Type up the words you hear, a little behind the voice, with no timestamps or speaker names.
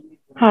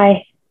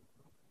Hi.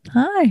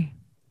 Hi.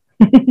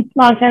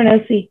 Long time no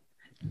see.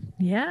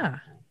 Yeah.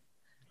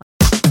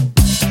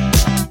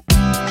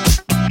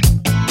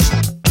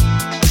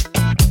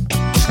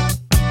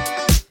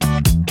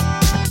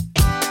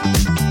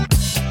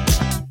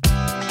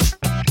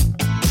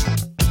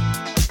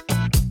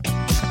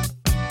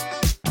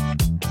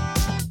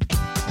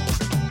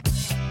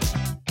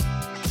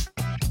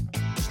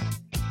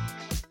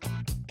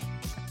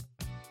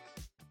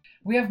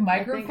 We have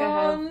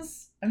microphones.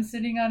 I'm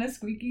sitting on a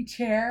squeaky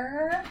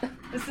chair.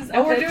 This is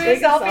we're doing a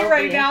selfie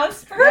right now.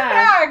 It's perfect.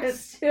 Yeah,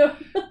 it's too.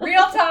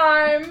 Real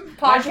time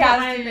Watch what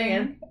I'm podcasting.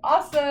 doing.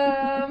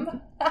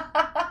 Awesome.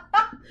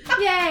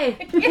 Yay!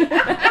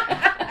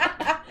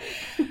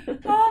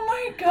 Oh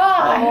my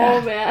god.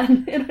 Oh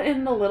man,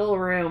 in the little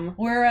room.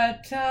 We're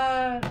at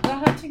the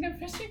Hunting and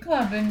Fishing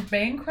Club in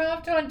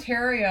Bancroft,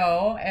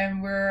 Ontario,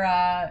 and we're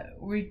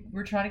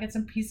trying to get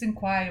some peace and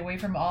quiet away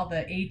from all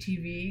the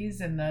ATVs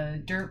and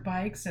the dirt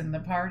bikes and the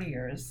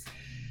partiers.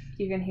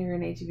 You can hear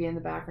an ATV in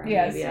the background.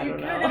 Yes, maybe. I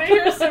don't know. You're gonna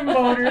hear some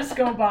motors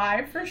go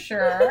by for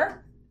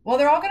sure. Well,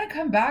 they're all gonna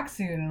come back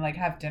soon and like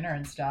have dinner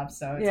and stuff,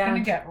 so it's gonna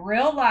get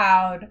real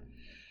loud.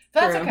 But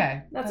that's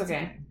okay. That's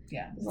okay.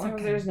 Yeah, as long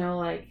as there's no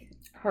like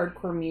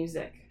hardcore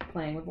music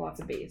playing with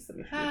lots of bass. That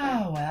we should be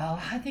fine. Oh well,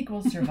 I think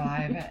we'll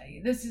survive.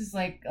 This is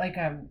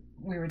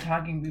we were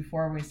talking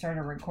before we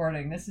started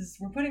recording.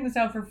 We're putting this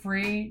out for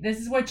free. This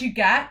is what you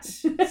get.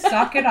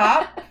 Suck it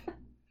up.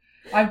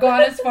 I've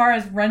gone as far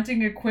as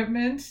renting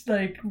equipment,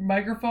 like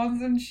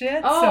microphones and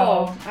shit.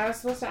 Oh, so I was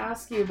supposed to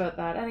ask you about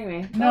that.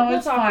 Anyway, no,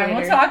 it's fine.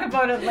 Later. We'll talk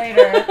about it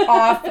later.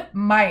 Off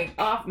mic.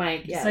 Off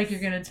mic. Yes. It's like you're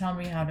gonna tell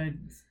me how to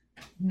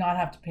not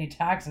have to pay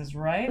taxes,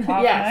 right?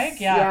 Off yes. mic?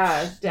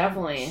 Yeah,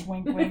 definitely.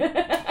 Wink, wink.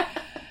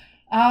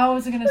 What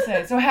was I gonna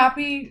say? So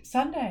happy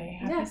Sunday.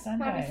 Happy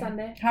Sunday. Happy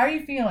Sunday. How are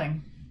you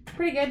feeling?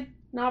 Pretty good.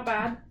 Not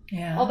bad.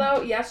 Yeah.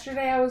 Although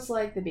yesterday I was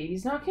like, the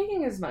baby's not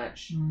kicking as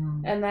much.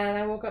 And then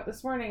I woke up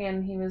this morning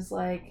and he was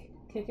like,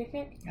 kick, kick,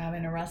 kick.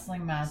 Having a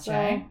wrestling match,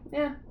 so,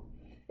 yeah.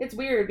 It's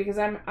weird because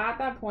I'm at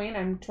that point,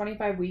 I'm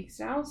 25 weeks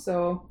now.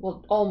 So,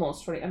 well,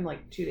 almost 20. I'm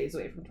like 2 days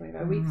away from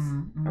 25 weeks.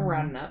 I'm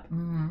rounding up.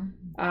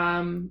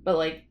 But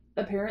like,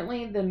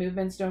 apparently the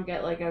movements don't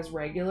get like as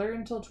regular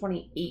until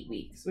 28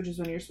 weeks, which is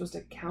when you're supposed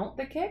to count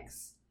the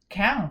kicks.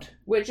 Count?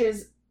 Which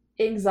is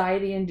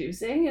anxiety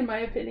inducing in my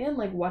opinion.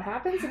 Like, what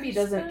happens if he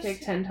doesn't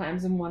kick 10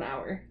 times in 1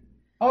 hour?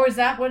 Oh, is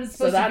that what it's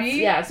supposed to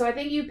be? Yeah, so I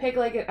think you pick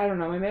like, I don't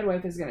know, my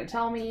midwife is going to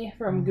tell me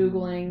from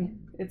Googling.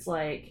 It's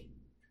like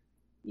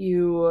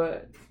you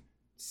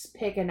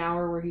pick an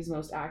hour where he's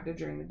most active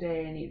during the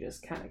day and you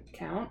just kind of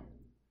count.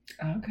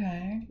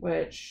 Okay.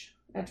 Which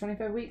at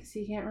 25 weeks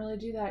he can't really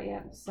do that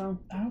yet. So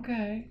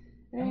okay.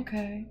 Yeah.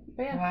 Okay.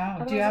 But yeah,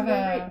 wow. Do you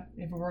have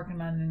if we're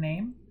working on a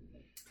name?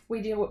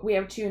 We do. We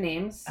have 2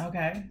 names.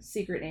 Okay.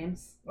 Secret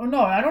names. Oh,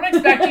 no. I don't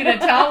expect you to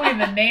tell me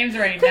the names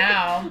right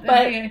now.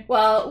 But,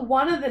 well,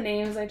 one of the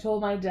names I told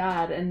my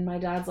dad, and my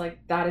dad's like,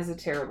 that is a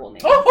terrible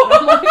name.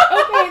 I'm like,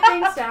 okay,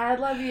 thanks, Dad.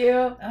 Love you.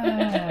 Oh,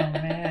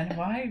 man.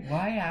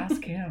 Why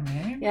ask him,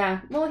 eh?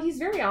 Yeah. Well, he's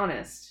very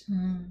honest.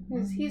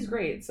 He's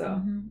great,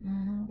 so.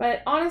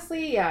 But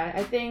honestly, yeah,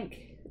 I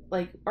think,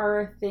 like,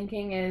 our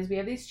thinking is we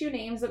have these 2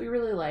 names that we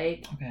really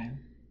like. Okay.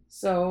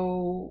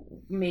 So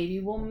maybe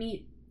we'll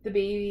meet the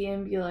baby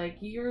and be like,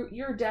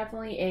 you're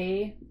definitely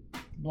a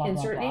blah,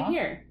 insert blah, blah. name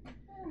here,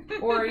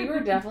 or you're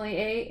definitely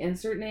a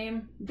insert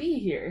name B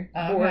here,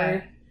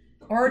 okay.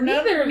 or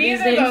neither of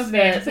those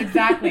names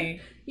exactly.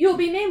 You'll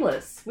be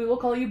nameless. We will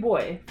call you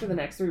Boy for the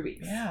next 3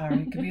 weeks. Yeah, or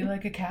you could be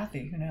like a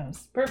Kathy. Who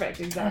knows? Perfect.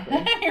 Exactly.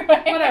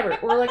 Anyway. Whatever.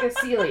 Or like a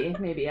Sealy,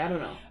 maybe. I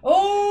don't know.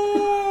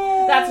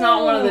 Oh, that's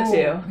not one of the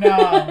 2. No,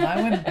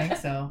 I wouldn't think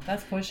so.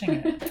 That's pushing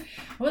it.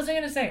 What was I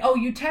going to say? Oh,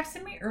 you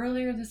texted me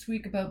earlier this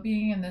week about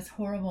being in this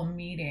horrible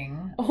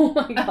meeting. Oh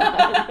my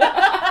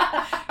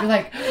god. You're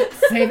like,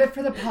 save it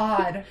for the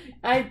pod.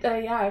 I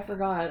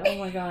forgot. Oh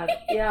my god.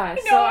 Yeah.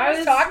 So I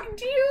was talking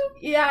to you?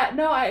 Yeah.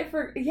 No, I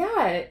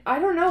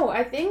don't know.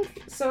 I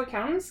think so.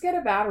 Accountants get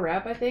a bad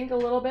rep. I think a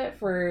little bit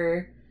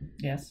for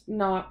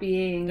not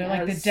being. They're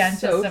like the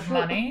dentist of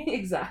money.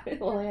 Exactly.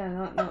 Well,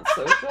 yeah, not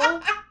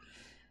social.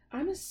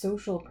 I'm a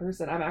social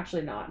person. I'm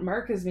actually not.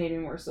 Mark has made me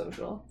more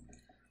social.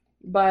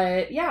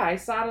 But yeah, I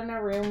sat in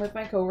a room with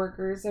my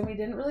coworkers and we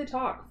didn't really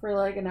talk for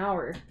like an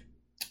hour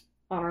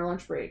on our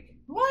lunch break.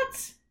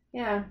 What?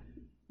 Yeah.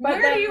 But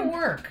where do you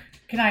work?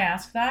 Can I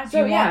ask that? Do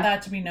you want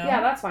that to be known?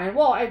 Yeah, that's fine.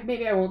 Well,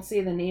 maybe I won't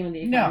say the name of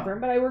the accounting firm,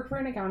 but I work for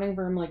an accounting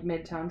firm like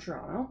Midtown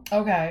Toronto.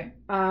 Okay.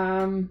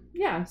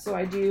 Yeah, so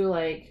I do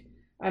like,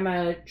 I'm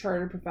a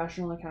chartered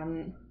professional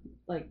accountant,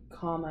 like,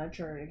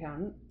 chartered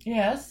accountant.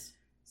 Yes.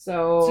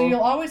 So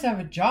you'll always have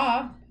a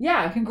job.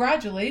 Yeah.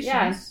 Congratulations.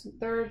 Yes.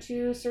 There are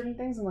 2 certain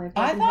things in life.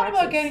 I thought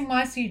about getting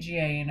my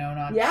CGA,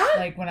 not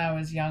like when I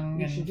was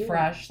young and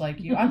fresh like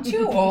you. I'm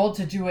too old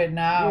to do it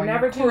now. You're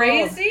never too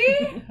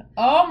crazy?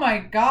 Oh my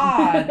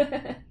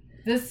god.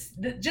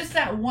 Just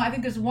that one, I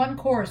think there's one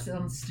course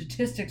on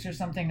statistics or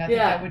something. I think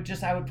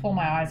I would pull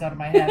my eyes out of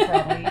my head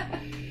probably.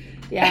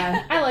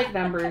 Yeah. I like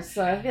numbers,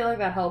 so I feel like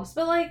that helps.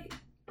 But like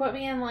put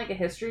me in like a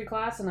history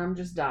class and I'm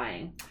just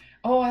dying.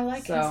 Oh, I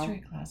like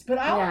history class. But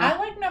I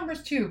like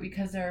numbers too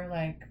because they're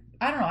like,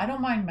 I don't know, I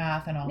don't mind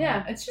math and all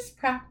that. It's just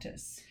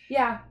practice.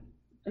 Yeah.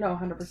 No,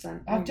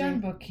 100%. I've done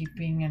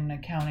bookkeeping and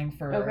accounting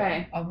for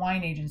a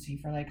wine agency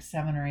for like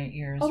 7 or 8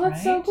 years. Oh,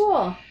 that's so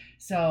cool.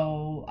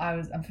 So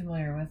I'm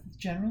familiar with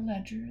general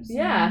ledgers,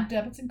 and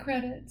debits and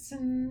credits,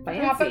 and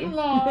profit and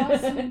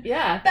loss, and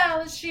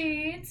balance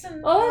sheets,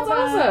 and that's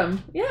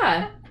awesome.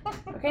 Yeah.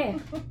 Okay.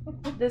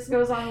 This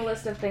goes on a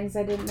list of things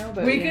I didn't know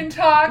about. We can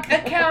talk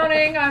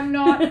accounting. I'm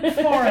not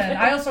foreign.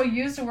 I also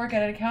used to work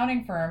at an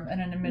accounting firm in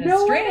an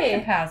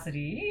administrative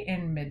capacity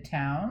in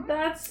Midtown.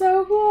 That's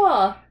so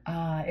cool.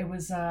 It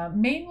was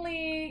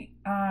mainly,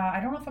 I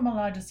don't know if I'm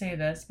allowed to say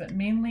this, but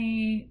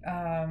mainly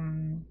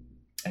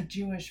a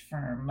Jewish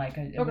firm.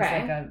 It was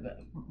like a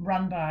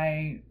run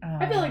by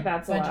I feel like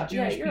that's a bunch lot. of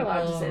Jewish you're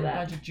allowed to say people. that. A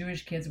bunch of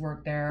Jewish kids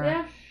worked there.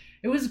 Yeah.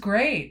 It was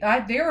great.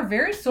 They were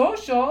very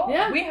social.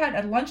 Yeah. We had,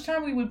 at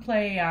lunchtime, we would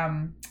play,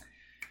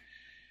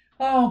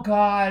 oh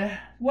God,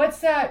 what's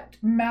that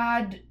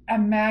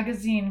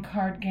magazine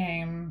card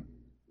game?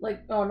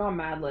 Not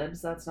Mad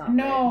Libs. That's not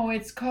No,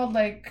 it's called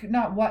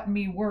not What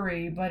Me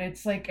Worry, but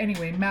it's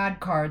anyway, Mad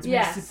Cards we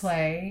used to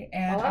play.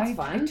 And that's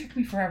fun. It took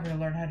me forever to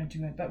learn how to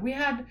do it, but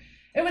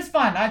it was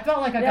fun. I felt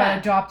like I got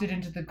adopted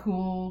into the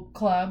cool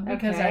club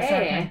because I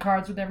started playing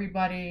cards with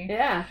everybody.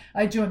 Yeah.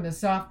 I joined the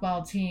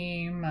softball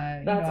team.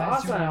 That's I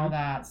was doing awesome. all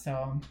that.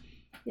 So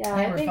yeah,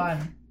 they were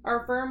fun.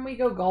 Our firm, we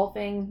go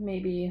golfing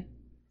maybe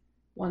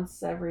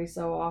once every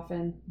so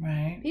often.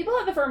 Right. People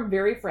at the firm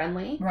very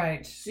friendly.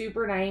 Right.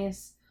 Super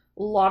nice.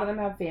 A lot of them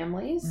have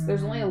families. Mm-hmm.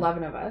 There's only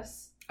 11 of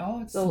us.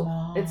 Oh, it's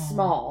small. It's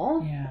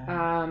small.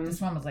 Yeah.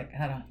 This one was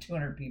had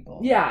 200 people.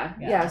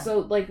 Yeah.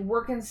 So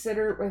we're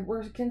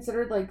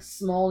considered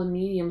small to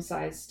medium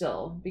sized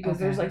still because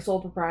there's sole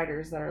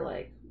proprietors that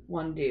are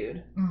one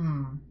dude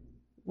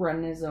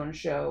running his own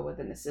show with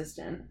an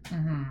assistant.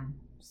 Mm-hmm.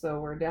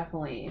 So we're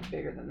definitely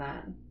bigger than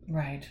that.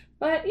 Right.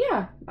 But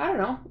yeah, I don't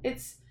know.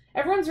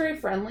 Everyone's very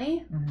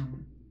friendly.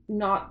 Mm-hmm.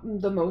 Not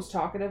the most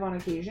talkative on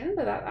occasion,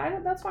 but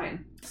that's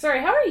fine.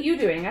 Sorry, how are you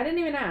doing? I didn't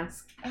even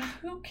ask.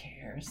 Who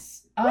cares?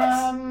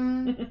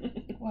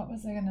 What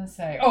was I gonna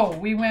say? Oh,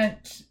 we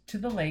went to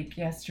the lake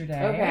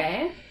yesterday.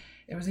 Okay.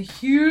 It was a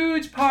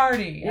huge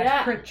party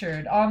at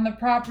Pritchard on the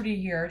property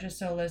here, just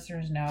so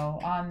listeners know,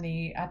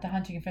 at the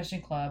Hunting and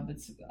Fishing Club.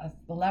 It's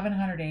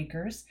 1,100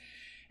 acres.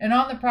 And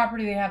on the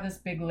property they have this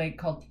big lake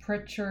called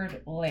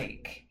Pritchard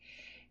Lake.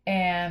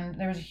 And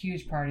there was a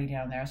huge party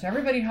down there. So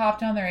everybody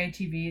hopped on their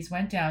ATVs,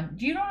 went down.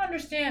 You don't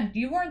understand.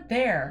 You weren't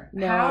there.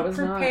 No, how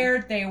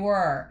prepared they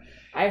were.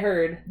 I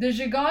heard. The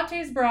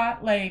Gigantes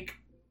brought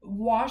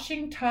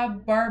washing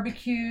tub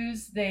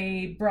barbecues.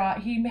 He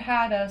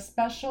had a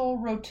special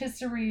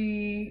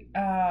rotisserie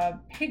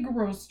pig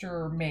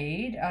roaster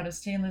made out of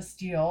stainless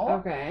steel.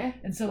 Okay.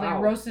 And so they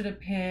roasted a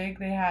pig.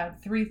 They had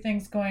 3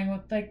 things going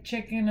with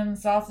chicken and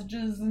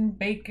sausages and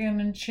bacon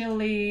and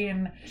chili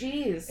and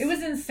jeez. It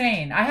was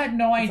insane. I had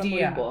no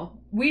idea. Unbelievable.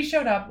 We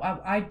showed up.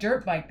 I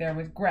dirt biked there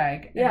with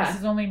Greg. And this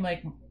is only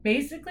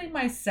basically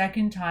my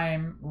second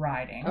time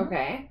riding.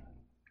 Okay.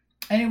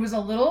 And it was a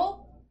little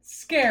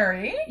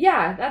scary.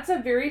 Yeah, that's a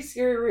very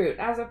scary route.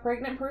 As a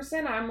pregnant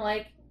person, I'm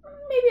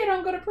maybe I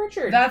don't go to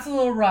Pritchard. That's a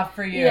little rough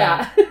for you.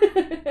 Yeah.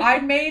 I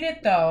made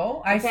it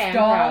though. I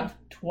stalled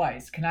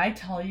twice. Can I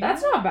tell you?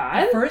 That's not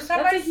bad. The first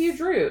time that's a huge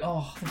route.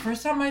 Oh, the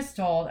first time I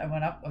stalled, I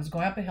was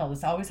going up a hill.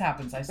 This always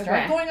happens. I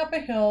start going up a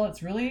hill.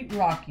 It's really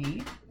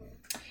rocky.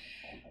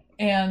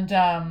 And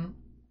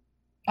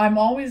I'm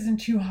always in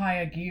too high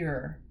a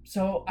gear.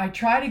 So I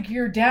try to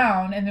gear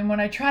down, and then when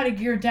I try to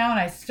gear down,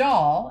 I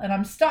stall, and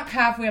I'm stuck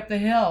halfway up the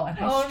hill, and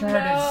I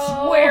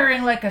started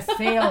swearing like a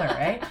sailor,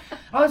 right?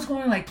 I was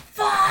going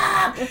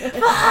fuck,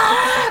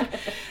 fuck!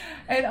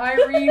 And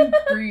Irene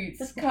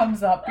Breitz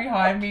comes up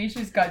behind me.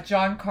 She's got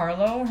John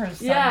Carlo, her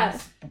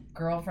son's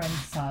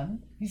girlfriend's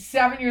son. He's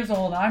 7 years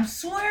old, and I'm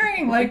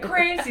swearing like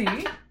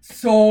crazy.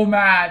 So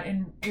mad.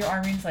 And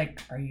Irene's like,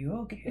 are you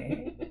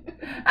okay?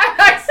 And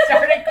I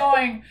started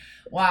going,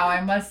 wow,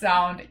 I must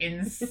sound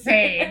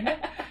insane.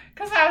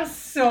 Because I was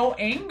so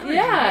angry.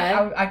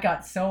 Yeah. I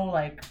got so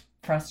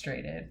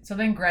frustrated. So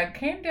then Greg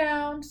came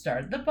down,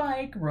 started the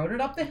bike, rode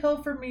it up the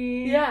hill for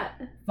me. Yeah.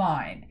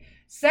 Fine.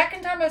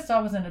 Second time I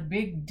saw was in a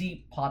big,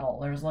 deep puddle.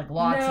 There was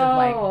lots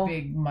of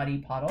big, muddy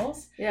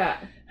puddles. Yeah.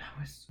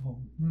 I was so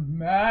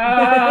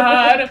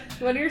mad.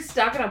 When you're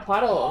stuck in a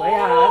puddle, that's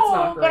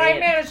not great. But I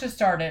managed to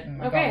start it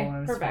and go, and it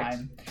was perfect.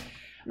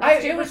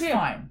 Fine. It was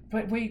fine.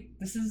 But wait,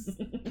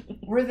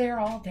 we're there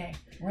all day.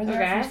 We're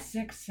there for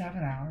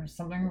 6-7 hours.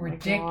 Something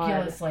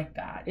ridiculous like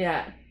that.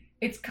 Yeah.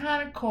 It's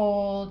kind of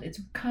cold. It's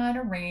kind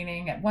of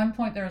raining. At one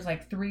point, there was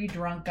 3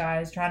 drunk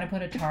guys trying to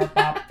put a tarp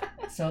up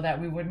so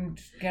that we wouldn't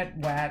get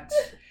wet.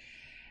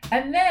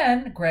 And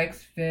then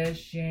Greg's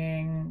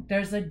fishing.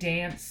 There's a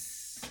dance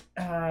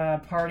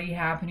party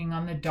happening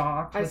on the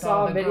dock with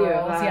all the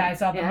girls. Yeah, I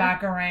saw the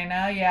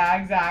Macarena.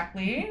 Yeah,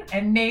 exactly.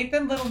 And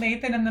little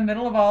Nathan in the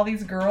middle of all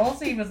these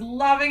girls. He was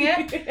loving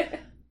it.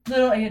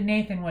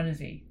 Nathan, what is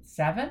he?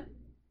 7?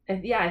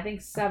 I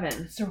think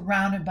 7.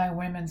 Surrounded by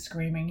women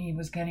screaming. He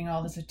was getting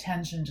all this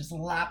attention, just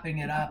lapping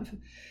it up.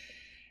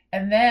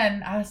 And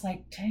then I was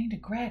like, saying to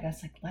Greg, I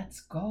was like,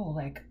 let's go.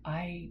 Like,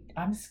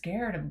 I'm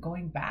scared of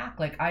going back.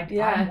 Like,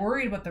 I'm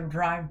worried about the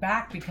drive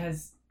back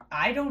because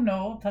I don't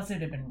know. Plus,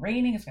 it had been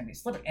raining. It's going to be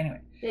slippery.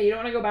 Anyway. Yeah, you don't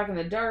want to go back in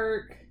the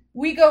dark.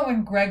 We go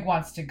when Greg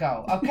wants to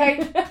go,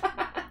 okay?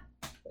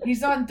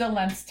 He's on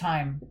Delent's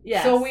time.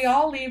 Yes. So we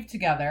all leave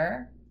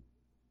together.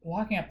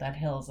 Walking up that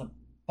hill is a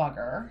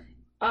bugger.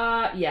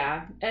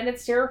 Yeah. And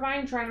it's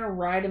terrifying trying to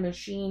ride a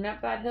machine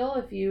up that hill.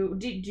 If you...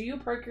 Do you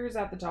park yours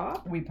at the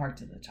top? We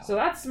parked at the top. So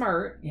that's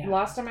smart. Yeah.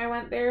 Last time I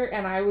went there,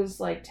 and I was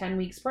like 10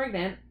 weeks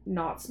pregnant.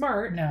 Not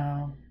smart.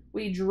 No.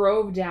 We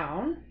drove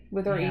down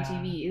with our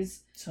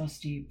ATVs. So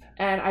steep.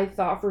 And I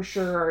thought for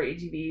sure our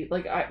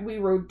ATV... we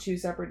rode 2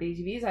 separate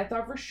ATVs. I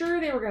thought for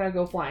sure they were going to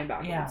go flying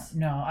backwards. Yeah.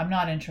 No, I'm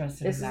not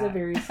interested in that. This is a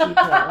very steep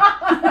hill.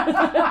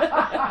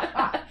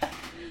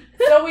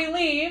 So we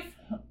leave.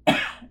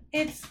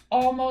 It's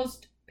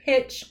almost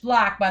pitch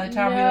black by the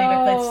time we leave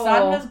it. The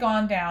sun has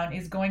gone down,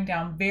 is going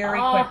down very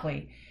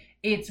quickly.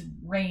 It's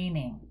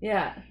raining.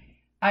 Yeah.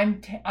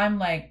 I'm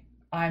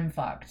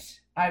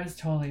fucked. I was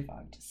totally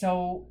fucked.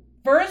 So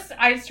first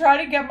I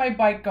tried to get my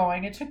bike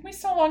going. It took me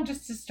so long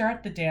just to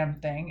start the damn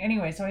thing.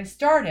 Anyway, so I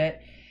start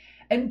it.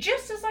 And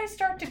just as I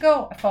start to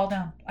go, I fall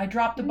down. I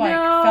dropped the bike,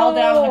 fell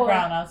down on the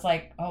ground. I was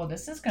like, oh,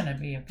 this is going to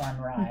be a fun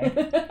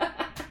ride.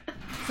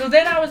 So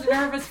then I was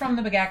nervous from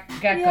the get-go.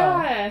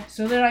 Yeah.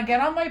 So then I get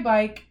on my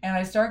bike and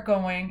I start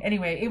going.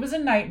 Anyway, it was a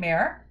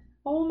nightmare.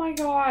 Oh my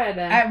God.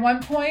 At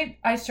one point,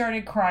 I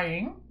started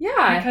crying.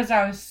 Yeah. Because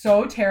I was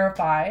so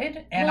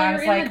terrified. And I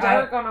was you're in the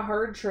dark on a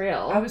hard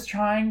trail. I was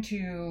trying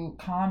to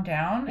calm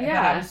down.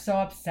 Yeah. But I was so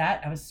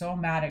upset. I was so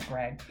mad at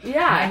Greg.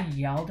 Yeah. I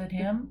yelled at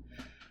him.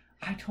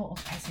 I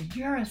said,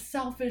 you're a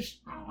selfish...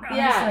 I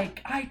Yeah. was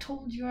like, I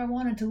told you I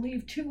wanted to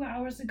leave 2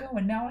 hours ago,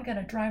 and now I got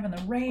to drive in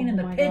the rain and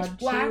the pitch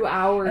black. 2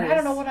 hours. And I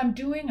don't know what I'm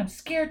doing. I'm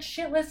scared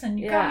shitless, and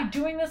you got me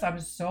doing this. I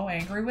was so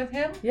angry with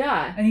him.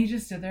 Yeah. And he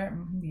just stood there,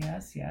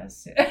 yes.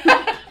 Yes,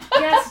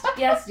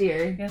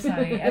 dear. Yes,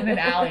 honey. And then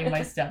Allie,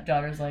 my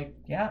stepdaughter's like,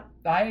 yeah,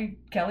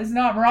 Kelly's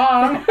not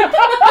wrong.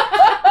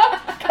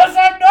 Because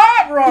I'm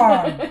not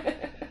wrong.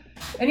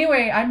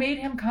 Anyway, I made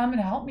him come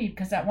and help me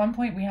because at one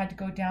point we had to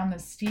go down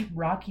this steep,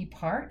 rocky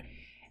part.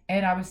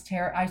 And I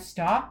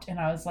stopped and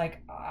I was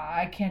like,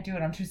 I can't do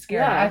it. I'm too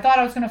scared. Yeah. I thought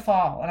I was going to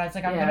fall. And I was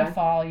like, I'm going to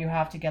fall. You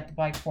have to get the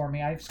bike for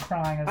me. I was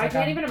crying. I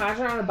can't even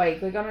imagine on a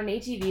bike. Like on an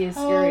ATV is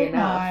scary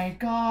enough. Oh my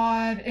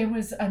God. It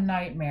was a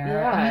nightmare.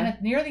 Yeah. And then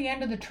near the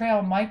end of the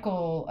trail,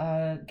 Michael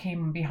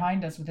came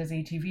behind us with his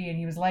ATV and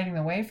he was lighting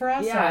the way for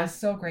us. Yeah. So I was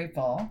so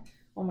grateful.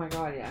 Oh my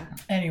God, yeah.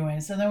 Anyway,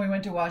 so then we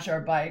went to wash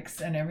our bikes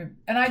and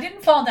I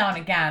didn't fall down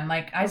again.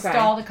 Like I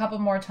stalled a couple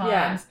more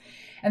times. Yeah.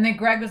 And then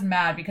Greg was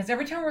mad because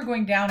every time we're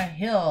going down a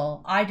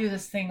hill, I do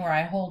this thing where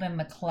I hold in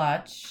the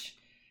clutch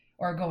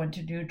or go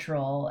into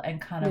neutral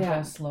and kind of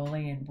go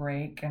slowly and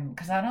brake, and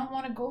because I don't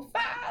want to go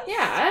fast.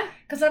 Yeah.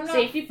 Because I'm not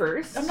safety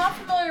first. I'm not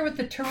familiar with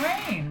the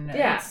terrain.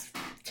 Yeah. It's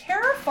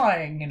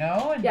terrifying, you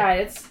know. And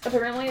it's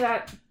apparently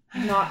that.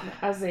 Not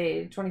as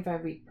a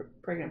 25-week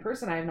pregnant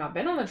person, I have not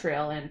been on the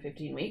trail in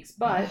 15 weeks,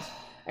 but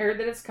I heard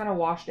that it's kind of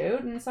washed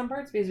out in some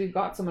parts because we've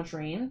got so much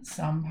rain.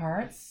 Some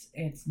parts,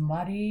 it's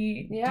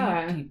muddy,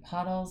 deep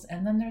puddles,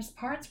 and then there's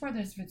parts where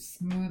there's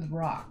smooth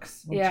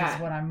rocks, which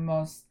is what I'm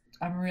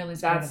really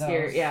scared of those.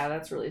 Scary. Yeah,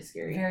 that's really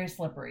scary. Very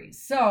slippery.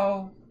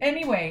 So,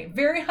 anyway,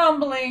 very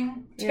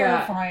humbling,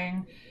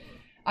 terrifying.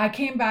 I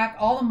came back,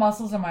 all the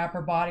muscles in my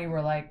upper body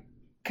were like,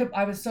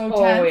 I was so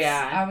tense. Oh,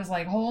 yeah. I was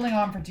like holding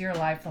on for dear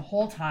life the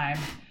whole time.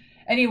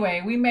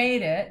 Anyway, we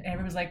made it. And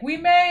everyone was like, we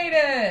made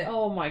it.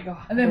 Oh my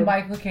God. And then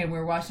Michael came. We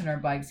were washing our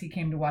bikes. He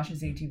came to wash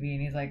his ATV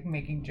and he's like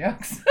making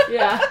jokes.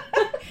 Yeah.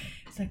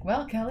 It's like,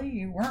 well, Kelly,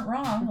 you weren't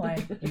wrong.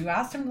 Like, you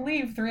asked him to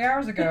leave 3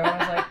 hours ago. I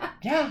was like,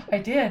 yeah, I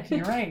did.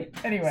 You're right.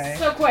 Anyway.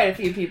 So quite a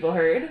few people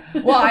heard.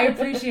 Well, I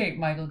appreciate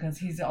Michael because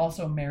he's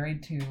also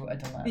married to a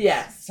Delent.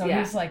 Yes. So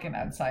he's like an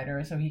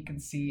outsider, so he can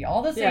see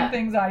all the same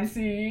things I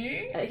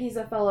see. He's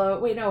a fellow...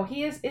 Wait, no,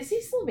 he is he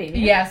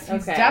Slovenian? Yes,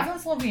 he's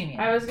definitely Slovenian.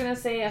 I was going to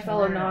say a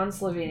fellow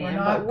non-Slovenian,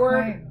 but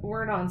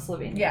we're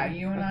non-Slovenian. Yeah,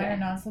 you and I are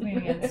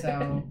non-Slovenian,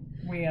 so...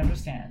 We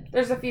understand.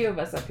 There's a few of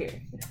us up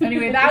here.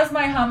 Anyway, that was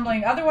my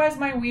humbling. Otherwise,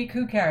 my week,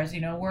 who cares? You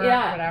know, work,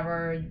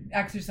 whatever,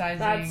 exercising.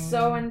 That's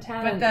so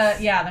intense. But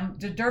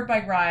the dirt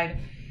bike ride.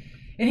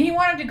 And he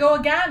wanted to go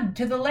again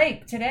to the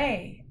lake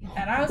today.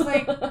 And I was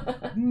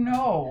like,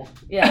 no.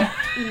 Yeah,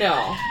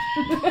 no.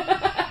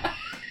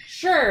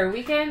 Sure,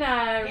 we can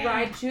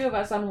ride 2 of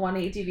us on one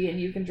ATV and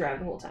you can drive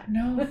the whole time.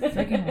 No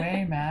freaking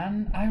way,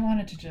 man. I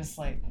wanted to just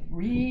like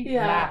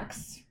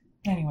relax.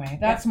 Anyway,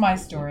 that's my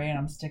story, and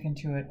I'm sticking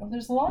to it. Well,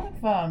 there's a lot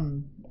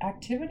of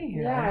activity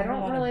here. Yeah, I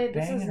don't really...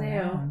 This is new.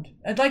 Around.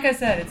 Like I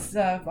said, it's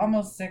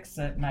almost 6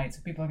 at night,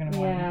 so people are going to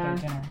want to eat their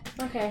dinner.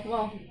 Okay,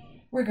 well,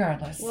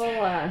 Regardless.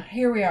 Well,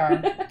 here we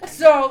are.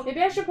 So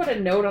maybe I should put a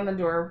note on the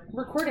door.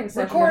 Recording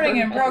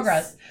in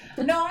progress.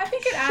 No, I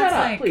think it adds Shut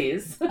up, like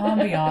please.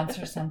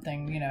 ambiance or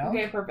something, you know.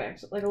 Okay,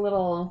 perfect. Like a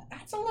little.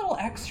 That's a little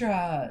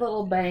extra.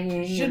 Little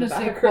banging. Je in ne the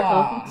sais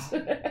background.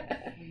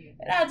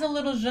 It adds a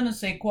little je ne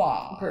sais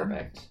quoi.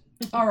 Perfect.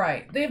 All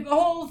right. The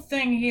whole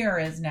thing here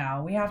is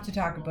now we have to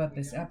talk about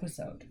this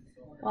episode.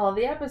 Well,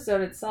 the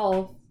episode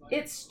itself,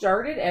 it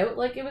started out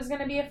like it was going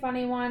to be a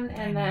funny one,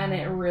 and then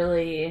it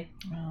really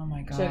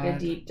took a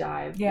deep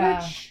dive,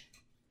 which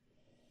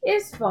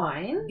is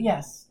fine.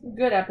 Yes.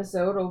 Good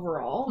episode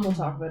overall. We'll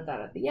talk about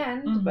that at the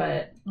end,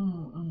 but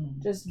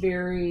just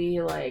very,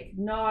 like,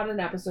 not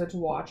an episode to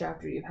watch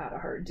after you've had a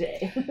hard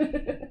day.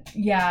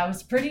 Yeah, it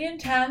was pretty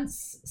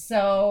intense,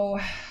 so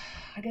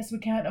I guess we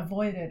can't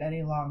avoid it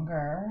any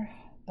longer.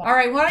 But... All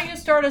right, why don't you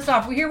start us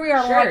off? Here we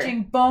are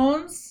watching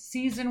Bones,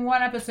 Season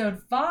 1,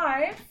 Episode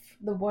 5.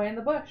 The Boy in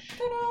the Bush.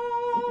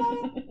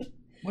 Ta-da!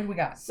 What do we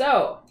got?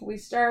 So, we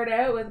start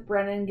out with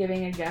Brennan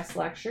giving a guest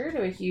lecture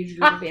to a huge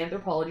group of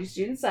anthropology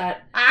students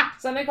at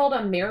something called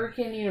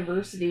American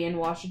University in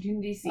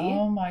Washington, D.C.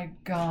 Oh my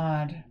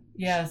God.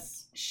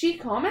 Yes. She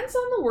comments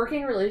on the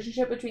working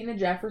relationship between the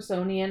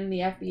Jeffersonian and the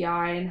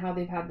FBI and how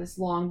they've had this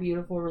long,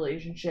 beautiful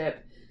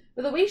relationship.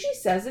 But the way she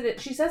says it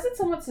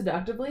somewhat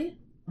seductively,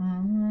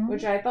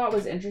 which I thought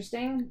was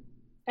interesting.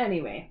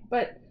 Anyway,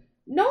 but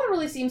no one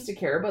really seems to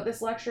care about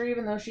this lecture,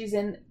 even though she's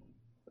in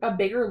a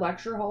bigger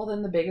lecture hall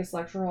than the biggest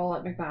lecture hall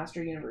at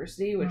McMaster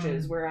University, which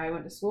is where I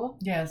went to school.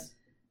 Yes.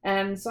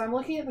 And so I'm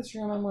looking at this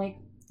room, I'm like,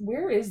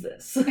 where is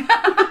this?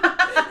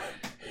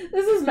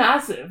 This is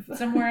massive.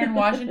 Somewhere in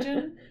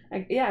Washington? I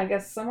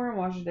guess somewhere in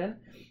Washington.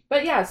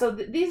 But yeah, so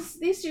these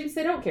students,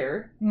 they don't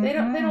care. They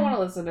don't want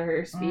to listen to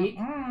her speak.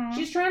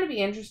 She's trying to be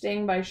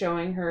interesting by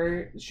showing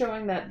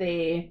that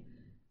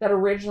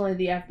originally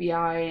the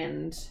FBI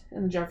and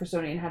the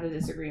Jeffersonian had a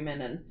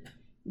disagreement, and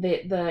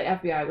the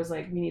FBI was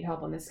like, we need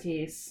help on this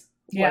case.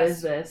 What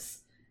is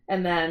this?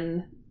 And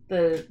then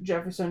the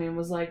Jeffersonian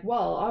was like,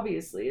 well,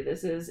 obviously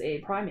this is a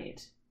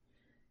primate.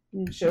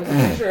 And shows a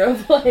picture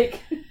of like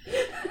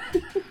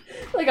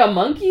a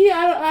monkey?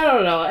 I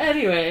don't know.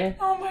 Anyway.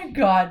 Oh my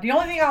God. The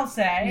only thing I'll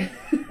say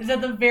is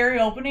at the very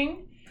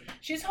opening,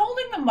 she's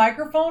holding the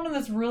microphone in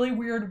this really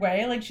weird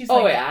way. Like she's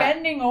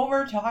bending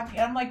over talking.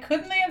 I'm like,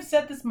 couldn't they have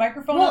set this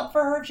microphone up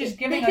for her if she's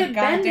giving a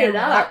goddamn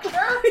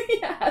lecture?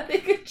 Yeah, they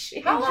could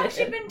change How long has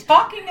she been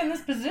talking in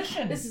this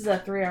position? This is a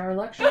 3-hour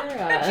lecture.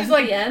 She's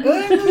like, the end.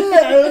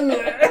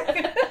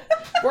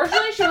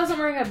 Fortunately, she wasn't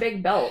wearing a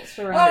big belt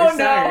around her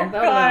center. No,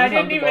 God, I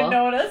didn't even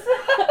notice.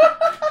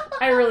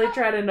 I really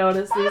try to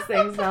notice these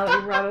things now that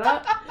you brought it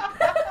up.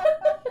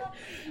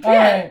 All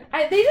right.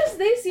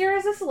 They see her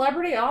as a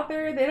celebrity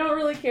author. They don't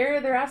really care.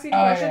 They're asking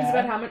questions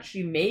about how much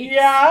she makes.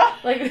 Yeah.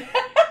 Like,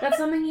 that's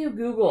something you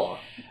Google.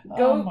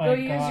 Go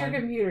use your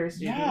computer,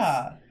 students.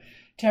 Yeah.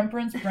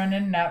 Temperance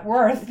Brennan net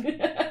worth.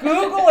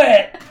 Google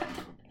it.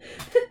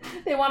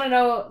 They want to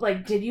know,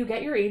 like, did you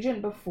get your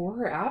agent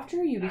before or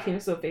after you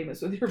became so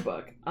famous with your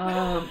book?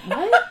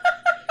 What?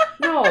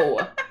 No.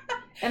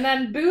 And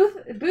then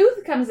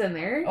Booth comes in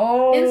there.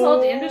 Oh.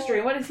 Insult the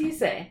industry. What does he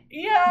say?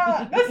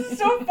 Yeah, this is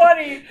so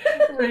funny.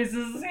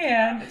 Raises his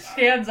hand,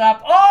 stands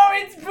up. Oh,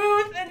 it's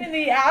Booth. And then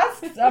he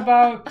asks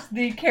about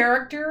the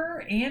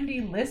character,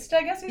 Andy List,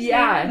 I guess he's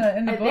name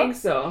in the book. I think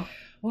so.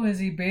 Well, is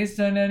he based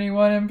on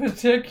anyone in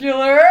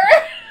particular?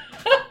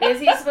 Is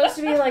he supposed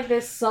to be like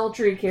this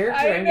sultry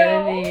character and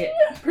getting the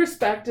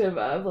perspective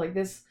of like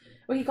this?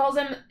 Well, he calls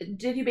him,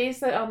 did you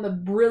base that on the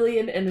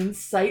brilliant and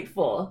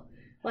insightful?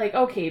 Like,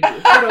 okay,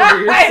 Booth, get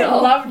over yourself.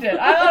 I loved it.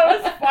 I thought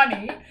it was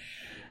funny.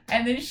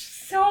 And then she's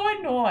so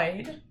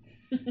annoyed.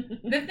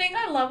 The thing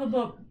I love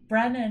about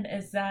Brennan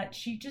is that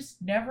she just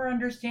never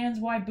understands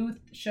why Booth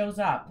shows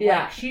up.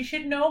 Yeah. Like, she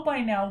should know by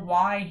now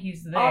why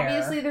he's there.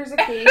 Obviously, there's a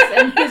case,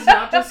 and he's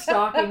not just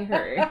stalking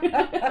her.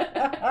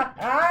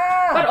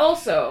 But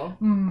also,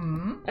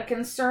 a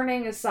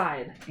concerning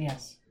aside.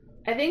 Yes.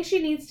 I think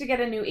she needs to get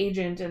a new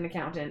agent and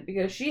accountant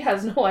because she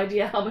has no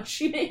idea how much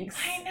she makes.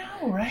 I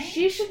know, right?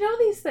 She should know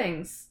these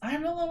things.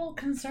 I'm a little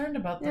concerned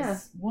about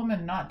this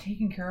woman not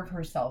taking care of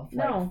herself,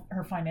 like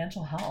her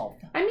financial health.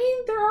 I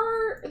mean,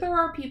 there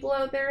are people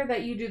out there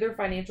that you do their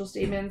financial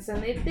statements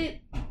and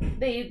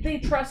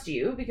they trust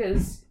you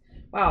because,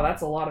 wow,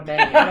 that's a lot of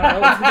banging. I don't know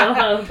what's going on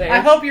out there.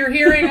 I hope you're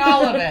hearing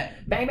all of it.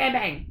 Bang, bang,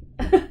 bang.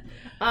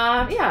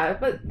 Yeah,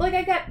 but like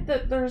I get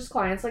that there's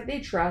clients like they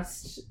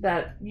trust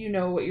that you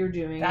know what you're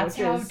doing. That's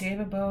how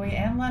David Bowie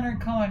and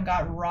Leonard Cohen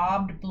got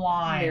robbed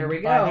blind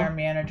by their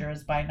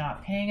managers by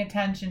not paying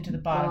attention to the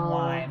bottom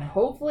line.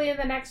 Hopefully in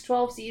the next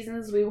 12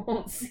 seasons we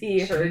won't see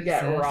her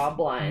get robbed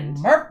blind.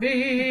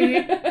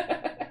 Murphy!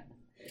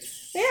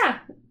 Yeah.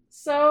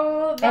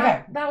 So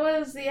that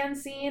was the end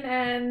scene,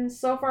 and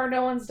so far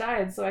no one's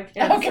died, so I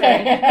can't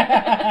say.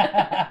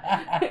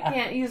 I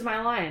can't use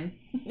my line.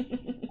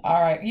 All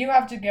right, you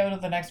have to go to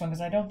the next one because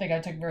I don't think I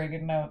took very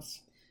good notes.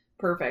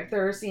 Perfect.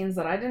 There are scenes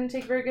that I didn't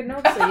take very good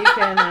notes, so you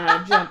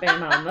can jump in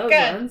on those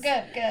ones.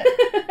 Good.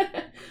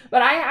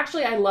 But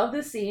I love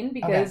this scene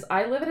because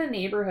I live in a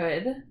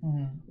neighborhood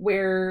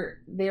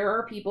where there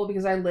are people,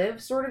 because I live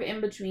sort of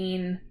in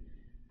between.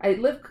 I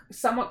live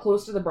somewhat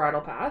close to the bridle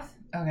path.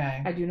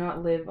 Okay. I do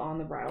not live on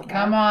the bridle path.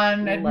 Come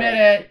on, admit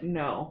it.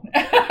 No.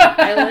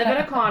 I live in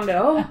a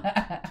condo.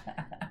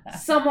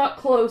 Somewhat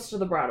close to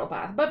the bridle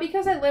path. But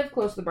because I live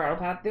close to the bridle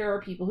path, there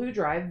are people who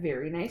drive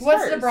very nice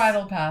What's cars. the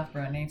bridle path,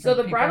 Brittany? So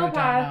the bridle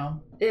path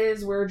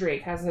is where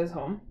Drake has his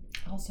home.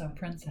 Also,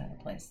 Prince had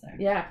a place there.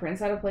 Yeah,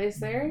 Prince had a place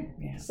there.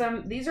 Yeah.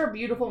 These are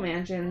beautiful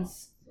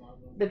mansions.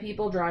 The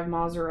people drive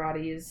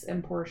Maseratis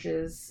and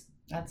Porsches.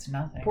 That's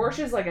nothing.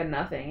 Porsche's like a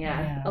nothing,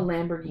 yeah. A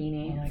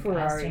Lamborghini, like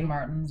Ferrari. Aston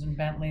Martins and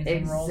Bentleys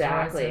and Rolls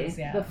Royces.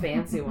 Yeah. The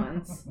fancy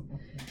ones.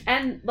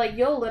 And like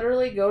you'll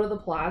literally go to the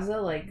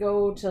plaza,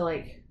 go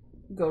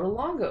to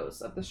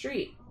Longo's up the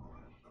street.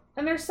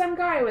 And there's some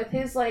guy with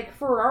his like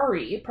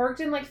Ferrari parked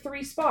in like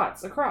 3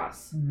 spots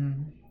across.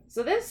 Mm-hmm.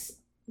 So this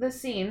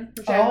scene,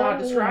 which I have not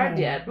described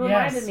yet,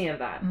 reminded me of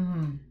that.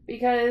 Mm-hmm.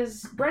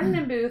 Because Brendan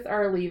and Booth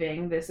are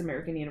leaving this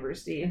American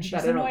university and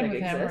that I don't think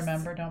exists. Him,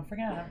 remember, don't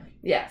forget.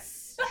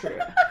 Yes, true.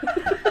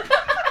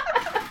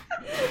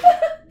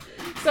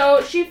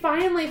 So she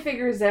finally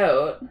figures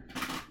out.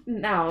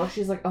 Now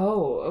she's like,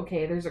 oh,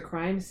 okay, there's a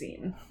crime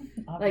scene.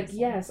 Obviously. Like,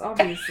 yes,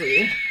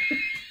 obviously.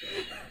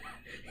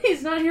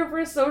 He's not here for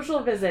a social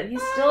visit. He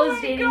still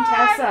is dating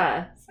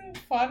Tessa. So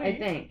funny. I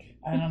think.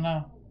 I don't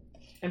know.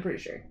 I'm pretty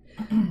sure.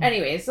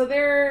 Anyway, so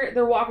they're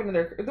walking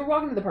to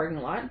the parking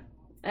lot,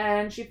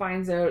 and she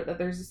finds out that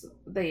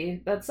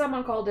that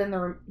someone called in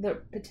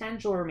the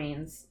potential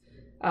remains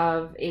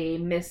of a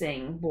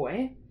missing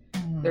boy.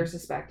 Mm-hmm. They're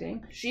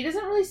suspecting. She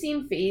doesn't really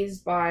seem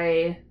fazed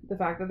by the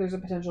fact that there's a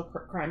potential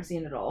crime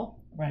scene at all,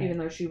 right. Even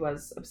though she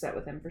was upset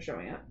with him for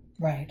showing up.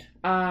 Right.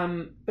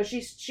 But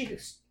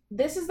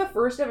this is the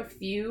first of a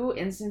few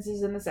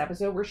instances in this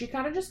episode where she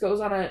kind of just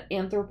goes on an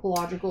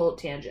anthropological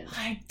tangent.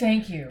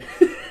 Thank you.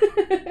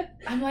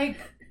 I'm like...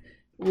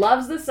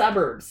 Loves the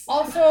suburbs.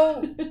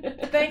 Also,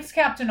 thanks,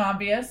 Captain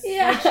Obvious.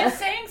 Yeah. Like, she's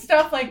saying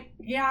stuff like,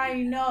 yeah,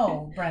 I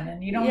know,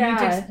 Brennan. You don't need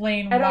to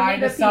explain why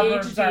the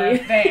suburbs are a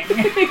thing.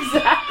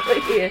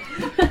 Exactly.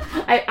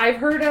 I've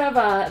heard of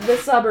the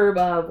suburb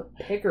of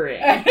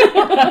Pickering.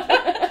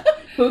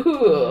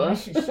 Ooh.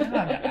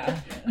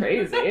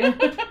 Crazy.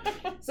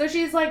 So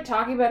she's like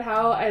talking about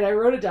how, and I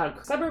wrote it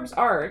down, suburbs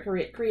are a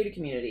creative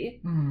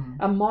community,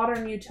 a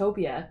modern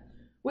utopia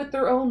with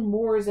their own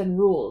mores and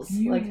rules.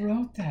 You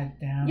wrote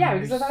that down. Yeah,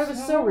 because I thought it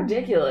was so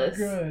ridiculous.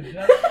 Good.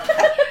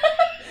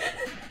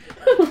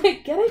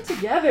 Like, get it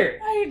together.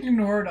 I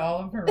ignored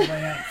all of her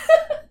rants.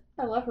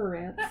 I love her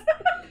rants.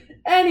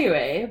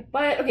 Anyway,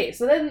 but okay,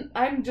 so then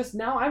I'm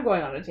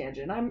going on a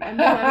tangent. I'm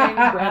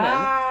having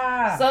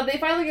Brennan. So they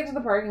finally get to the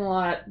parking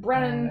lot.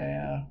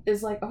 Brennan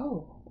is like,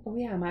 oh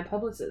yeah, my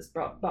publicist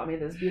bought me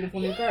this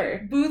beautiful new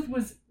car. Booth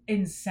was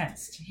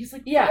incensed. He's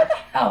like, where the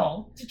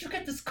hell did you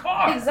get this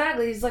car?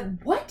 Exactly. He's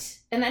like, what?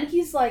 And then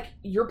he's like,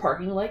 you're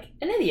parking like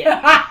an idiot.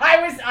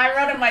 I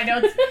wrote in my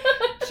notes,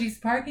 she's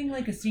parking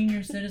like a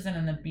senior citizen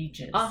in the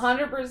beaches.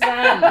 100%.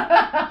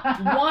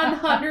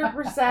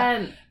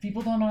 100%.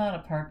 People don't know how to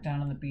park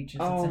down on the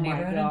beaches. It's a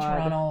neighborhood in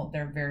Toronto.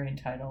 They're very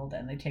entitled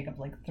and they take up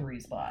like 3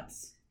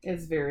 spots.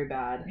 It's very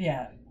bad.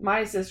 Yeah.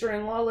 My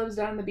sister-in-law lives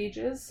down in the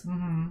beaches.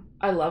 Mm-hmm.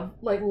 I love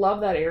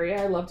that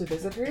area. I love to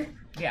visit her.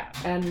 Yeah.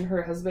 And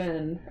her husband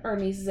and our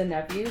nieces and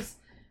nephews.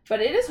 But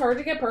it is hard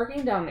to get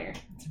parking down there.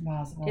 It's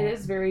impossible. It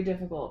is very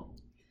difficult.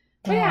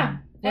 But yeah.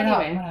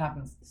 Anyway. What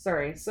happens?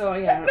 Sorry. So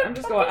yeah, I'm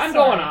just going. I'm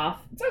going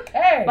off. It's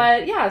okay.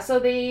 But yeah, so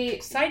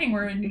exciting.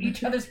 We're in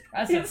each other's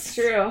presence. It's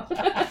true.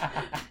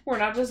 We're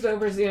not just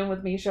over Zoom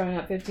with me showing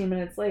up 15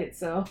 minutes late.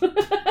 So.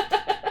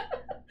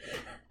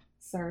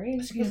 Sorry.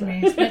 Excuse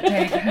me. Spit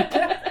take.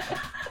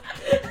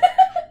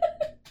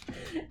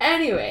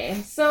 Anyway,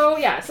 so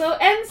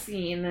end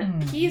scene.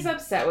 He's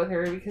upset with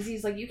her because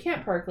he's like, you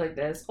can't park like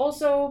this.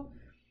 Also,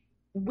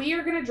 we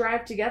are going to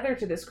drive together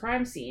to this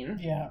crime scene.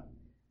 Yeah.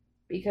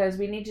 Because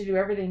we need to do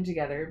everything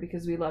together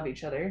because we love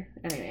each other.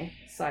 Anyway,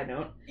 side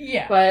note.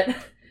 Yeah. But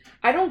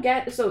I don't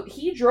get... So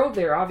he drove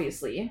there,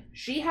 obviously.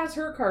 She has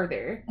her car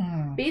there.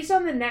 Based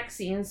on the next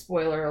scene,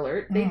 spoiler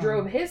alert, they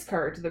drove his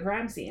car to the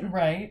crime scene.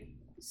 Right.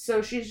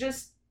 So she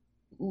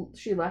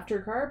left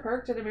her car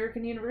parked at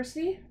American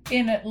University?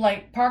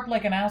 Parked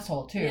like an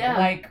asshole, too.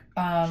 Yeah.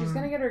 She's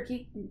gonna get her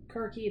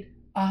car keyed.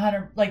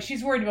 100,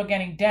 she's worried about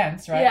getting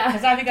dents, right? Yeah.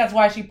 Because I think that's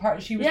why she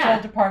was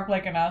told to park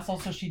like an asshole,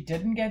 so she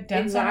didn't get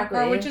dents on her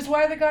car, which is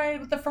why the guy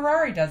with the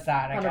Ferrari does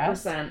that, I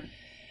guess. 100%.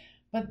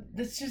 But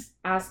it's just...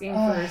 Asking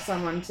for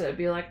someone to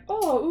be like,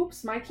 oh,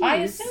 oops, my keys. I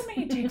assume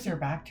he takes her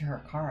back to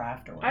her car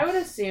afterwards. I would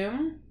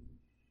assume.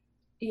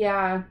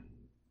 Yeah.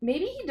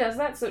 Maybe he does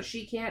that so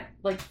she can't,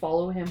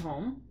 follow him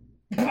home.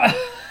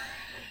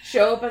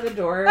 Show up at the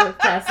door with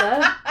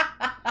Tessa.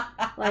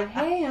 Like,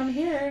 hey, I'm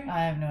here.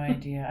 I have no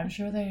idea. I'm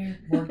sure they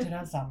worked it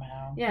out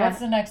somehow. Yeah. What's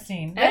the next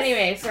scene?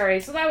 Anyway,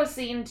 sorry. So that was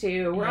scene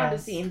 2. We're on to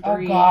scene 3.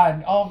 Oh,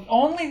 God. Oh,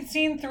 only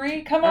scene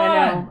 3? Come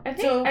on. I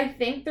know. I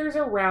think there's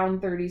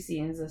around 30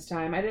 scenes this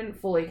time. I didn't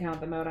fully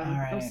count them out.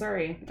 I'm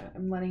sorry.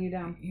 I'm letting you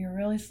down. You're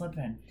really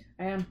slipping.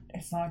 I am.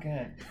 It's not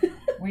good.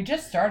 We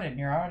just started and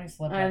you're already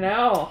slipping. I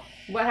know.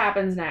 What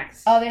happens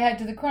next? They head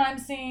to the crime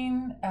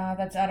scene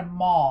that's at a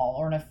mall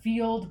or in a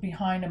field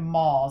behind a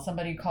mall.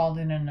 Somebody called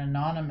in an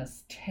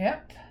anonymous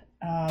tip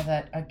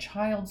that a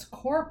child's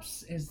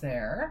corpse is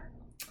there.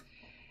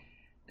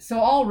 So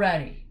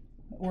already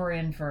we're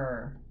in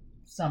for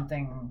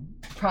something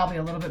probably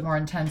a little bit more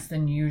intense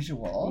than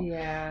usual.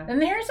 Yeah.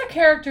 And here's a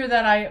character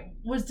that I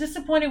was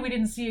disappointed we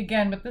didn't see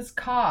again, but this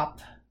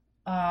cop,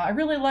 I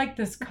really liked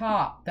this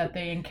cop that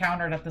they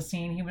encountered at the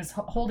scene. He was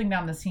holding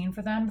down the scene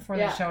for them before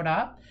they showed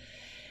up.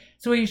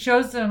 So he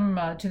shows them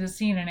to the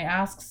scene and he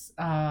asks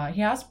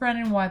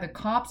Brennan why the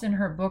cops in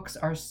her books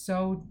are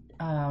so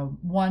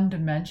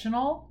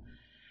one-dimensional.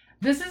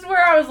 This is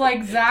where I was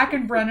like, Zach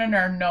and Brennan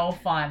are no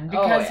fun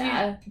because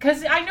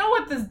because I know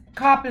what the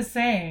cop is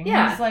saying.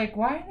 Yeah. He's like,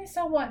 why are they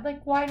so what?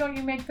 Like, why don't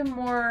you make them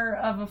more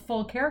of a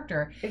full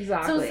character?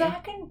 Exactly. So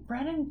Zach and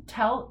Brennan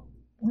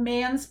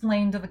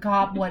mansplain to the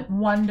cop what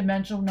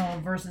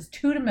one-dimensional versus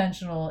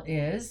two-dimensional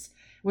is.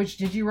 Which,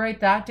 did you write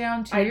that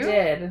down too? I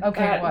did.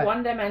 Okay, what?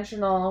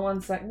 One-dimensional.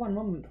 One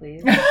moment,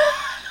 please.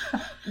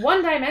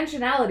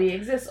 One-dimensionality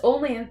exists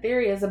only in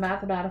theory as a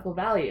mathematical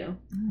value.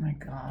 Oh my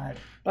god.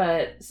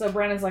 But, so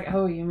Brennan's like,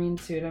 oh, you mean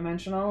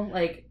two-dimensional?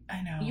 Like,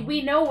 I know.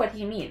 We know what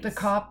he means. The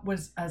cop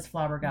was as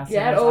flabbergasted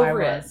Get as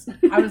over I was.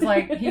 it. I was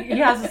like, he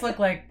has this look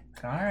like,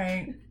 all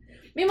right.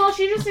 Meanwhile,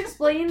 she just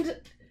explained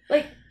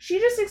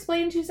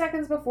 2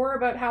 seconds before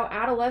about how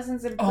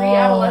adolescents and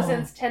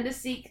pre-adolescents tend to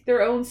seek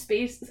their own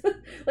space.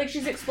 Like,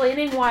 she's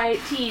explaining why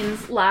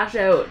teens lash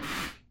out.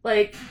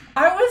 Like,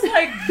 I was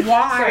like,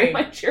 why? Sorry,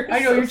 my chair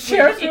is your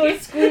chair's really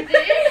squeaky.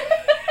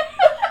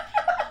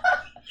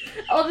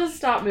 I'll just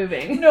stop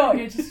moving. No,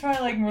 you just try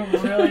to like move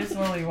really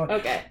slowly.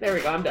 Okay, there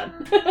we go. I'm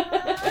done.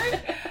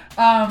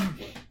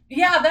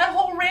 Yeah, that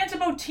whole rant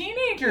about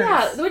teenagers.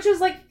 Yeah, which was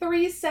like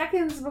 3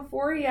 seconds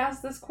before he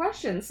asked this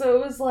question. So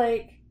it was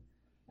like,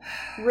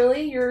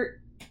 really?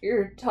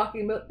 You're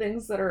talking about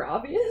things that are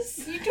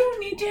obvious? You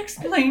don't need to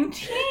explain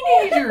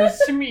teenagers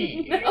to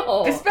me.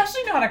 No.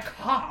 Especially not a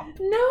cop.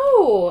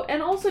 No.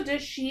 And also,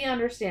 does she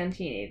understand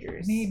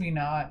teenagers? Maybe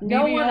not.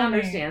 No Maybe one only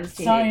understands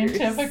teenagers.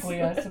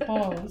 Scientifically, I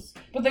suppose.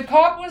 But the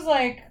cop was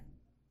like,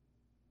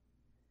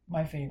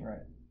 my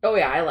favorite. Oh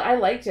yeah, I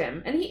liked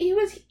him. And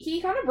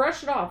he kind of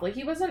brushed it off. Like,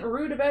 he wasn't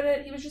rude about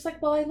it. He was just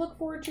like, well, I look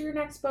forward to your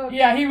next book.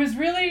 Yeah, he was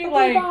really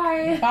okay,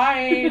 like,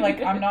 bye.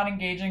 Like, I'm not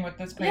engaging with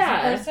this crazy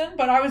person.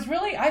 But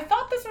I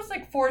thought this was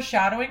like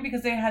foreshadowing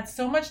because they had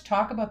so much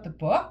talk about the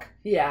book.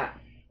 Yeah.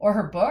 Or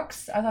her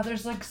books. I thought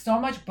there's like so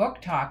much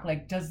book talk.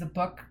 Like, does the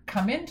book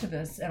come into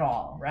this at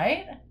all,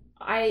 right?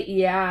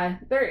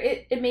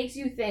 It makes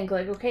you think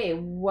like, okay,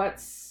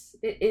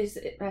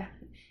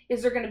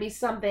 is there going to be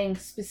something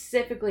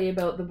specifically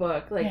about the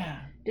book? Like,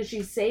 does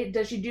she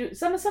do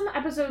some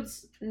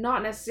episodes,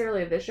 not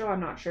necessarily of this show,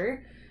 I'm not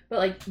sure, but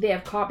like they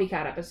have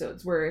copycat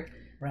episodes where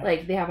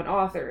like they have an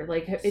author.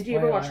 Like, did you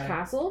ever watch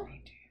Castle?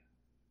 I do.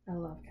 I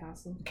love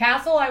Castle.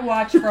 Castle I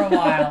watched for a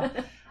while.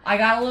 I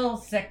got a little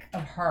sick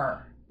of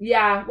her.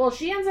 Yeah, well,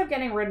 she ends up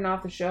getting written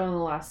off the show in the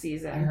last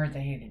season. I heard they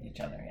hated each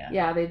other,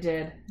 Yeah, they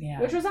did. Yeah.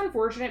 Which was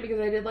unfortunate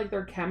because I did like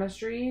their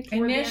chemistry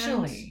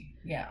initially.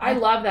 Yeah. I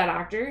love that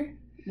actor.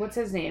 What's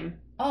his name?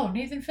 Oh,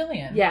 Nathan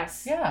Fillion.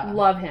 Yes. Yeah.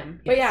 Love him.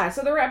 Yes. But yeah,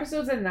 so there were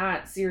episodes in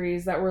that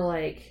series that were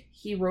like,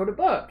 he wrote a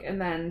book and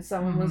then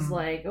someone was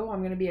like, oh, I'm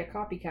going to be a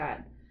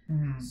copycat.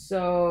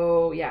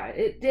 So yeah,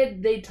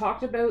 they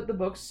talked about the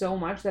book so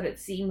much that it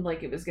seemed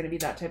like it was going to be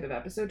that type of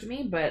episode to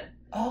me, but...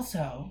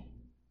 Also,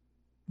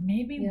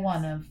 maybe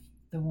one of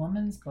the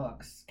woman's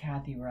books,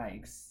 Kathy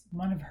Reichs,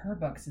 one of her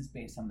books is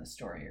based on the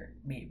story, or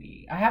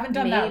maybe. I haven't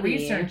done that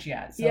research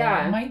yet, so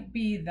it might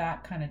be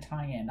that kind of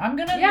tie-in. I'm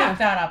going to look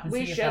that up and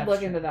see if that's We should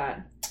look into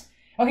that.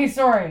 Okay,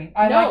 sorry.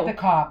 I like the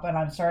cop, and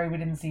I'm sorry we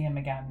didn't see him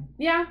again.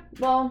 Yeah,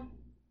 well,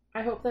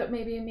 I hope that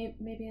maybe in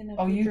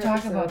a you talk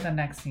episode. about the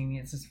next scene.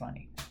 It's just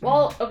funny.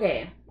 Well,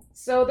 okay.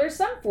 So there's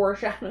some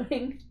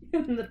foreshadowing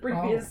in the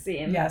previous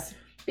scene. Yes.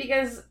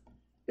 Because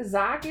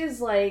Zach's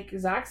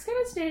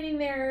kind of standing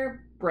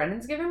there.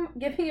 Brennan's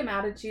giving him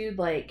attitude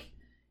like,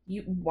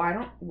 why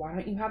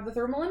don't you have the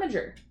thermal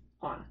imager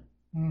on?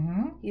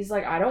 Mm-hmm. He's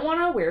like, I don't want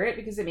to wear it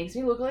because it makes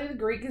me look like the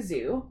Great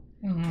Gazoo.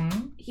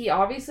 Mm-hmm. He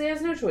obviously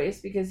has no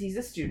choice because he's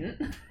a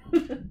student.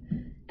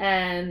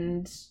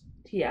 And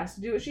he has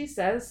to do what she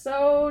says.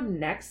 So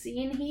next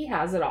scene, he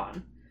has it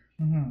on.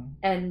 Mm-hmm.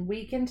 And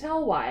we can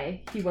tell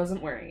why he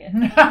wasn't wearing it.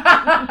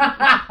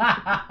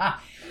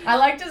 I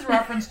liked his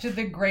reference to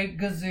the Great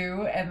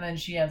Gazoo, and then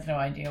she has no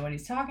idea what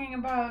he's talking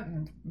about,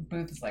 and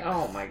Booth is like,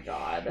 oh my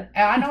god.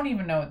 I don't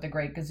even know what the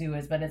Great Gazoo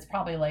is, but it's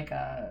probably like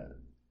a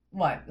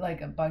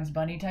Bugs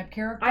Bunny type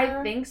character?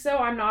 I think so.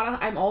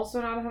 I'm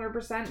also not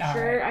 100%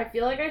 sure. Right. I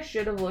feel like I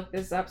should have looked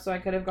this up so I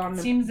could have gotten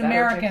Seems a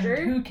better American.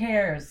 picture. Who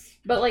cares?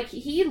 But like,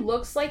 he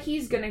looks like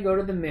he's gonna go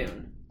to the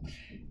moon.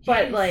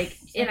 But like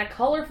in a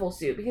colorful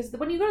suit, because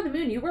when you go to the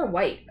moon, you wear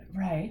white.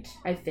 Right.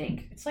 I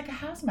think. It's like a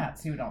hazmat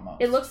suit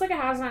almost. It looks like a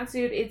hazmat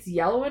suit. It's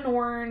yellow and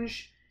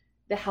orange.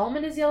 The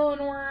helmet is yellow and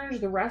orange.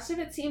 The rest of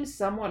it seems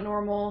somewhat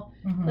normal.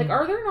 Mm-hmm. Like,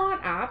 are there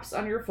not apps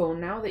on your phone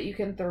now that you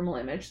can thermal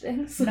image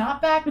things? Not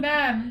back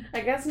then.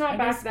 I guess not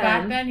back then.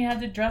 Back then you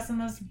had to dress in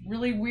this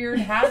really weird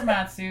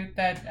hazmat suit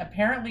that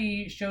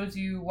apparently shows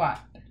you what?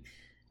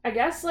 I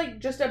guess, like,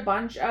 just a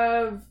bunch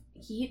of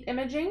heat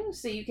imaging,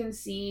 so you can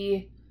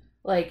see,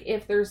 like,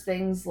 if there's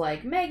things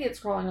like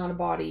maggots crawling on a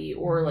body,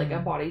 or, like, a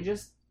body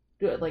just,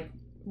 like,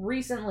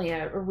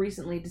 a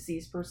recently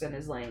deceased person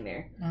is laying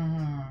there.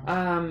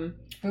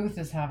 Booth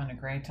is having a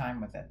great time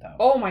with it, though.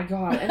 Oh my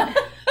god. And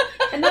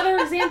another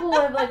example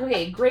of, like,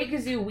 okay, Great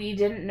Kazoo, we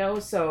didn't know,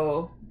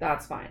 so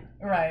that's fine.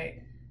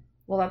 Right.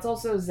 Well, that's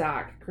also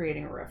Zach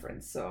creating a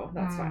reference, so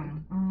that's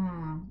fine.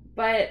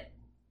 But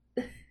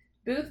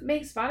Booth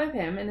makes fun of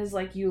him and is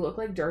like, you look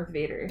like Darth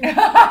Vader.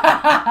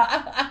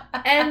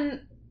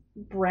 And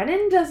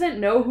Brennan doesn't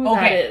know who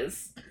that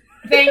is.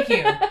 Thank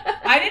you.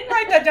 I didn't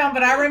write that down,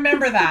 but I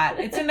remember that.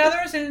 It's another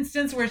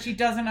instance where she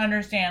doesn't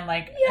understand.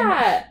 Like,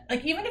 yeah.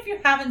 Like, even if you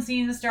haven't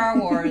seen the Star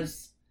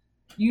Wars,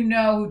 you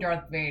know who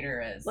Darth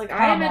Vader is. Like,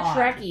 I am a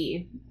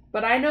Trekkie,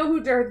 but I know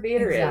who Darth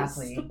Vader is.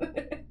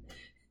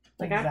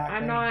 Like,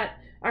 I'm not...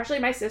 Actually,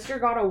 my sister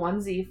got a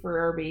onesie for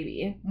our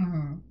baby.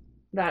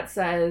 That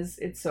says,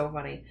 it's so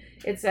funny,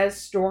 it says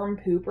Storm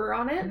Pooper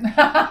on it. And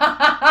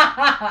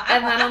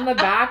then on the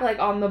back, like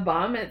on the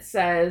bum, it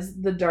says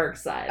the dark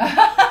side.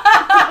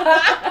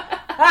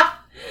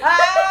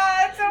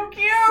 It's so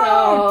cute.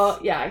 So,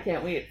 yeah, I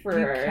can't wait for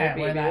you our can't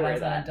baby wear that to wear as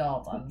that. an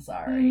adult, I'm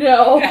sorry.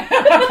 No.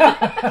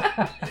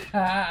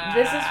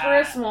 This is for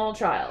a small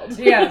child.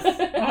 Yes,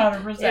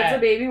 100%. It's a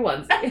baby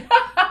onesie.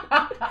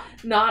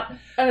 Not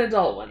an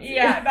adult onesie.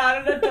 Yeah,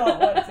 not an adult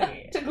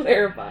onesie. To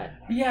clarify.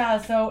 Yeah,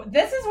 so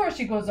this is where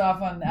she goes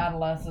off on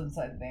adolescence,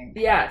 I think.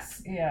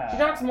 Yes. Yeah. She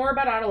talks more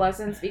about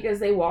adolescence because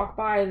they walk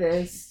by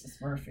this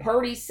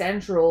Party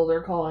Central,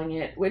 they're calling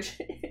it, which,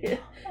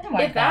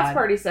 that's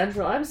Party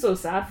Central, I'm so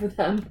sad for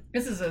them.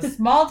 This is a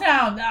small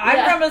town.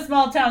 I'm from a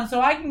small town,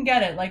 so I can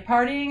get it. Like,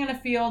 partying in a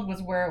field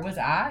was where it was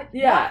at.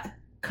 Yeah. What?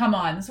 Come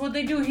on, this is what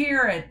they do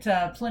here at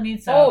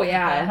Planitza. Oh,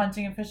 yeah. The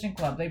Hunting and Fishing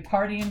Club. They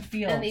party in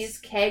fields. And these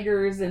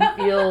keggers and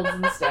fields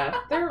and stuff.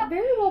 They're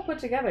very well put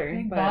together.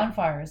 Big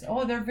bonfires.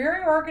 Oh, they're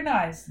very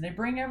organized. They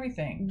bring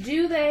everything.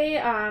 Do they,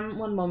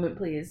 one moment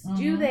please,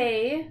 do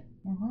they,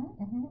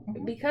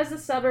 because the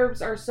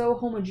suburbs are so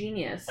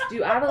homogeneous,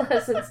 do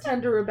adolescents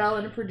tend to rebel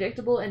in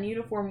predictable and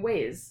uniform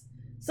ways,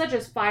 such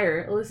as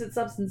fire, illicit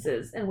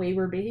substances, and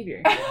wayward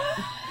behavior?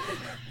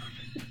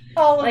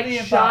 All of like, the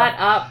above. Shut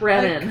up,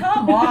 Brennan. Like,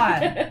 come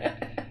on.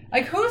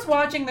 Like, who's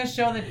watching this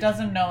show that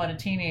doesn't know what a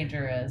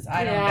teenager is?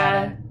 I don't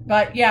get it.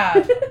 But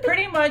yeah,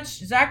 pretty much,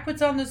 Zach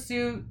puts on the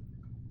suit,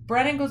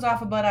 Brennan goes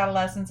off about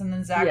adolescence, and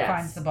then Zach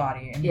finds the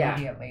body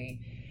immediately.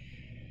 Yeah.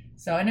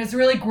 So, and it's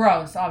really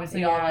gross.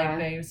 Obviously, all like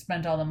they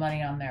spent all the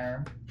money on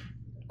their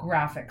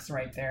graphics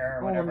right there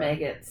or whatever.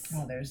 Maggots.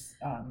 Oh, there's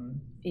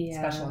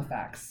special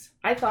effects.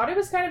 I thought it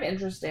was kind of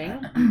interesting.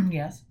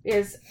 Yes.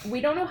 Is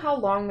we don't know how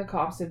long the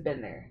cops have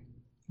been there.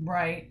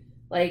 Right.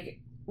 Like,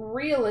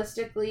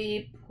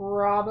 realistically,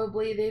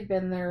 probably they've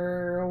been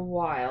there a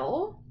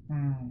while.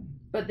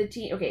 But the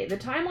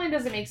timeline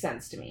doesn't make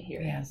sense to me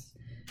here. Yes.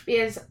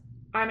 Because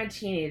I'm a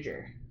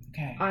teenager.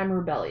 Okay. I'm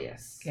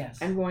rebellious. Yes.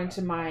 I'm going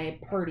to my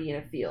party in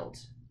a field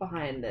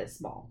behind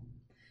this mall.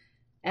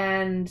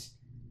 And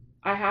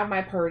I have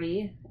my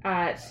party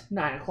at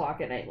 9:00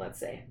 at night, let's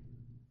say.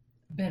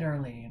 A bit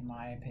early, in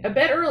my opinion. A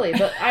bit early,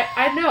 but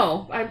I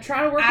know. I'm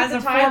trying to work with the timeline.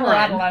 As a former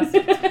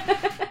adolescent.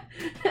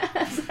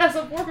 As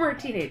a former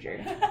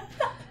teenager.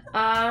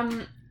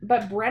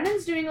 But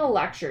Brennan's doing a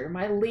lecture.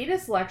 My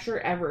latest lecture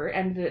ever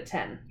ended at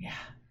 10. Yeah.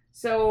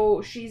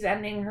 So she's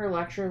ending her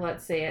lecture,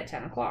 let's say, at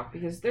 10 o'clock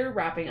because they're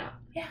wrapping up.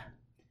 Yeah.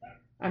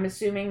 I'm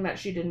assuming that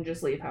she didn't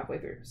just leave halfway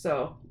through.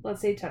 So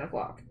let's say 10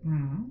 o'clock.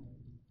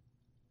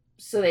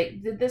 So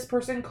did this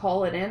person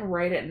call it in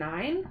right at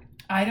 9?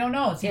 I don't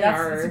know. See,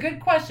 that's a good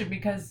question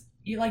because,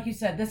 like you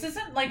said, this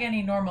isn't like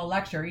any normal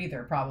lecture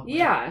either, probably.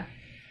 Yeah.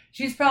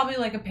 She's probably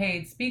like a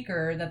paid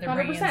speaker that they're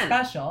bringing in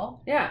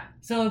special. Yeah.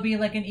 So it'd be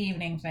like an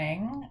evening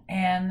thing.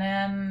 And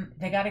then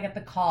they got to get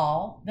the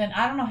call. Then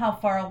I don't know how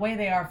far away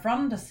they are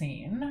from the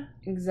scene.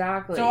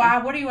 Exactly. So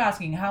what are you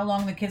asking? How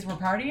long the kids were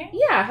partying?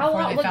 Yeah. How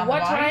long? Like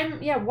what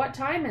time? Yeah. What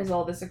time is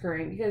all this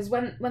occurring? Because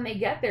when they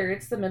get there,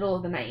 it's the middle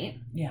of the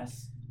night.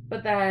 Yes.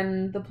 But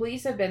then the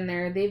police have been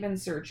there. They've been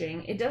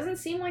searching. It doesn't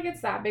seem like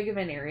it's that big of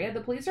an area.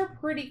 The police are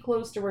pretty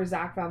close to where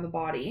Zach found the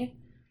body.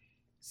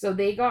 So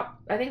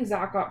I think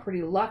Zach got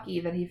pretty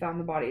lucky that he found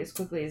the body as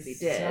quickly as he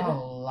did.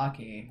 So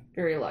lucky.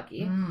 Very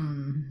lucky.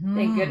 Mm-hmm.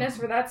 Thank goodness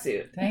for that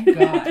suit. Thank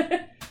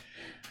God.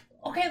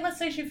 Okay, let's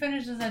say she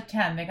finishes at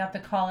 10. They got the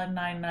call at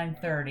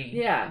 9:30.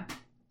 Yeah.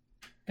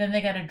 Then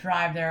they got to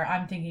drive there.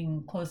 I'm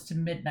thinking close to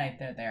midnight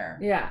they're there.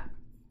 Yeah.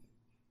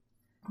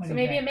 So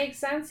maybe it makes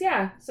sense?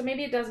 Yeah. So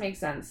maybe it does make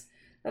sense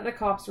that the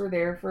cops were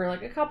there for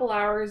like a couple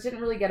hours, didn't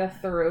really get a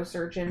thorough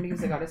search in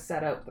because they got to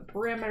set up the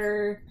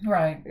perimeter.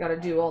 Right. They got to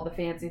do all the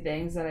fancy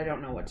things that I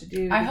don't know what to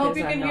do. I hope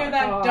you can hear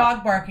that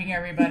dog barking,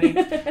 everybody.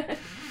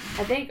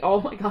 I think, oh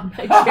my god,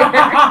 my chair. You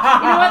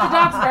know what? The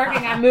dog's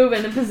barking. I'm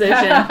moving in position.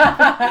 Okay.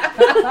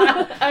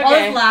 I'll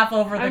just laugh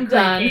over the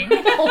creaking.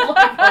 Oh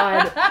my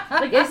god.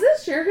 Like, is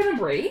this chair gonna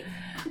break?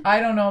 I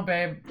don't know,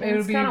 babe. It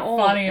would be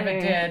funny if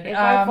it did. If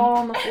I fall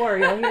on the floor,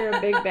 you'll hear a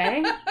big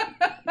bang.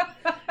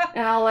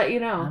 And I'll let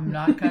you know. I'm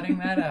not cutting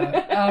that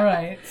out. All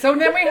right. So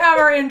then we have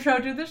our intro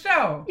to the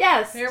show.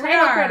 Yes. Here we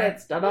title are.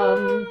 Credits.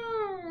 Da-dum.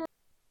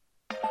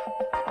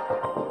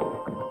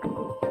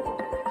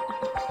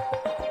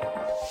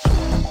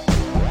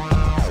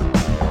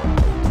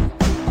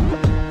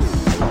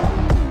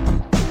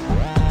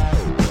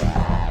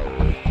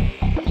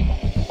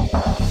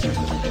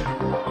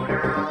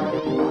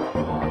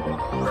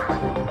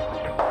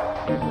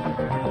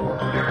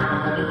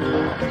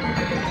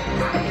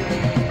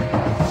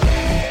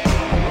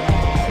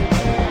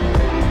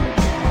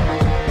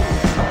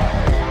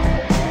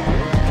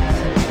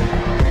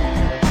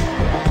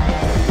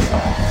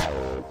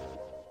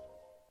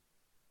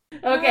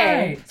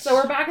 Okay, right. So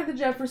we're back at the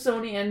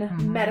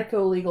Jeffersonian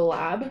Medico-Legal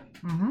Lab.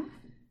 Mm-hmm.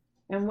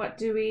 And what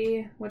do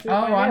we find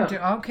out?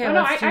 Okay, oh,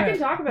 no, I can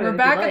talk about it. We're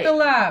back at the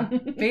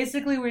lab.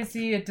 Basically, we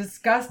see a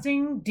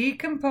disgusting,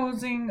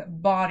 decomposing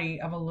body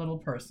of a little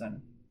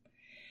person.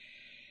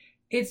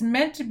 It's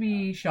meant to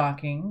be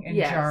shocking and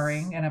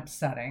jarring and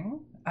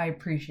upsetting. I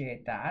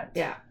appreciate that.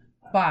 Yeah.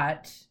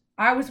 But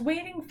I was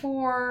waiting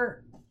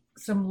for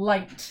some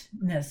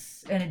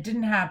lightness, and it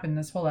didn't happen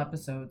this whole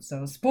episode.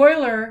 So,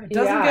 spoiler, it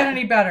doesn't get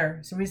any better.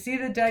 So we see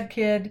the dead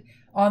kid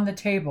on the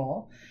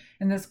table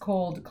in this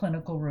cold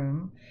clinical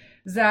room.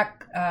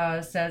 Zach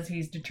says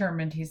he's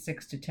determined he's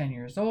 6 to 10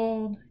 years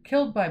old,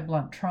 killed by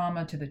blunt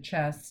trauma to the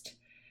chest.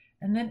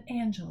 And then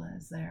Angela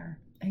is there.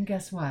 And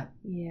guess what?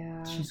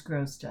 Yeah. She's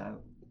grossed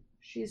out.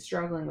 She's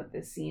struggling with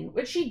this scene,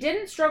 which she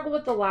didn't struggle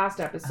with the last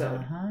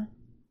episode.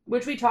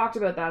 Which we talked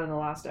about that in the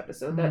last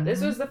episode. That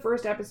this was the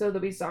first episode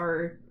that we saw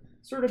her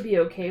sort of be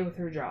okay with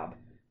her job.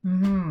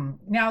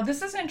 Now,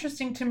 this is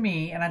interesting to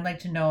me, and I'd like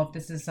to know if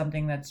this is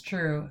something that's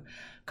true.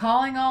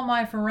 Calling all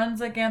my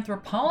forensic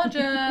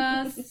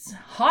anthropologists,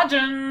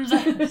 Hodgins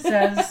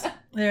says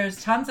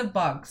there's tons of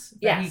bugs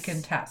that he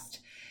can test.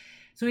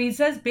 So he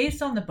says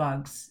based on the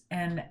bugs,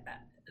 and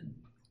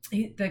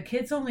the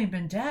kid's only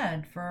been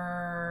dead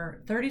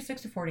for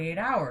 36 to 48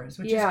 hours,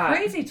 which is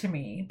crazy to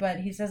me. But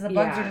he says the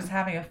bugs are just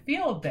having a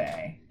field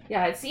day.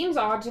 Yeah, it seems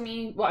odd to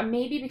me. Well,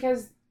 maybe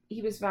because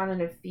he was found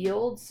in a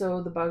field,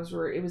 so the bugs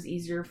it was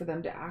easier for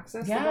them to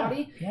access the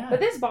body. Yeah. But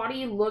this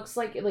body looks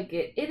like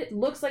it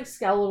looks like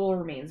skeletal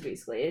remains,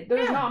 basically.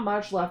 There's not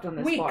much left on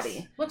this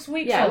body. Looks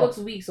weeks old. Yeah, it looks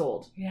weeks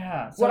old.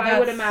 Yeah. So what I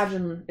would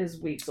imagine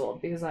is weeks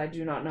old, because I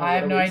do not know. I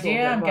have no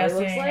idea. I'm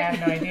guessing. I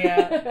have no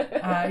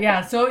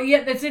idea. So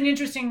that's an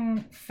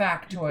interesting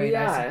factoid,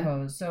 I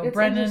suppose. So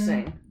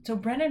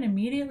Brennan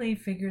immediately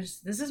figures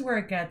this is where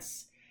it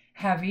gets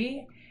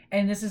heavy.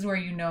 And this is where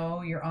you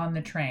know you're on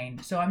the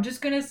train. So I'm just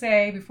going to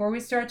say, before we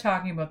start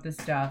talking about this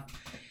stuff,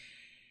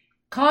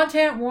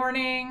 content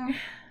warning,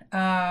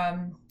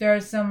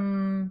 there's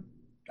some,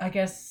 I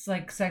guess,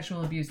 like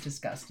sexual abuse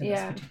discussed in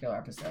this particular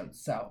episode.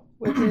 So,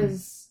 which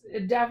is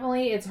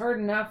definitely, it's hard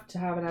enough to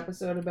have an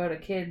episode about a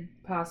kid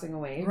passing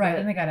away. Right,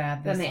 and they got to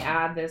add this. Then they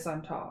add this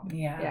on top.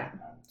 Yeah.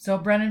 So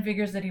Brennan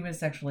figures that he was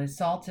sexually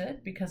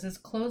assaulted because his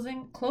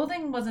clothing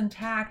was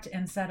intact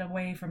and set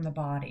away from the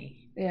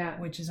body. Yeah.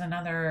 Which is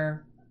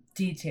another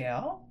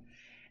detail.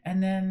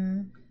 And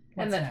then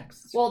what's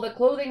next? Well, the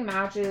clothing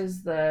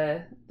matches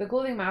the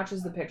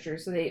picture.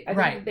 So I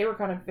think they were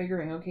kind of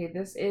figuring, okay,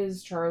 this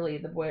is Charlie,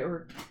 the boy,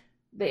 or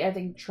I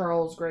think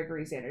Charles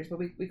Gregory Sanders, but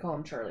we call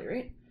him Charlie,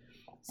 right?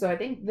 So I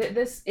think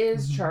this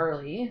is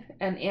Charlie,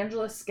 and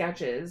Angela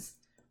sketches,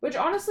 which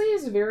honestly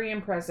is very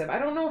impressive. I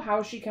don't know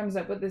how she comes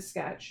up with this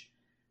sketch,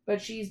 but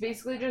she's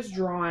basically just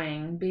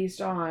drawing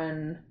based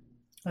on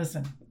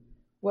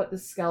what the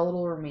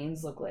skeletal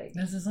remains look like.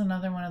 This is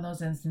another one of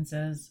those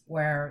instances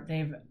where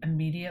they've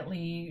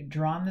immediately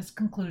drawn this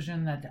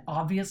conclusion that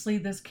obviously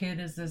this kid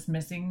is this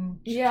missing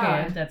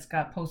kid that's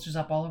got posters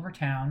up all over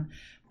town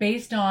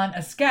based on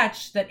a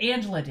sketch that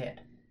Angela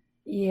did.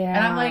 Yeah.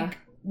 And I'm like,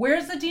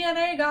 where's the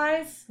DNA,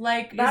 guys?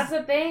 Like, that's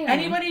the thing.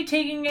 Anybody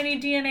taking any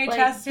DNA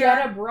tests here?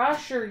 Get a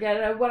brush or get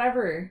a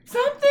whatever.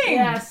 Something.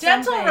 Yeah,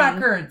 dental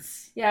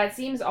records. Yeah, it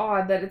seems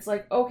odd that it's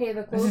like, okay,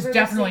 the clothes this is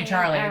definitely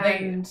Charlie.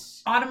 They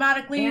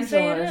automatically Angela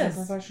say it is.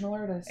 A professional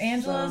artist.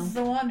 Angela's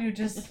the one who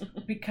just,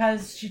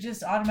 because she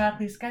just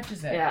automatically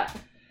sketches it. Yeah.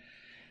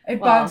 It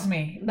bugs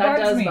me. That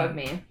does bug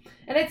me.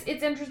 And it's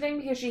interesting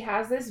because she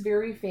has this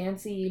very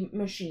fancy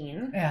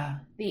machine. Yeah.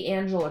 The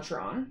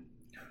Angelatron,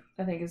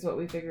 I think is what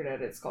we figured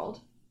out it's called.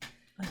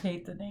 I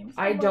hate the name.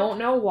 I don't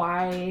know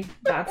why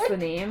that's the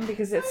name,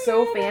 because it's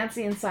so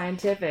fancy and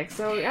scientific.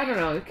 So I don't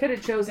know. It could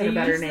have chosen a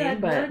better name,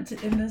 but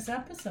in this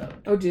episode.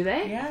 Oh, do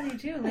they? Yeah, they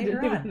do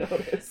later on.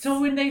 Notice. So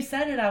when they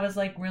said it, I was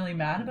like really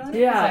mad about it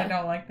because I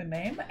don't like the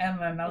name,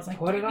 and then I was like,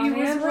 put it on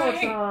was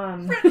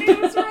right.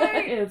 Brittany was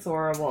right. It's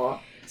horrible.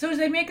 So as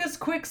they make this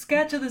quick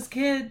sketch of this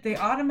kid, they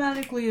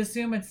automatically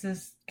assume it's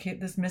this kid,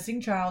 this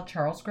missing child,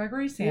 Charles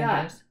Gregory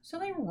Sanders. Yeah. So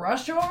they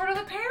rush over to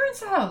the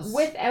parents' house.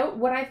 Without,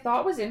 what I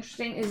thought was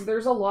interesting is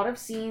there's a lot of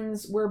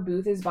scenes where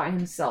Booth is by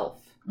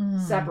himself,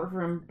 separate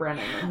from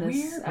Brennan in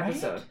this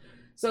episode. Right?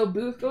 So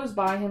Booth goes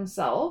by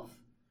himself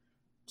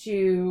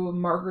to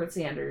Margaret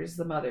Sanders,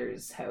 the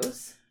mother's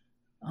house.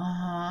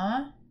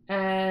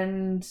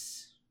 And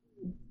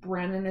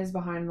Brennan is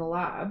behind the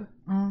lab,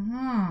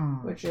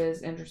 which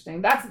is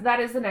interesting. That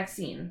is the next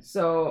scene.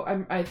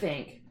 So I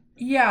think.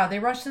 Yeah, they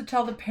rush to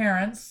tell the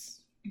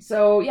parents.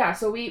 So yeah,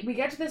 so we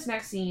get to this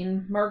next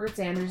scene. Margaret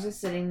Sanders is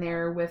sitting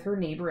there with her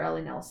neighbor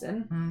Ellie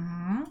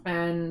Nelson,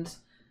 and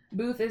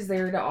Booth is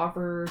there to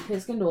offer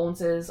his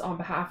condolences on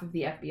behalf of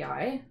the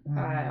FBI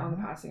on the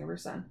passing of her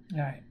son.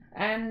 Right.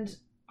 And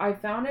I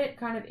found it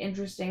kind of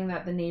interesting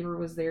that the neighbor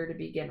was there to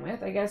begin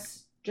with. I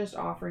guess just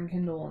offering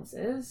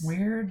condolences.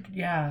 Weird.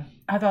 Yeah.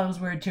 I thought it was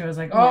weird too. I was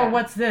like, oh,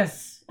 what's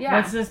this? Yeah.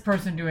 What's this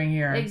person doing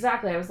here?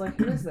 Exactly. I was like,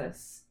 who is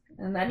this?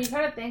 And then you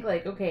kind of think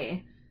like,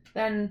 okay,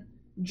 then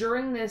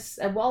during this,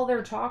 while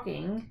they're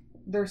talking,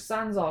 their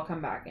sons all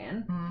come back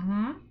in.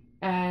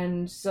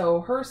 And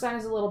so her son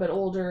is a little bit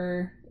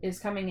older, is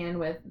coming in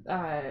with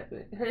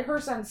her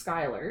son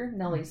Skylar,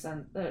 Ellie's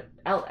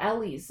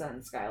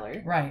son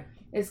Skylar. Right.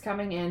 Is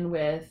coming in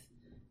with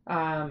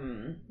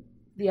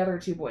the other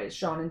two boys,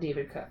 Sean and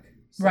David Cook.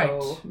 So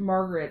right.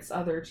 Margaret's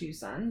other two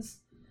sons.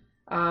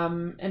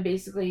 And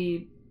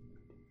basically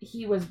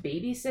he was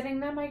babysitting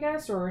them, I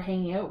guess, or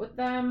hanging out with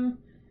them.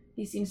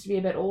 He seems to be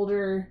a bit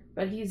older,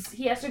 but he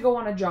has to go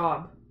on a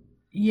job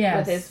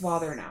with his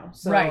father now.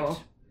 So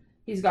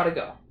he's got to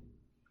go.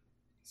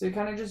 So he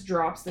kind of just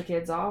drops the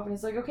kids off and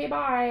he's like, okay,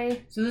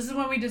 bye. So this is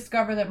when we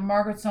discover that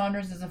Margaret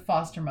Saunders is a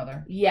foster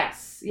mother.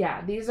 Yes.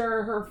 Yeah. These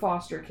are her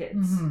foster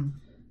kids.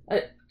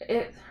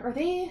 Are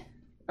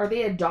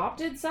they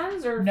adopted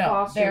sons or foster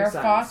sons? No, they're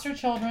sons? Foster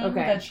children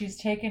that she's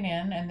taken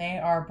in, and they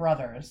are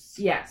brothers.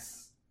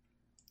 Yes.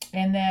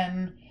 And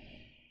then,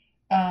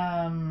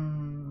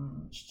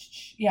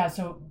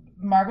 so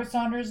Margaret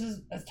Saunders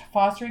is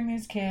fostering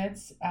these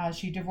kids.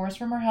 She divorced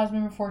from her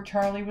husband before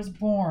Charlie was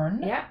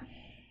born. Yeah.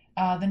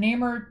 The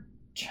neighbor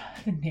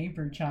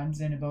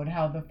chimes in about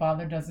how the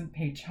father doesn't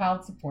pay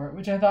child support,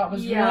 which I thought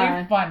was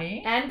really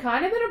funny. And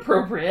kind of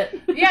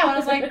inappropriate. Yeah, I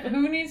was like,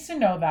 who needs to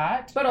know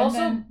that? But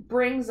also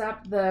brings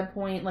up the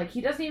point, like,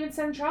 he doesn't even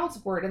send child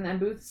support. And then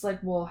Booth's like,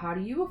 well, how do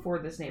you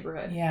afford this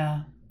neighborhood?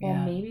 Yeah. Well,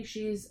 maybe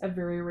she's a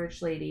very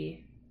rich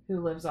lady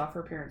who lives off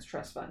her parents'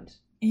 trust fund.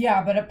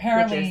 Yeah, but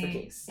apparently which is the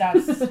case.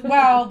 That's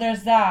well,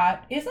 there's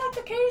that. Is that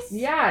the case?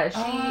 Yeah,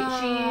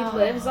 she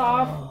lives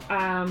off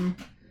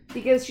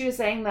because she was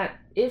saying that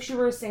if she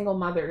were a single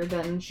mother,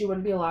 then she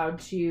wouldn't be allowed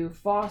to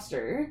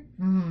foster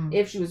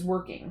if she was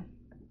working.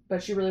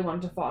 But she really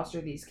wanted to foster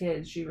these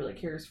kids. She really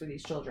cares for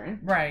these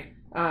children. Right.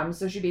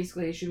 So she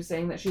was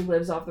saying that she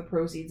lives off the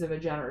proceeds of a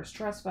generous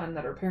trust fund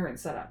that her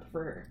parents set up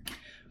for her.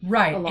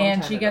 Right.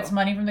 And she gets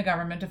money from the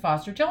government to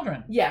foster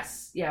children.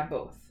 Yes. Yeah,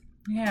 both.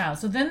 Yeah.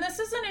 So then this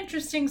is an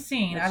interesting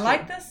scene. I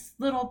like this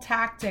little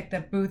tactic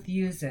that Booth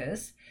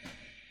uses.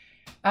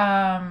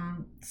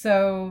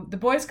 So the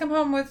boys come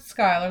home with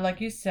Skylar, like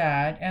you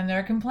said, and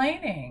they're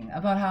complaining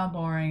about how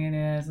boring it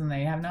is and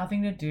they have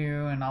nothing to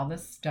do and all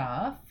this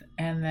stuff.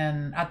 And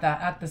then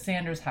at the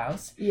Sanders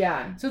house.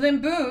 Yeah. So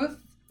then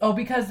Booth,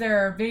 because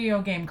their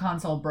video game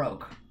console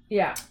broke.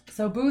 Yeah.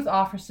 So Booth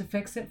offers to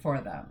fix it for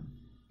them.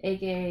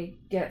 AKA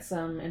get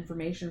some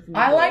information from the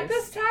boys. I like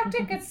this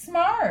tactic. It's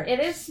smart. It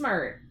is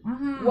smart.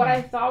 What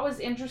I thought was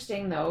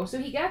interesting, though, so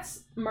he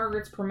gets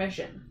Margaret's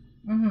permission.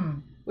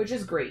 Which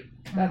is great.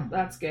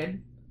 That's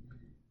good.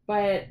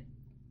 But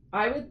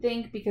I would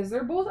think, because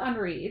they're both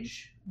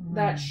underage,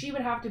 that she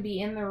would have to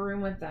be in the room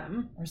with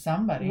them. Or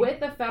somebody.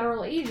 With a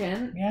federal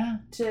agent. Yeah.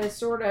 To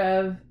sort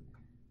of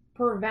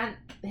prevent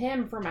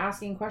him from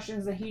asking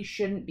questions that he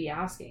shouldn't be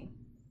asking.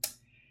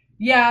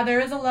 Yeah, there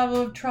is a level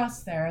of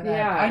trust there.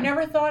 I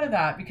never thought of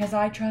that because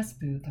I trust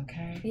Booth,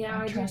 okay? Yeah,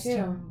 I trust do too.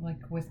 him, like,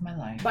 with my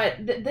life.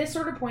 But this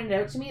sort of pointed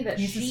out to me that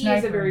she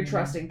is a very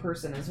trusting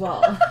person as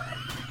well.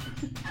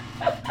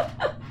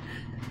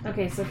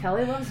 Okay, so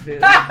Kelly loves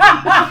Booth.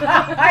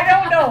 I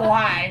don't know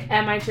why.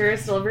 And my chair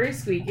is still very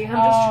squeaky.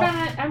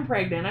 I'm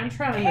pregnant. I'm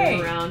trying to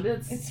move around.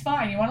 It's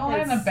fine. You want to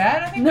lie on the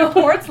bed? I think the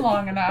cord's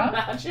long enough.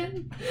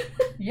 Imagine.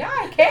 Yeah,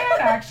 I can,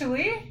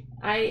 actually.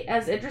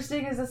 As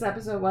interesting as this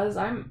episode was,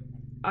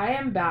 I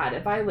am bad.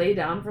 If I lay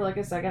down for like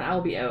a second,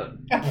 I'll be out.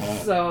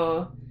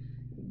 So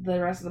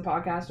the rest of the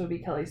podcast will be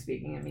Kelly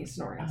speaking and me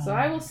snoring. So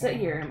I will sit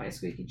here in my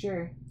squeaky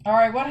chair. All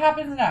right, what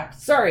happens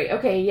next? Sorry.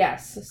 Okay,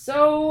 yes.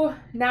 So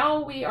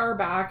now we are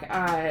back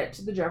at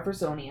the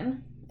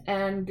Jeffersonian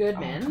and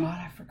Goodman. Oh God,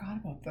 I forgot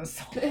about this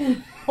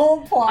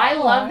whole plot. I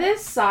love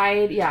this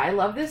side. Yeah, I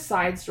love this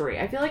side story.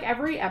 I feel like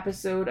every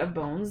episode of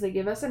Bones, they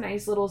give us a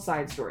nice little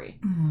side story.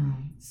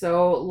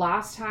 So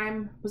last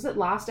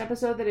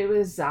episode that it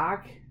was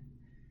Zach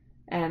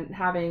and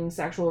having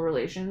sexual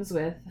relations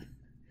with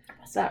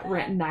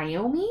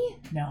Naomi?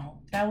 No,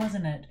 that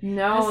wasn't it.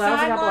 No, that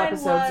was a couple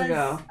episodes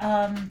ago.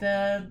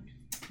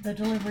 The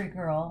delivery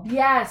girl.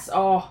 Yes.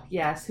 Oh,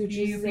 yes. Who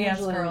chooses UPS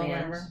Angela girl, in the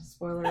end. whatever.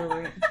 Spoiler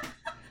alert.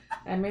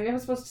 And maybe I'm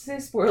supposed to say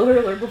spoiler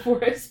alert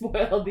before I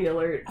spoil the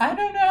alert. I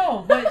don't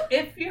know, but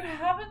if you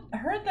haven't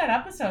heard that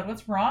episode,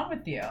 what's wrong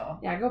with you?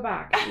 Yeah, go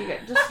back.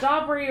 Just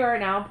stop where you are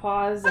now,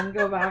 pause, and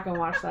go back and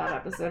watch that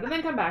episode, and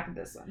then come back to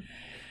this one.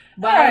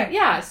 But right.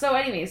 yeah, so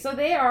anyway,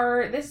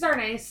 this is our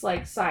nice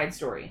like side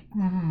story.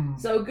 Mm-hmm.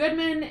 So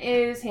Goodman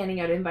is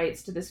handing out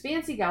invites to this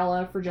fancy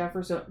gala for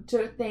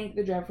to thank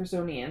the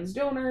Jeffersonians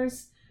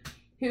donors,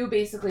 who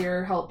basically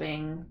are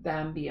helping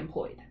them be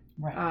employed.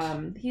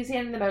 Right. He's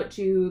handing them out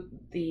to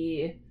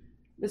the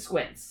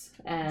Squints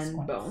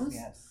and Bones.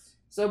 Yes.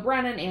 So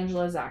Brennan,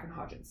 Angela, Zach, and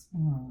Hodgins.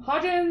 Mm.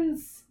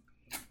 Hodgins!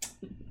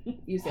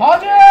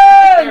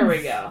 Hodgins! There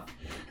we go.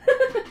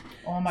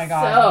 Oh my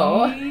god.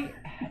 So, he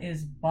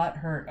is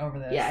butthurt over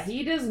this. Yeah,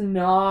 he does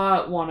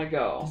not want to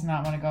go. Does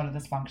not want to go to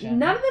this function.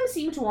 None of them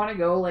seem to want to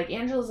go. Like,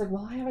 Angela's like,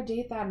 well, I have a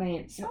date that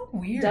night. So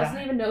weird.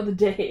 Doesn't even know the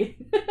day.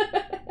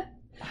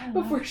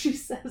 Before she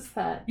says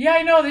that. Yeah,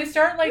 I know. They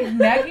start like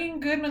nagging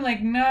Goodman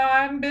like, no,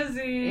 I'm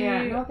busy.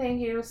 Yeah, no thank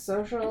you.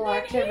 Social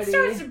activity. He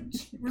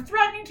starts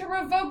threatening to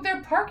revoke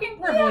their parking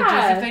privileges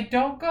if they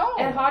don't go.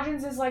 And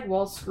Hodgins is like,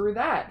 well, screw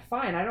that.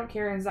 Fine, I don't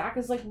care. And Zach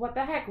is like, what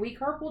the heck? We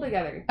carpool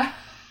together.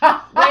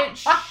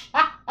 Which,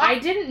 I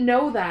didn't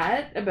know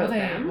that about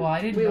them. Well,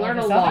 I didn't we know learn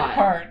this a lot.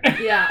 Part.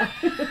 Yeah.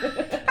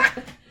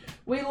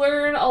 We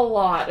learn a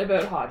lot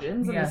about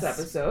Hodgins in this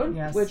episode,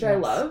 which I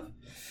love.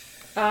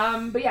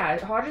 But yeah,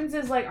 Hodgins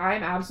is like,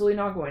 I'm absolutely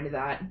not going to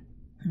that.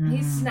 Mm.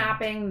 He's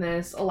snapping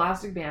this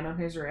elastic band on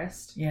his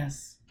wrist.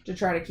 Yes. To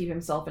try to keep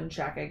himself in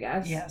check, I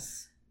guess.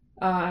 Yes.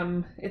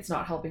 It's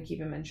not helping keep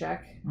him in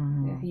check.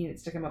 Mm. He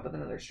needs to come up with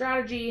another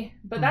strategy.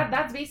 But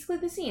that's basically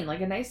the scene.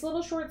 Like a nice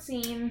little short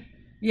scene.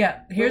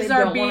 Yeah, here's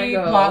our big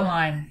plot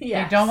line.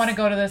 Yes. They don't want to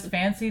go to this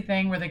fancy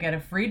thing where they get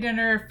a free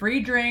dinner, free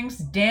drinks,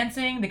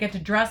 dancing, they get to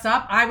dress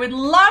up. I would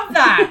love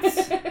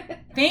that.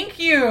 Thank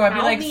you. I'd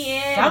be like,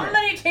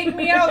 somebody take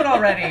me out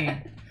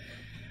already.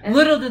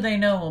 Little do they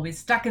know we'll be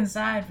stuck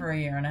inside for a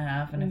year and a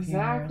half and a few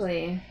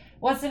years.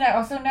 What's the next?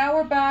 Oh, so now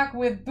we're back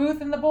with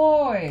Booth and the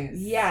boys.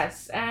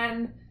 Yes,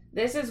 and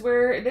this is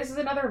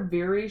another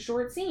very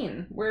short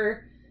scene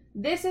where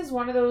this is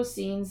one of those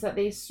scenes that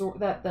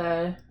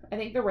I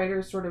think the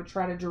writers sort of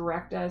try to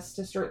direct us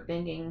to start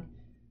thinking,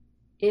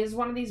 is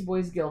one of these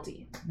boys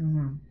guilty?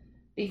 Mm-hmm.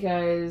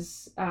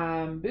 Because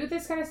Booth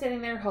is kind of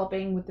sitting there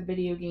helping with the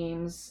video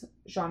games.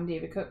 Sean and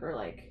David Cook are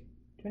like,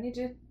 do I need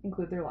to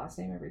include their last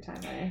name every time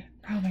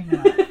Probably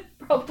not.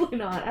 Probably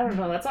not. I don't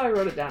know. That's how I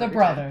wrote it down. The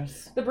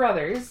brothers. The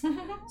brothers.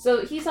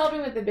 So he's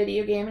helping with the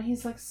video game, and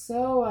he's like,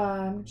 so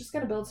I'm just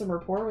going to build some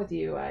rapport with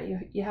you.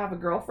 You have a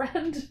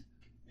girlfriend?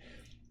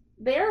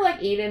 They're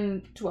like 8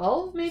 and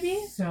 12,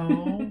 maybe.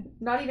 So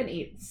not even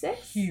 8,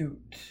 6. Cute.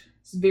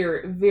 It's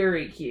very,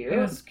 very cute. It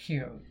was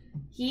cute.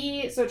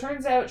 So it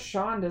turns out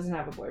Sean doesn't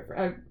have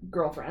a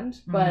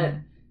girlfriend, but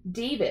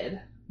David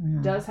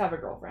does have a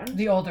girlfriend.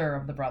 The older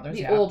of the brothers.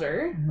 The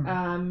older.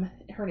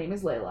 Her name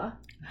is Layla,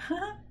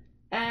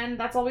 and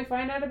that's all we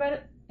find out about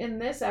it in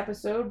this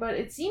episode. But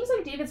it seems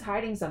like David's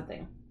hiding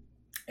something.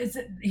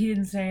 He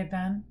didn't say it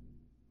then?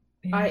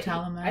 You didn't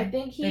tell them that? I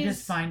think they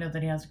just find out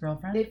that he has a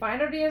girlfriend? They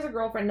find out he has a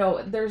girlfriend.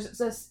 No, there's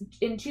this,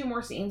 in 2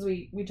 more scenes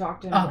we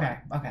talked to him. Okay.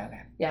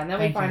 Yeah, and then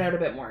we find out a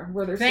bit more.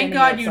 Where they're Thank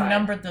God you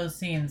numbered those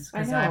scenes,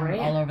 because I'm right?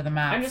 all over the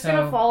map. I'm just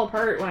going to fall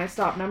apart when I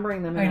stop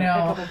numbering them in a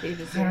couple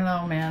pages here. I don't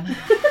know, man.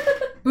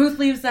 Booth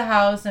leaves the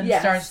house and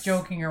starts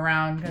joking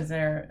around because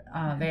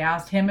they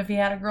asked him if he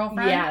had a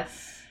girlfriend.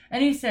 Yes.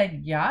 And he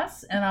said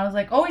yes, and I was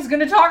like, oh, he's going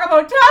to talk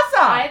about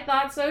Tessa! I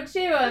thought so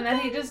too, and then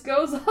he just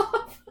goes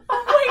off.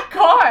 Oh my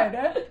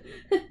God!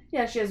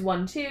 Yeah, she has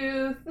 1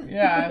 tooth.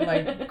 Yeah,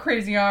 like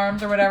crazy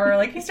arms or whatever.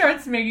 Like, he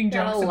starts making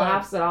jokes about it.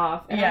 Laughs it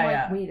off. And I'm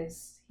like, wait,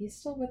 is he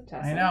still with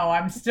Tessa? I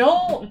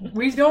know,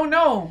 we don't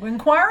know.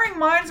 Inquiring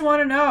minds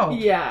want to know.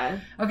 Yeah.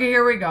 Okay,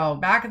 here we go.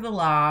 Back at the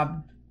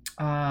lab.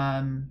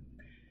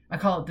 I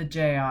call it the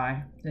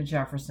JI, the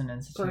Jefferson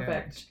Institute.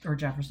 Perfect. Or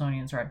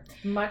Jeffersonian, sorry.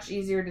 Much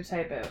easier to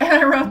type out. And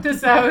I wrote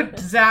this out.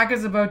 Zach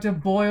is about to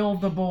boil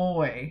the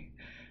boy.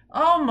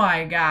 Oh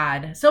my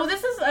God. So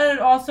this is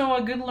also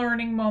a good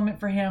learning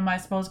moment for him, I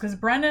suppose, because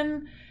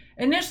Brennan,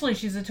 initially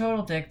she's a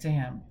total dick to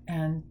him.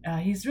 And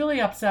he's really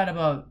upset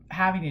about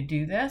having to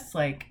do this.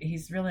 Like,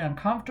 he's really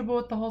uncomfortable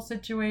with the whole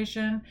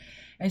situation.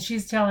 And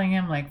she's telling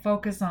him, like,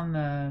 focus on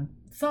the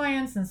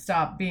science and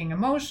stop being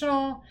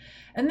emotional.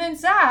 And then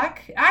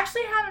Zach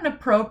actually had an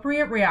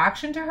appropriate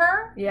reaction to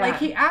her. Yeah. Like,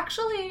 he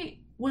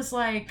actually was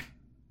like,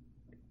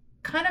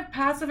 kind of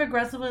passive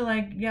aggressively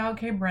like, yeah,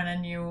 okay,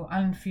 Brennan, you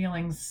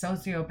unfeeling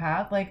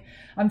sociopath. Like,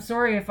 I'm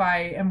sorry if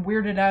I am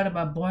weirded out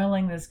about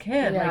boiling this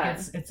kid. Yeah. Like,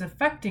 it's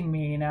affecting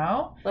me, you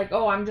know? Like,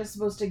 oh, I'm just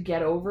supposed to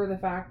get over the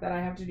fact that I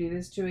have to do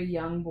this to a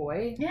young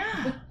boy.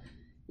 Yeah.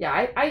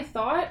 Yeah, I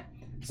thought,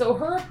 so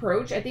her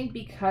approach, I think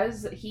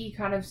because he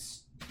kind of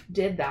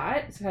did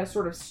that, has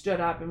sort of stood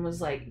up and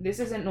was like, this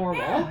isn't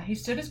normal. Yeah, he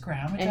stood his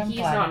ground, which and he's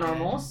not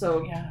normal,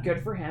 so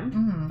good for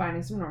him,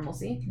 finding some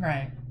normalcy.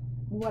 Right.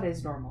 What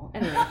is normal?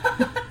 Anyway.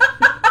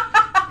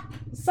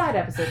 Side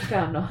episode to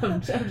come. No,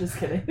 I'm just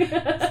kidding.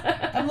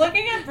 I'm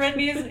looking at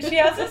Brittany's. She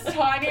has this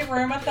tiny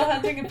room at the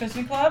hunting and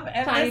fishing club,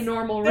 and Tiny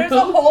normal room. there's a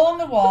hole in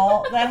the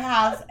wall that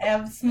has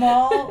a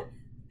small,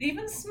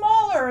 even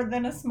smaller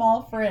than a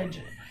small fridge.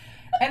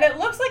 And it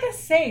looks like a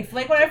safe.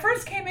 Like when I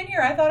first came in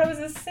here, I thought it was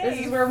a safe.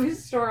 This is where we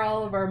store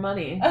all of our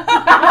money.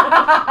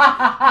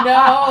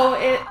 No,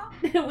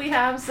 We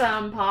have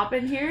some pop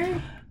in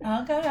here.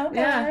 Okay.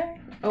 Yeah.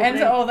 And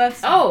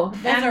that's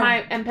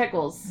and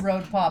pickles.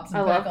 road pops and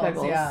I pickles. love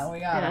pickles. Yeah, we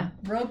got Yeah. them.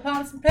 Road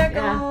pops and pickles.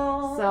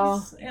 Yeah,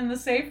 so- in the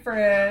safe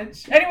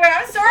fridge. Anyway,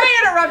 I'm sorry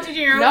I interrupted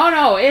you.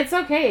 No, it's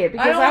okay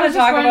because I don't I wanna was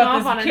just talk going about off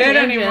this on a kid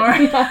tangent. anymore.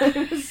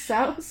 It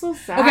was so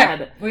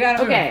sad. Okay, we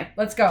gotta move. Okay.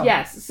 Let's go.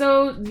 Yes.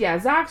 So yeah,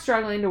 Zach's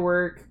struggling to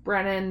work.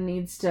 Brennan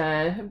needs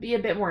to be a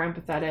bit more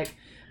empathetic,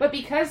 but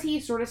because he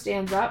sort of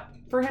stands up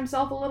for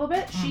himself a little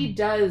bit, she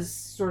does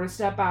sort of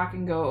step back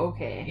and go,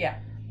 okay. Yeah.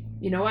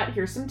 You know what?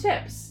 Here's some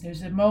tips.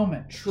 There's a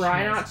moment.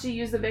 Try not to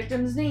use the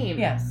victim's name.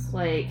 Yes.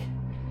 Like,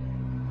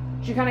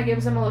 she kind of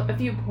gives him a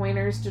few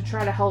pointers to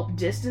try to help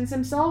distance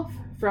himself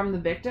from the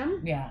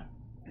victim. Yeah.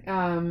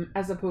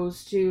 As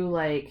opposed to,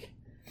 like,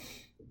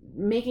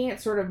 making it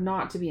sort of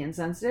not to be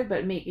insensitive,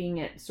 but making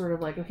it sort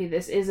of like, okay,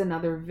 this is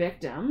another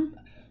victim.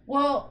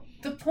 Well,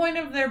 the point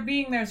of their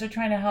being there is they're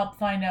trying to help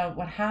find out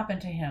what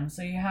happened to him.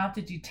 So you have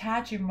to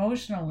detach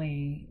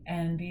emotionally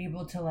and be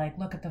able to like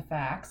look at the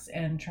facts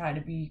and try to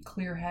be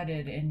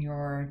clear-headed in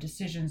your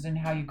decisions and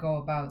how you go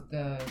about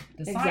the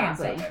science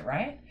of it,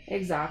 right?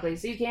 Exactly.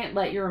 So you can't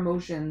let your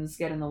emotions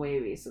get in the way,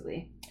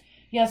 basically.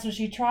 Yeah, so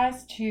she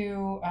tries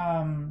to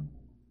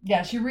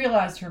she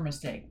realized her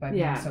mistake by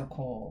being so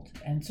cold.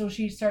 And so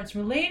she starts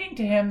relating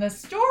to him this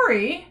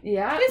story.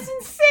 Yeah. This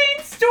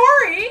insane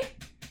story.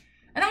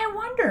 And I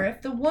wonder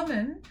if the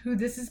woman who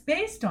this is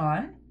based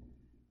on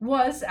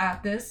was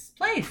at this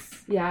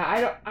place.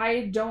 Yeah,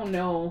 I don't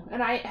know. And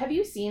have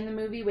you seen the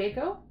movie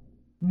Waco?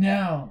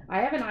 No. I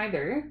haven't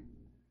either.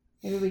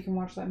 Maybe we can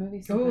watch that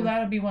movie sometime. Oh,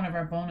 that'll be one of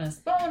our bonus.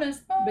 But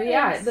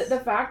yeah,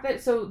 the fact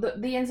that, so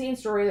the insane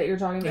story that you're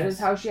talking about is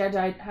how she had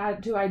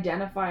to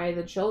identify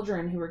the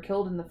children who were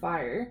killed in the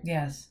fire.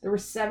 Yes. There were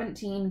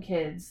 17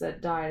 kids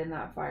that died in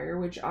that fire,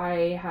 which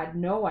I had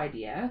no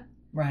idea.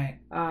 Right.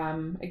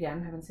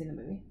 Again, haven't seen the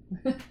movie.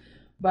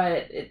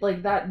 But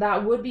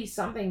that would be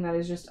something that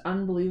is just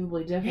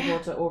unbelievably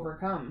difficult to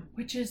overcome.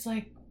 Which is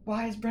like,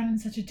 why is Brennan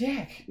such a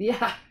dick?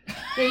 Yeah.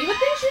 Yeah, you would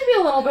think she'd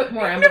be a little bit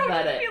more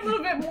empathetic. Be a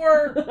little bit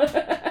more,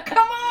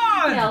 come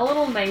on! Yeah, a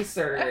little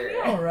nicer. I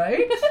know,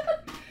 right?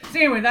 So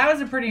anyway, that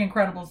was a pretty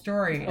incredible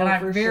story. And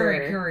I'm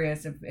very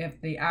curious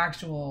if the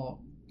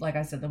actual, like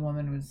I said, the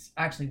woman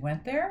actually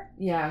went there.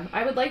 Yeah.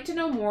 I would like to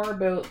know more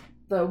about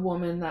the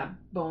woman that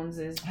Bones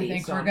is based on. I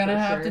think we're going to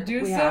have to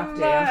do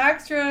some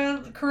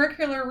extra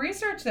curricular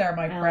research there,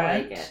 my friend. I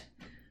like it.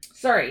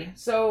 Sorry.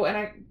 So, and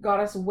I got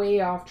us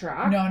way off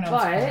track. No,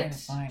 but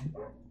it's fine.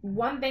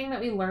 One thing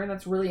that we learned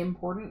that's really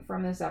important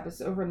from this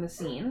episode, from the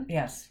scene,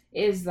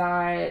 is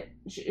that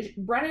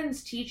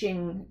Brennan's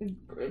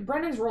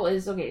role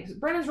is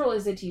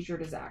a teacher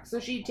to Zach. So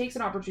she takes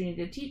an opportunity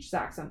to teach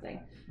Zach something.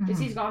 Because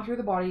he's gone over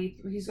the body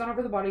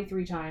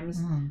 3 times.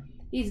 Mm-hmm.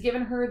 He's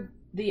given her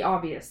the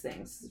obvious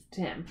things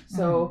to him.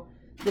 So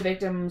the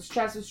victim's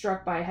chest was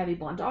struck by a heavy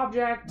blunt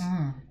object.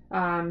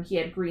 He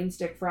had green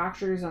stick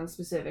fractures on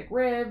specific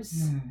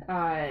ribs.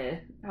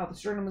 How the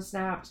sternum was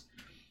snapped.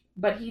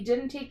 But he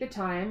didn't take the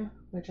time,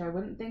 which I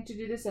wouldn't think to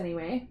do this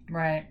anyway.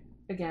 Right.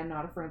 Again,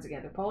 not a forensic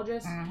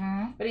anthropologist.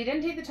 But he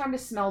didn't take the time to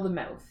smell the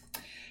mouth.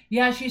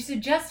 Yeah, she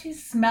suggests he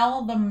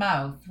smell the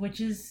mouth,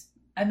 which is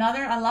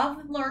another... I love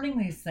learning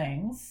these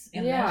things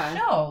in this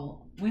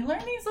show. We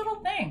learn these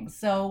little things.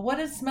 So what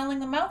does smelling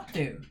the mouth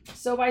do?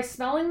 So by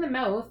smelling the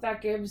mouth,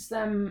 that gives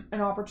them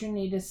an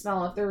opportunity to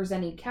smell if there was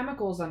any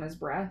chemicals on his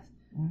breath,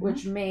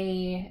 which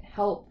may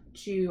help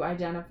to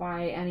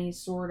identify any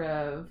sort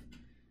of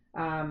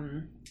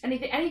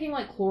anything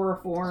like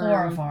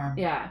chloroform.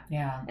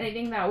 Yeah.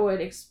 Anything that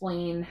would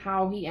explain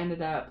how he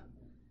ended up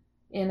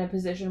in a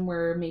position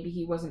where maybe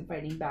he wasn't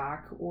fighting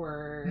back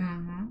or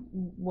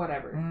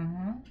whatever.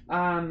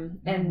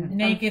 And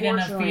naked in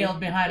a field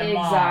behind a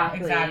mall.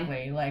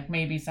 Exactly. Like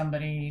maybe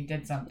somebody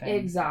did something.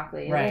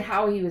 Exactly. Right. And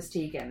how he was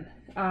taken.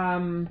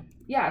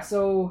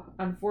 So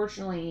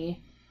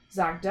unfortunately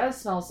Zach does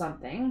smell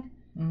something,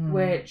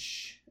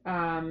 which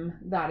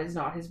that is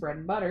not his bread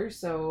and butter.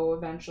 So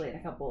eventually in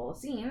a couple of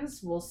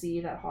scenes, we'll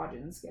see that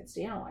Hodgins gets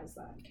to analyze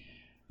that.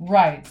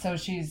 Right. So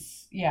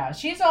she's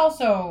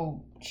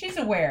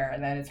aware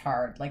that it's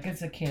hard. Like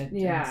it's a kid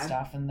and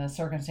stuff, and the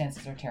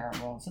circumstances are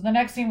terrible. So the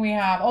next thing we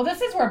have,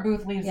 this is where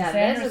Booth leaves the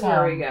Sanders home. This is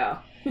where we go.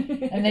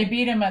 And they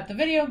beat him at the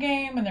video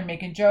game, and they're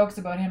making jokes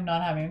about him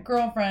not having a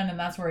girlfriend, and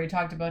that's where he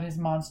talked about his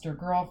monster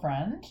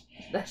girlfriend.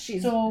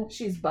 She's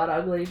butt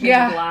ugly. She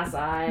has a glass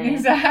eye.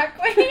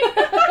 Exactly.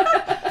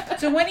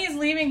 So when he's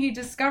leaving, he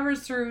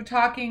discovers through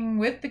talking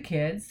with the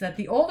kids that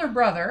the older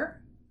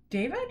brother,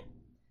 David?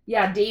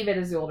 Yeah, David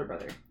is the older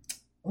brother.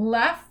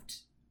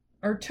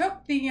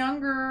 Took the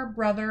younger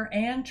brother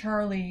and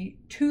Charlie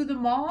to the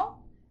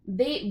mall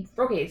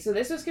So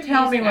this was confusing.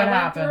 Tell me what I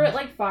happened. went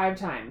through it like 5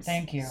 times.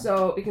 Thank you.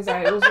 So, because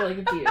I was really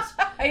confused.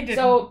 I didn't.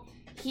 So,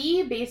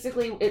 he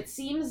basically, it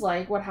seems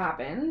like what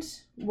happened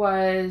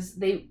was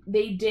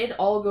they did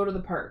all go to the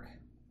park.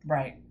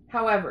 Right.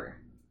 However,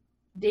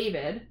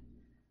 David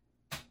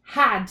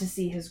had to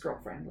see his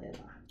girlfriend,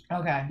 Layla.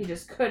 Okay. He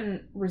just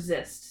couldn't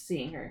resist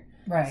seeing her.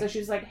 Right. So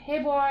she's like,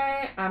 hey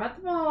boy, I'm at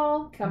the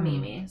mall. Come meet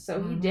me.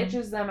 So he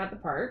ditches them at the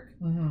park.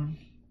 Mm-hmm.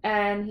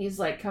 And he's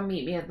like, come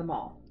meet me at the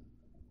mall.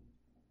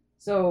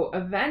 So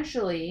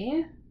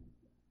eventually,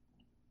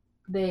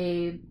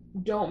 they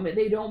do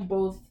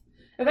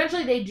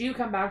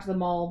come back to the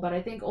mall, but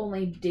I think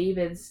only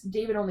David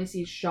only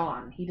sees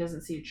Sean. He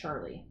doesn't see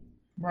Charlie.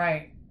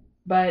 Right.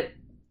 But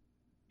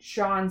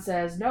Sean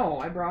says, no,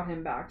 I brought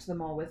him back to the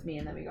mall with me,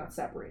 and then we got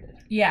separated.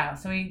 Yeah,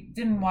 so he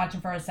didn't watch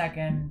him for a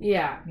second.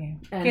 Yeah.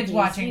 Kids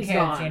watching kids,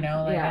 gone.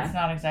 Yeah. It's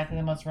not exactly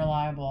the most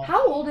reliable.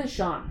 How old is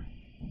Sean?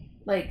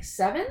 Like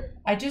 7?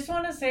 I just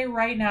want to say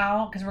right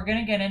now, because we're going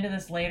to get into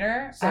this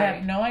later, Sorry. I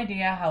have no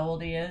idea how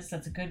old he is.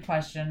 That's a good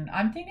question.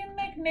 I'm thinking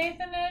like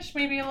Nathan-ish,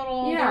 maybe a little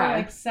older,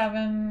 like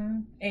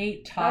 7,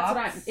 8 tops.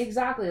 That's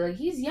exactly. Like,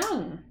 he's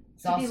young.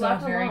 He's also a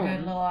very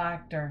good little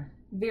actor.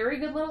 Very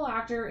good little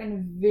actor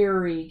and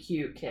very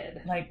cute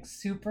kid. Like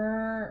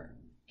super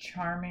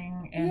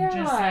charming and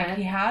just like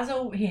he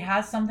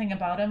has something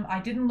about him. I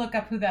didn't look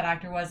up who that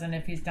actor was and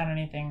if he's done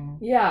anything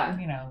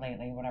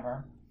lately,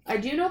 whatever. I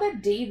do know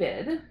that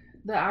David,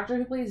 the actor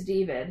who plays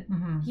David,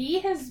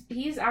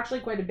 he's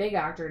actually quite a big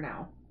actor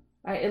now.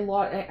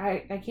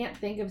 I can't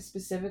think of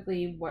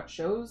specifically what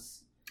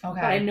shows. Okay.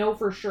 But I know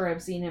for sure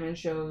I've seen him in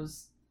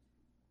shows.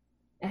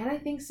 And I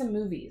think some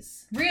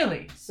movies.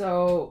 Really?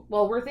 So,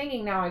 well, we're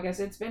thinking now, I guess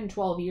it's been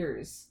 12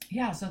 years.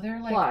 Yeah, so they're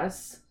like...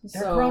 Plus.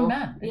 They're grown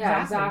men. Exactly.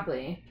 Yeah,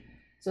 exactly.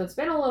 So it's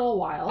been a little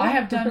while. I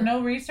have done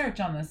no research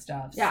on this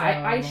stuff. Yeah,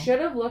 so. I should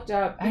have looked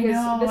up.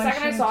 Because the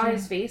second I saw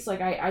his face, like,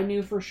 I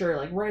knew for sure,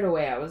 like, right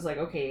away, I was like,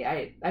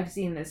 okay, I've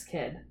seen this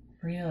kid.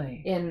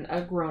 Really? In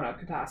a grown-up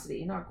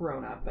capacity. Not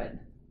grown-up, but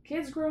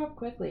kids grow up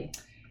quickly.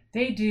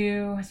 They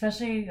do,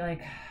 especially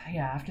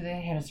after they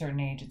hit a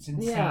certain age. It's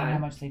insane how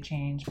much they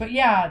change. But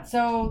yeah,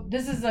 so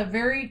this is a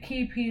very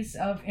key piece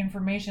of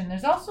information.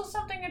 There's also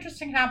something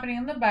interesting happening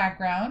in the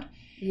background.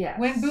 Yes.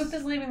 When Booth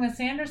is leaving the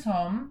Sanders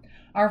home,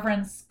 our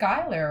friend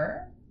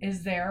Skylar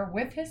is there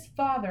with his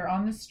father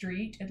on the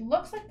street. It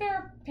looks like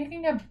they're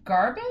picking up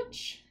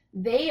garbage.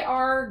 They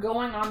are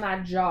going on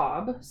that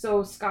job.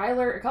 So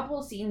Skylar, a couple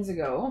of scenes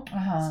ago,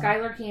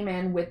 Skylar came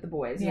in with the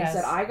boys. And he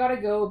said, I gotta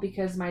go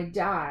because my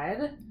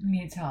dad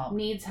needs help.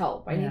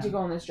 I need to go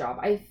on this job.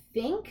 I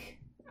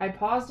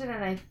paused it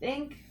and I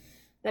think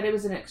that it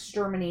was an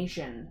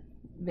extermination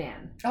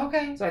van.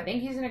 Okay. So I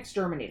think he's an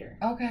exterminator.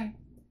 Okay.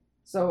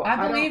 So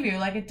I believe you.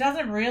 Like, it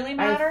doesn't really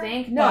matter. I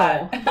think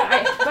no. But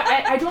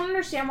I don't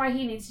understand why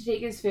he needs to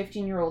take his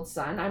 15-year-old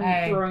son.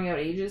 I'm throwing out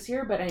ages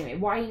here, but anyway,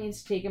 why he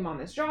needs to take him on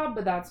this job,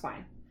 but that's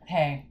fine.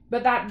 Hey.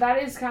 But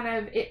that is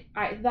kind of it.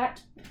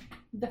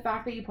 The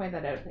fact that you point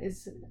that out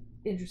is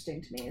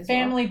interesting to me as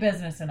family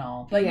business and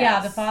all. But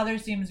the father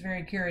seems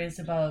very curious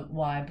about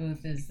why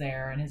Booth is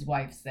there and his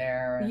wife's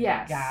there.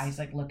 And he's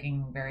like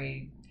looking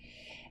very.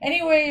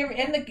 Anyway,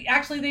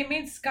 actually, they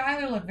made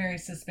Skylar look very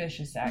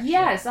suspicious, actually.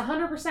 Yes,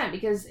 100%,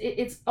 because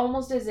it's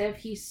almost as if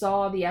he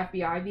saw the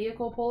FBI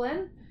vehicle pull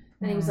in,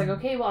 and he was like,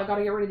 okay, well, I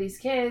gotta get rid of these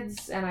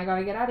kids, and I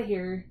gotta get out of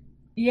here.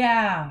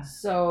 Yeah.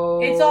 So...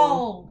 It's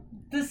all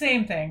the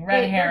same thing,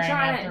 red herring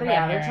after red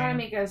herring. They're trying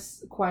to make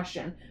us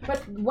question.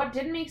 But what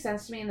didn't make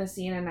sense to me in the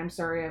scene, and I'm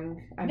sorry, I'm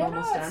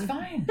almost done. No, it's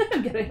fine.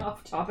 I'm getting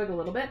off topic a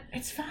little bit.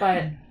 It's fine.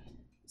 But...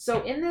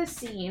 So in this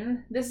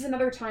scene, this is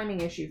another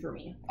timing issue for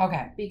me.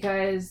 Okay.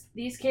 Because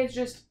these kids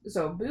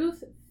so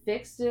Booth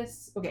fixed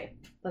this. Okay,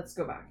 let's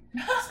go back.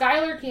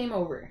 Skylar came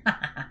over,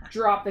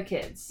 dropped the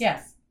kids.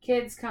 Yes.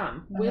 Kids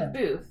come with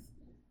Booth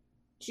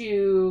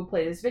to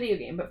play this video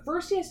game. But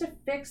first he has to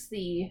fix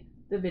the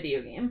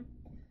video game.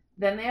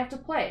 Then they have to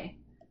play.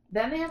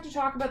 Then they have to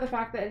talk about the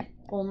fact that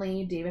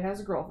only David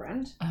has a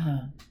girlfriend.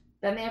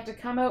 Then they have to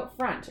come out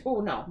front. Oh,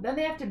 no. Then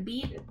they have to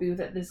beat Booth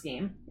at this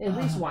game at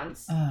least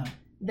once.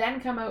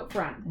 Then come out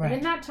front. Right. And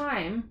in that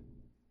time,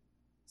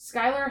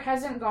 Skylar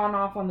hasn't gone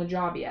off on the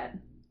job yet.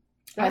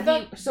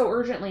 He so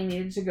urgently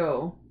needed to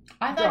go.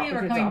 I thought you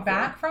were coming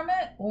back from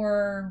it,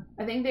 or...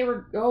 I think they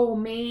were... Oh,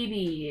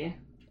 maybe.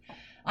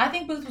 I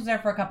think Booth was there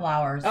for a couple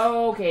hours.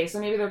 Oh, okay. So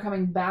maybe they're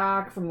coming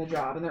back from the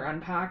job and they're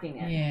unpacking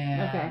it.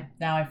 Yeah. Okay.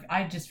 Now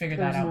I just figured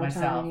that out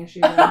myself.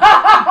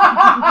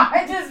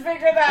 I just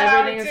figured that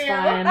out too. Everything is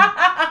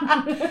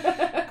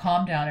fine.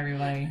 Calm down,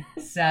 everybody.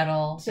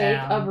 Settle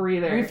down. Take a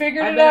breather. We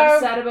figured I've it out.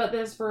 I've been upset about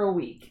this for a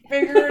week.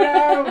 Figure it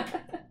out.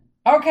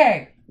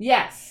 Okay.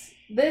 Yes.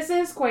 This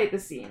is quite the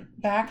scene.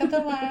 Back at the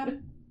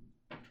lab.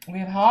 We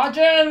have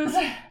Hodgins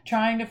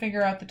trying to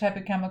figure out the type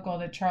of chemical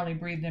that Charlie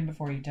breathed in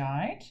before he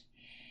died.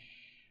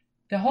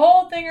 The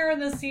whole thinger in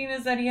the scene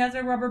is that he has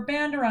a rubber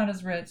band around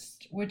his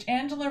wrist, which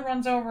Angela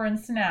runs over and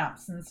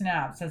snaps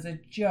as a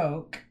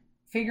joke,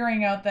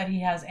 figuring out that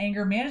he has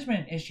anger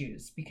management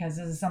issues, because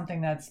this is something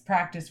that's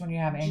practiced when you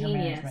have anger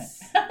management.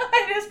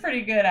 It is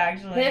pretty good,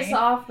 actually. Piss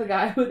off the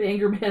guy with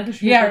anger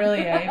management. Yeah, really,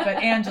 eh? But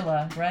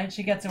Angela, right?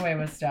 She gets away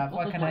with stuff.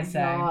 What can I say?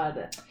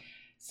 God.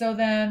 So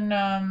then,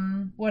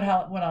 what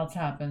else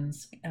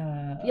happens?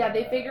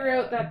 They figure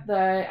out that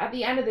at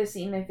the end of this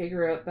scene, they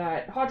figure out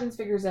that Hodgins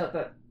figures out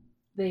that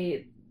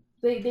they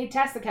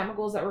test the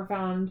chemicals that were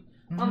found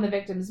on the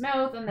victim's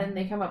mouth, and then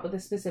they come up with a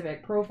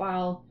specific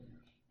profile.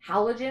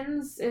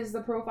 Halogens is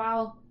the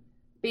profile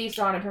based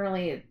on,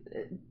 apparently,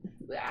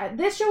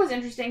 this show is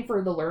interesting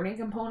for the learning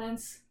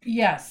components.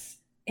 Yes.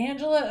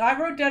 I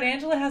wrote down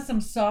Angela has some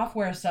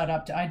software set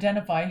up to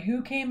identify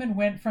who came and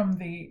went from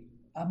the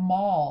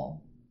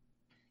mall.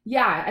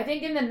 Yeah, I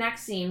think in the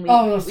next scene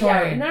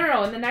sorry. In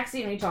the next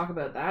scene we talk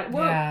about that.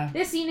 Well,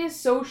 this scene is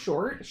so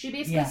short. She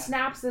basically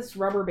snaps this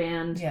rubber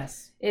band.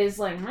 Yes. Is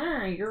like,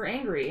 you're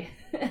angry.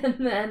 And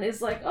then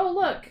is like, oh,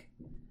 look.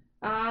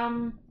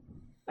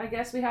 I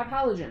guess we have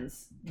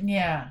halogens.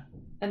 Yeah.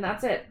 And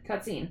that's it.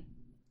 Cutscene.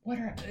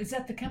 Is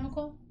that the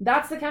chemical?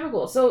 That's the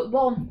chemical. So,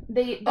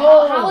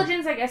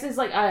 halogens, I guess, is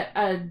like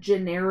a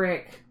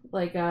generic,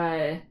 like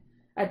the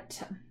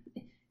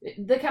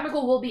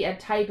chemical will be a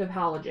type of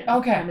halogen.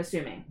 Okay. I'm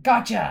assuming.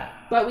 Gotcha.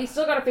 But we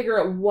still got to figure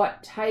out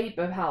what type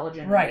of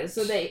halogen it is.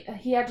 So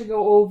he had to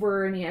go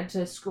over and he had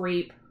to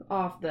scrape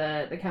off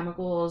the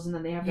chemicals, and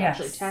then they have to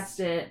actually test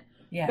it.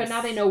 Yes. But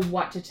now they know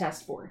what to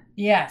test for.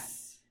 Yes.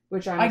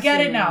 Which I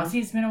get it now. See,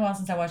 it's been a while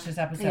since I watched this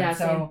episode. Yeah,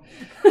 so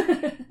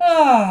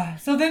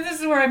so then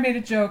this is where I made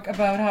a joke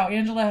about how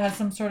Angela has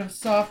some sort of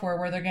software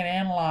where they're going to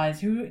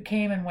analyze who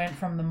came and went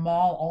from the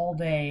mall all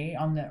day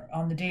on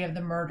the day of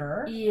the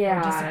murder or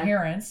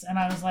disappearance. And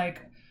I was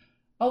like,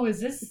 oh, is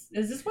this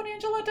what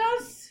Angela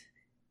does?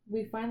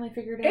 We finally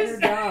figured out her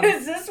job.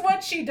 Is this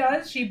what she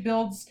does? She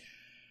builds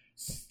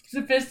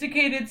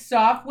sophisticated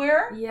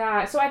software?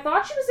 Yeah. So I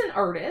thought she was an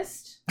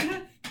artist.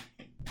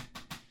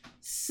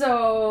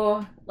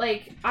 So,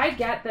 like, I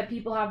get that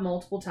people have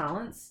multiple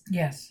talents.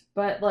 Yes.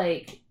 But,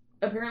 like,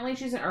 apparently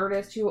she's an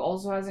artist who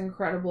also has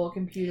incredible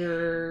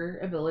computer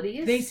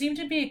abilities. They seem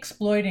to be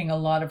exploiting a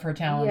lot of her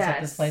talents at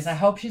this place. I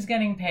hope she's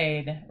getting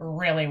paid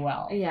really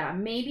well. Yeah,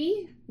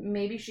 maybe.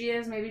 Maybe she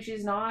is. Maybe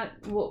she's not.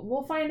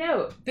 We'll find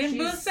out. Then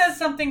Booth says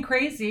something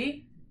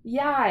crazy.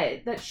 Yeah,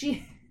 that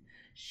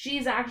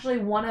she's actually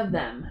one of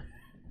them.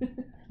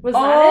 Was that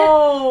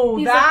it?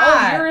 He's like,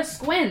 oh, you're a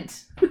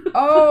squint.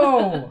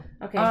 Oh.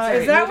 Okay, sorry.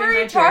 Is that where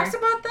he talks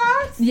about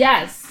that?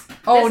 Yes.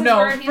 Oh,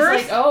 no.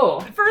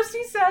 First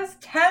he says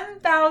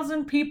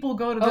 10,000 people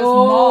go to this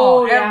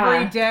mall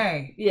every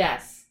day.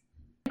 Yes.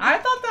 I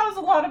thought that was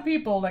a lot of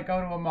people that go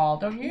to a mall,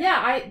 don't you?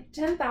 Yeah,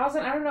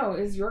 10,000, I don't know.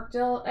 Is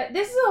Yorkdale...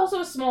 this is also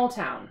a small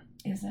town.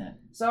 Is it?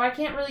 So I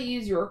can't really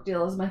use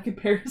Yorkdale as my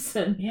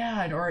comparison.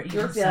 Yeah, or Eden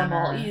Yorkdale Center.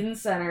 Mall, Eden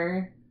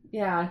Center.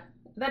 Yeah.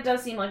 That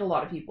does seem like a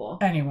lot of people.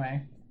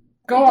 Anyway.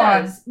 Go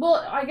on. Does. Well,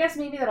 I guess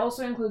maybe that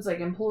also includes, like,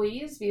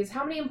 employees, because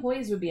how many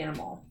employees would be in a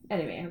mall?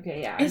 Anyway,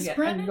 okay, yeah.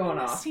 Brennan I'm going in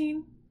the off.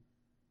 scene?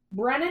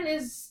 Brennan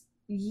is...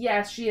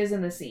 Yes, she is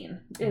in the scene.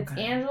 It's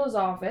Angela's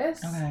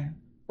office. Okay.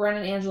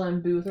 Brennan, Angela,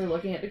 and Booth are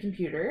looking at the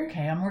computer.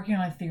 Okay, I'm working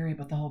on a theory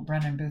about the whole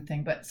Brennan Booth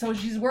thing. But so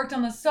she's worked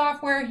on the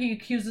software. He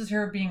accuses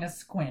her of being a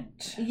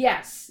squint.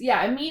 Yes.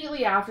 Yeah,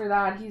 immediately after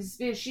that,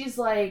 she's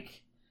like...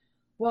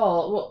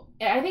 Well,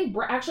 I think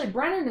actually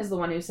Brennan is the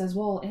one who says,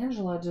 well,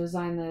 Angela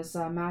designed this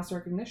mass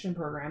recognition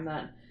program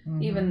that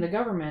even the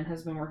government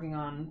has been working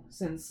on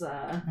since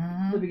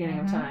the beginning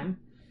of time.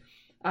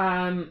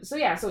 So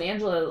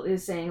Angela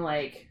is saying,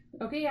 like,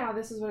 okay, yeah,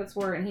 this is what it's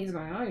for. And he's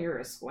going, oh, you're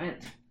a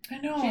squint. I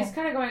know. She's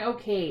kind of going,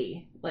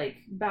 okay, like,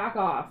 back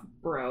off,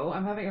 bro.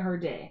 I'm having a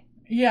hard day.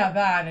 Yeah,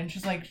 that. And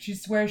she's like, she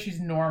swears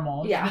she's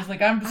normal. Yeah. She's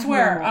like, I'm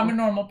a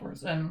normal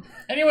person.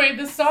 Anyway,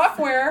 the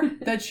software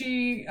that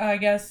she, I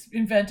guess,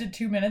 invented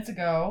 2 minutes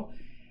ago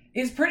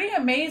is pretty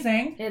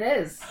amazing. It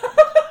is.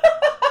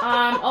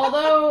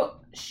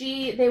 Although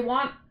they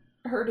want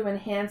her to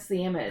enhance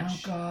the image. Oh,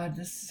 God,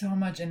 this is so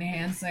much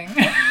enhancing.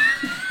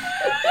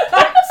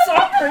 I'm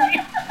sorry.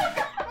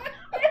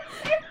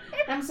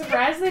 I'm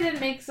surprised they didn't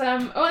make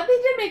some... Oh, they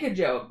did make a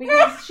joke.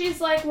 Because she's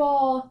like,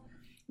 well...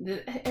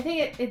 I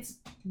think it's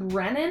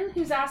Brennan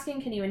who's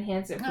asking, can you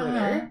enhance it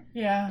further?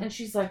 Yeah. And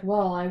she's like,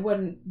 well, I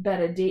wouldn't bet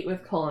a date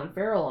with Colin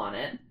Farrell on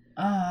it.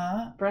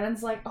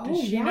 Brennan's like, oh,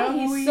 yeah,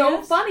 he's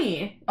so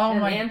funny. Oh, and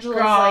my Angela's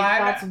God.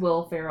 like, that's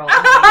Will Ferrell.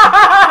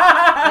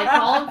 Like,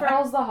 Colin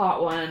Farrell's the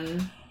hot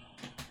one.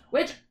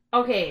 Which,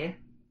 okay,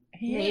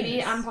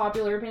 maybe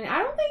unpopular opinion. I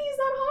don't think he's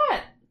that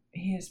hot.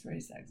 He is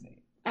pretty sexy.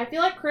 I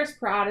feel like Chris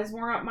Pratt is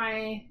more up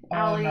my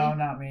alley. Oh, no,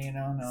 not me.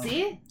 No.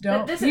 See?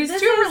 Don't. He's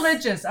too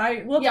religious.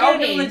 We'll get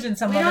into religion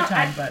some other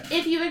time, but...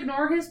 If you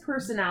ignore his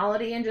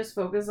personality and just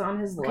focus on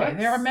his looks... Okay,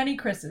 there are many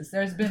Chris's.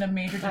 There's been a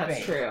major debate.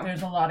 That's true.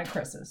 There's a lot of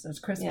Chris's.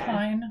 There's Chris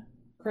Pine.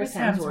 Chris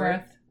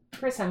Hemsworth.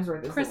 Chris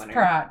Hemsworth is Chris the winner.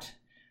 Pratt.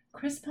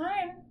 Chris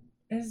Pine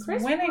is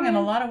winning in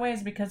a lot of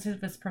ways because of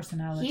his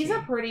personality. He's a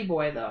pretty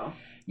boy, though.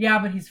 Yeah,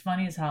 but he's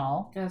funny as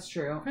hell. That's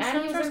true.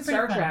 And he was in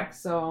Star Trek,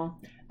 so...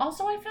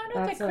 Also, I found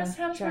out that Chris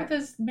Hemsworth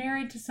is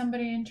married to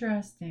somebody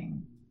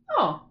interesting.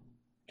 Oh.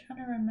 I'm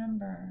trying to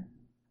remember.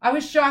 I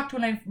was shocked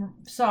when I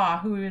saw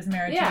who he was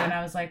married to, Yeah. and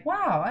I was like,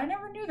 wow, I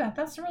never knew that.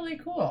 That's really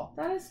cool.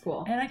 That is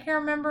cool. And I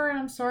can't remember, and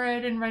I'm sorry I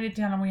didn't write it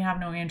down, and we have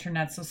no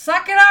internet, so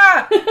suck it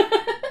up!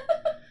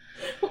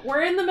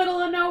 We're in the middle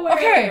of nowhere.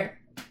 Okay.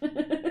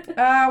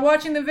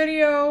 Watching the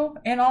video,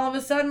 and all of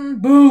a sudden,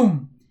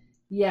 boom!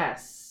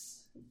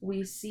 Yes.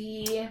 We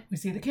see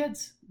the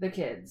kids. the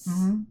kids.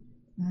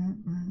 Mm-hmm.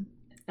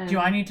 Mm-hmm. Do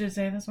I need to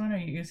say this one, or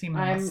you seem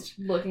lost?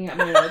 I'm looking at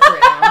my notes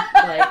right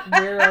now. Like,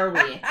 where are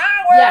we?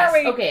 Where are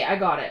we? Okay, I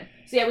got it.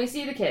 So yeah, we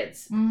see the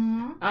kids.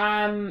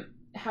 Mm-hmm.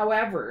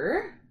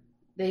 However,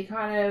 they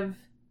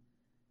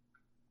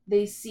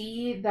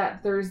see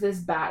that there's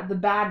the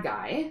bad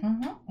guy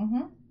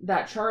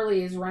that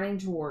Charlie is running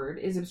toward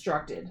is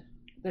obstructed.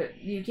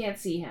 That you can't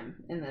see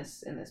him in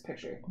this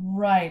picture.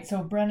 Right.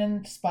 So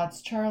Brennan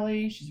spots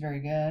Charlie. She's very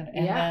good.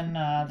 And then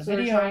the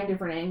video. They're trying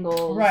different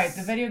angles. Right.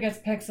 The video gets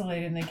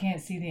pixelated and they can't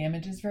see the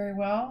images very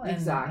well. And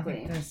Exactly. I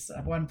think there's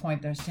at one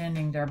point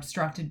they're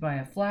obstructed by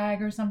a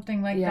flag or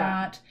something like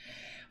that.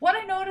 What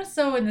I noticed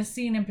though in the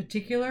scene in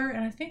particular,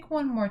 and I think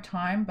one more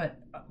time,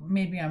 but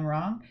maybe I'm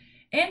wrong,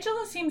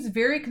 Angela seems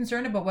very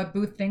concerned about what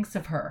Booth thinks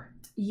of her.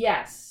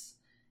 Yes.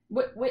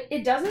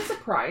 It doesn't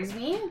surprise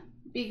me.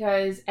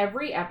 Because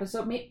every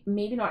episode,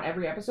 maybe not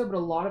every episode, but a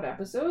lot of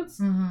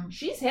episodes,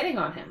 she's hitting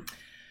on him.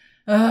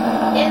 In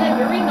a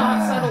very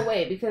not subtle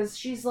way. Because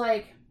she's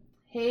like,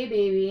 hey,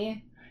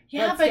 baby,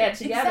 let's get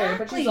together. Exactly.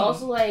 But she's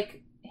also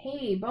like,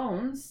 hey,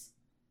 Bones,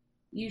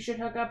 you should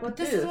hook up with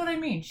This is what I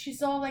mean.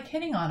 She's all like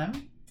hitting on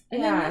him.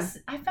 And then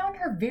I found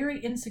her very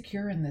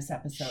insecure in this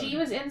episode. She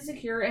was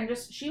insecure and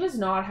she was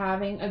not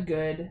having a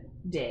good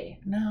day.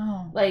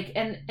 No. Like,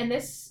 and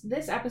this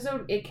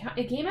episode, it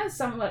came as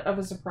somewhat of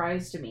a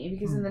surprise to me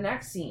because in the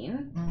next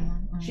scene,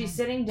 she's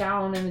sitting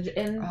down in the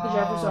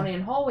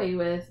Jeffersonian hallway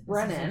with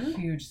Brennan. This is a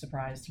huge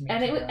surprise to me.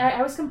 And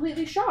I was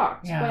completely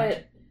shocked. Yeah.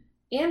 But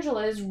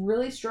Angela is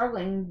really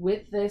struggling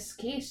with this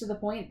case to the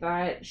point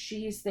that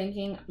she's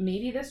thinking,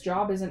 maybe this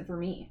job isn't for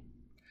me.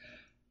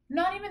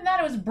 Not even that.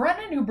 It was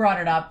Brennan who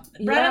brought it up.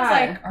 Brennan's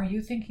like, are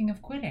you thinking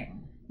of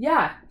quitting?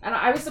 Yeah. And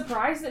I was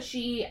surprised that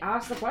she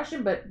asked the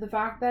question, but the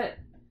fact that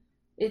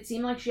it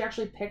seemed like she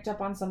actually picked up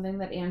on something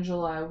that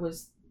Angela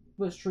was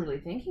truly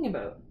thinking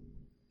about.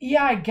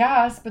 Yeah, I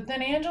guess. But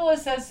then Angela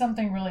says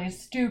something really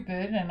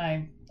stupid, and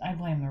I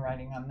blame the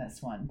writing on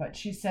this one. But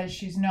she says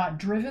she's not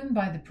driven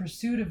by the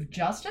pursuit of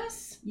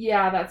justice.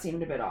 Yeah, that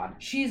seemed a bit odd.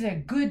 She's a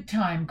good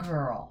time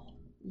girl.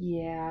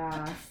 Yeah.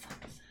 What the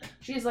fuck is that?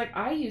 She's like,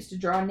 I used to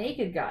draw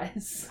naked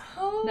guys.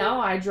 Who now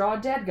I draw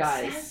dead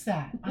guys. says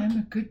that? I'm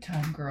a good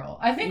time girl.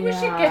 I think we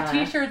should get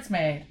t-shirts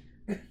made.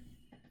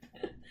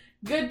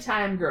 Good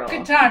time girl.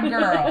 Good time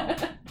girl.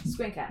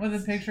 Squint cat. With a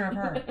picture of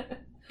her.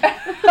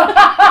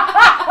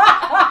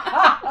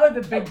 With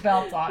the big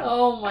belt on.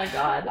 Oh my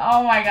god.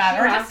 Oh my god.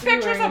 She Or has just to be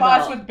pictures wearing of a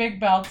us belt. with big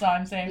belts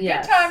on saying,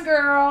 Yes. good time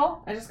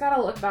girl. I just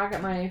gotta look back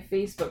at my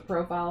Facebook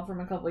profile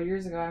from a couple of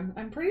years ago.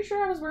 I'm pretty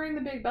sure I was wearing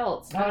the big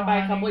belts. And by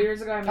a couple of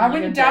years ago, I mean I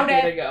wouldn't doubt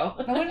it. Ago.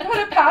 I wouldn't put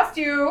it past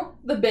you.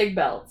 The big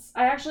belts.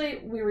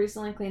 We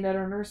recently cleaned out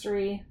our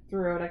nursery,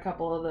 threw out a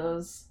couple of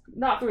those.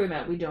 Not threw them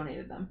out, we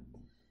donated them.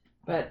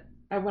 But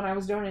when I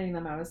was donating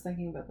them, I was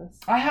thinking about this.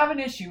 I have an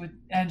issue with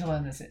Angela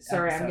in this episode.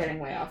 Sorry, I'm getting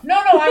way off. No,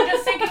 I'm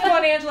just thinking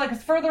about Angela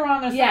because further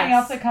on there's something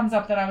else that comes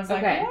up that I was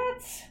like,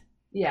 what?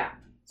 Yeah.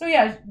 So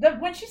yeah,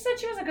 when she said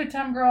she was a good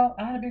time girl,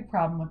 I had a big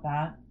problem with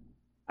that.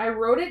 I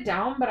wrote it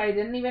down, but I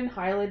didn't even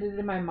highlight it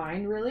in my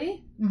mind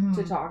really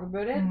to talk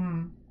about it.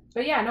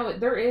 But yeah, no,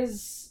 there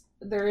is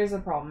a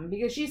problem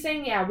because she's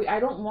saying, I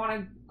don't want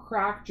to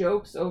crack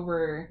jokes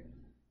over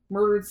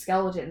murdered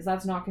skeletons.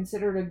 That's not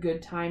considered a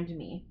good time to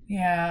me.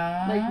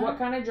 Yeah. Like, what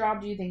kind of job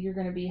do you think you're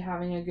going to be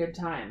having a good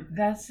time?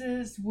 This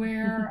is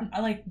where,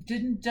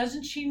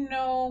 doesn't she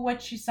know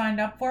what she signed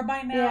up for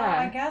by now,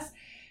 I guess?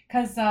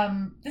 Because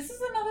this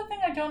is another thing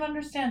I don't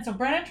understand. So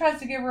Brennan tries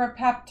to give her a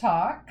pep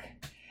talk,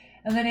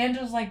 and then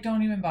Angela's like,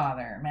 don't even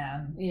bother,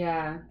 man.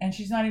 Yeah. And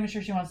she's not even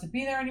sure she wants to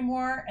be there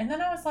anymore. And then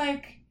I was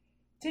like,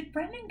 did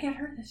Brennan get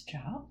her this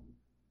job?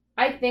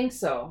 I think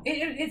so.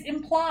 It's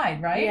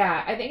implied, right?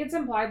 Yeah, I think it's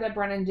implied that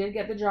Brennan did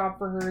get the job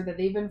for her, that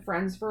they've been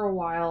friends for a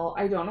while.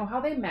 I don't know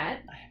how they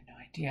met. I have no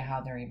idea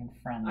how they're even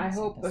friends. I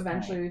hope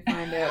eventually we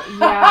find out.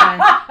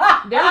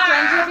 Yeah. Their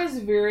friendship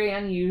is very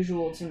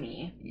unusual to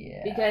me.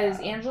 Yeah. Because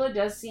Angela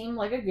does seem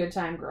like a good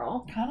time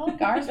girl. Kind of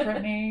like ours,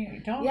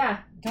 Brittany. Can't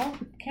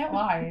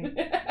lie.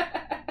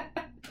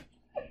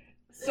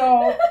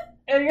 So...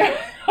 And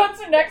what's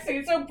the next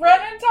scene? So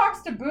Brennan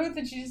talks to Booth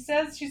and she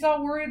says she's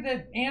all worried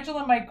that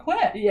Angela might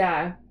quit.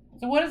 Yeah.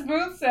 So what does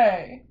Booth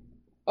say?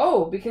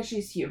 Oh, because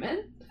she's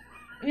human?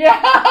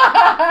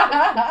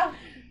 Yeah.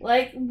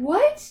 Like,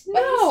 what? No.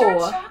 But he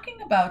starts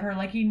talking about her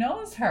like he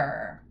knows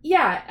her.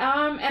 Yeah,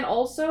 and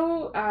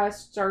also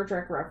Star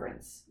Trek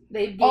reference.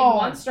 They gave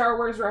one Star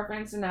Wars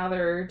reference and now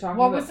they're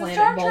talking about Planet Vulcan. What was the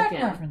Star Trek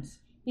reference?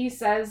 He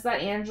says that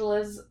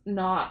Angela's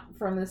not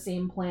from the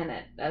same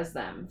planet as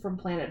them, from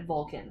planet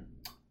Vulcan.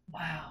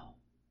 Wow.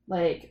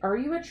 Like, are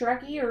you a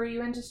Trekkie or are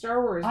you into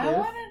Star Wars, I Booth?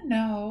 want to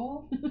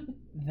know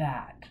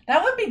that.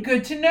 That would be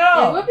good to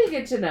know. It would be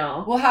good to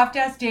know. We'll have to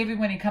ask David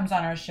when he comes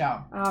on our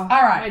show. Oh, all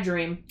right. My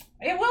dream.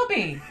 It will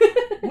be.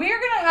 We're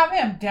going to have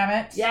him, damn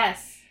it.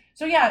 Yes.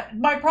 So yeah,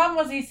 my problem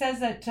was he says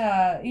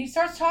that he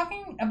starts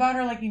talking about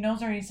her like he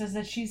knows her. And he says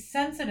that she's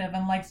sensitive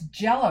and likes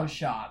Jello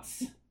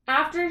shots.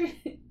 After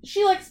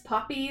she likes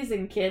puppies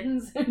and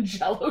kittens and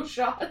Jello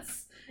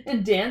shots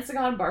and dancing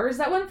on bars,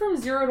 that went from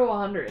 0 to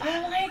 100.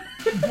 I'm like,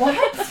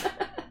 what?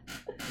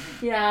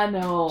 Yeah,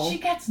 no. She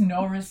gets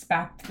no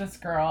respect, this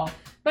girl.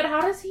 But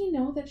how does he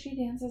know that she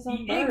dances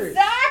on bars?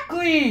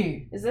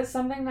 Exactly. Is this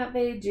something that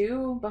they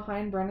do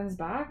behind Brennan's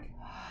back?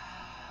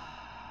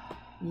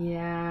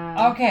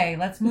 Yeah. Okay,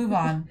 let's move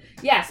on.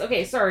 Yes,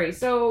 okay, sorry.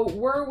 So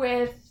we're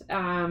with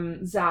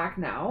Zach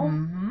now.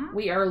 Mm-hmm.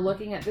 We are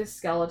looking at this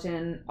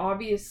skeleton.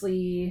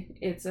 Obviously,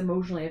 it's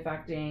emotionally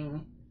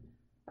affecting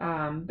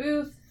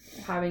Booth,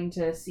 having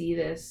to see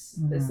this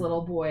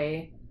little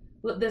boy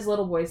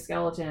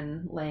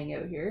skeleton laying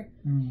out here.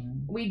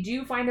 Mm-hmm. We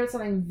do find out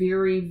something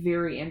very,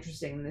 very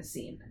interesting in this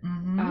scene.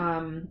 Mm-hmm.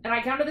 And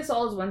I counted this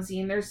all as one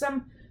scene. There's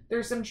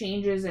some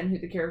changes in who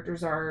the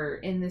characters are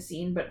in this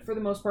scene, but for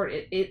the most part,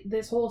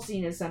 this whole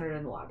scene is centered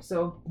in the lab.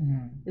 So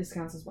this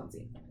counts as one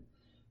scene.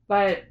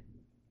 But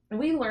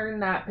we learn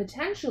that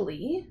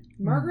potentially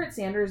Margaret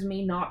Sanders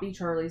may not be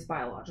Charlie's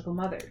biological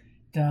mother.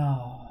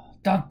 Duh.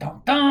 Dun,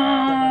 dun, dun.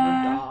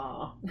 Dun, dun,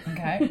 dun.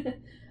 Okay.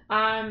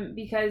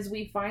 Because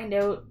we find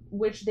out,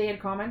 which they had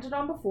commented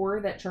on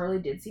before, that Charlie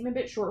did seem a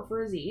bit short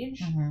for his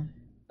age.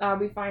 Mm-hmm.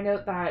 We find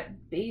out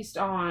that based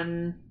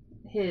on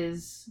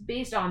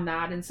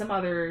that and some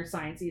other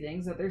sciencey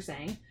things that they're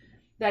saying,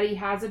 that he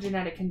has a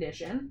genetic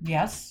condition.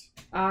 Yes.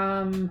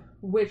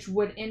 Which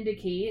would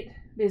indicate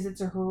is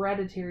it's a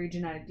hereditary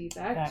genetic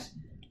defect. That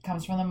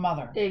comes from the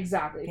mother.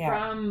 Exactly. Yeah.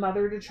 From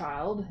mother to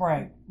child.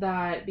 Right.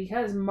 That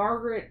because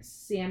Margaret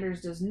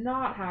Sanders does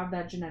not have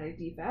that genetic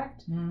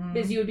defect,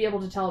 because you would be able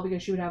to tell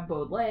because she would have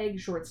bowed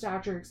legs, short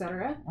stature,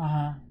 etc.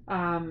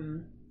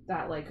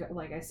 That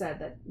like I said,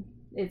 that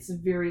it's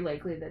very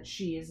likely that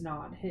she is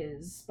not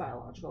his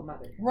biological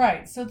mother.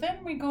 Right. So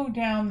then we go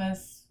down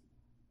this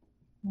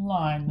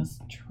line, this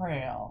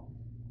trail.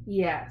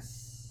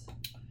 Yes.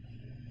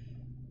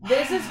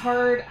 This is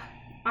hard.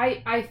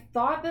 I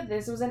thought that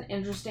this was an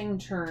interesting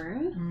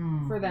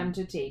turn for them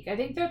to take. I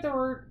think that there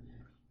were,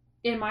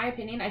 in my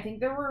opinion,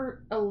 there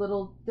were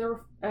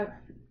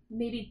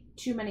maybe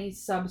too many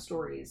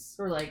sub-stories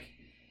or like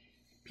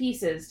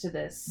pieces to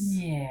this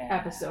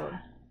episode.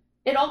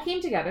 It all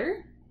came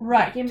together.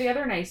 Right. It came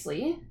together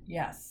nicely.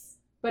 Yes.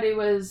 But it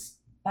was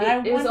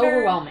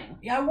overwhelming.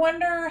 Yeah, I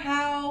wonder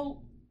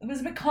how it was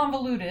a bit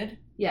convoluted.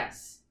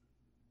 Yes.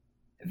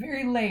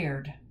 Very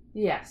layered.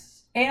 Yes.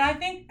 And I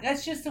think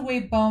that's just the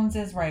way Bones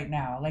is right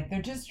now. Like,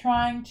 they're just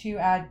trying to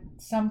add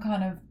some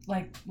kind of,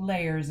 like,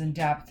 layers and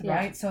depth,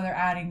 right? So they're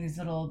adding these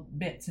little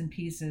bits and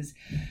pieces,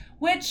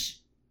 which,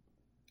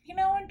 you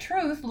know, in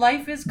truth,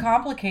 life is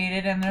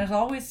complicated and there's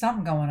always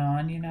something going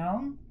on, you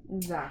know?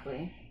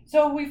 Exactly.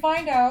 So we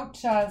find out,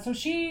 so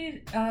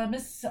she,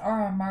 what's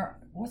her,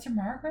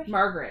 Margaret?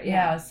 Margaret,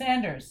 yeah.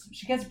 Sanders.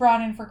 She gets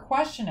brought in for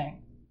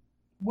questioning.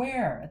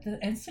 Where? At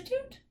the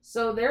Institute?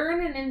 So they're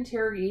in an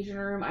interrogation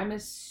room. I'm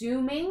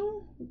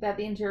assuming that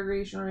the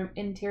interrogation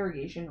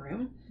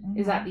room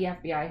is at the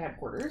FBI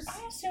headquarters.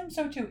 I assume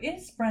so too.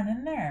 Is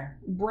Brennan there?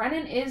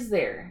 Brennan is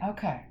there.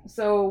 Okay.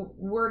 So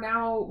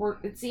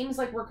it seems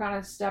like we're kind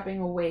of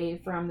stepping away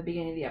from the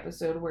beginning of the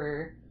episode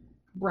where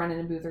Brennan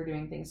and Booth are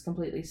doing things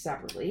completely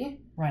separately.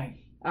 Right.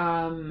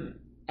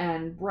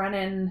 And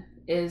Brennan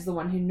is the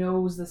one who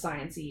knows the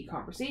sciencey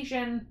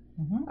conversation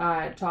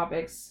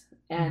topics.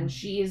 And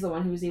she is the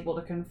one who was able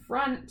to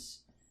confront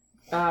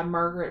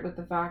Margaret with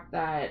the fact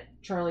that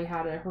Charlie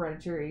had a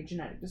hereditary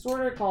genetic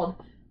disorder called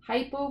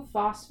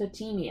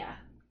hypophosphatemia.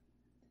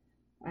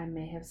 I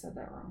may have said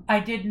that wrong. I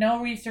did no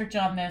research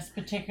on this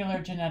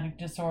particular genetic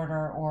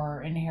disorder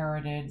or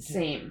inherited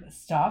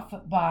stuff,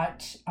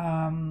 but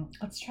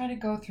let's try to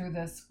go through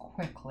this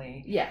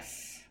quickly.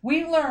 Yes.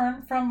 We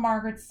learn from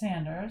Margaret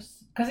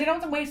Sanders, because they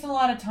don't have to waste a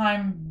lot of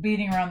time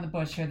beating around the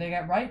bush here. They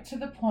get right to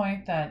the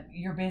point that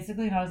you're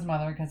basically not his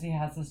mother because he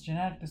has this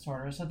genetic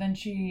disorder. So then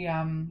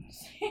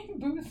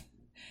Booth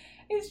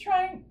is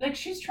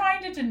she's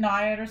trying to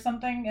deny it or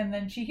something, and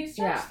then he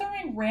starts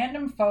throwing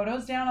random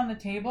photos down on the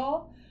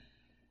table.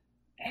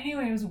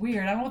 Anyway, it was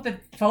weird. I don't know what the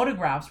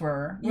photographs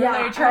were. Were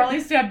they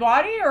Charlie's dead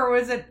body, or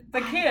was it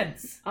the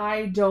kids?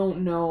 I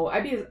don't know.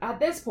 At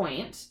this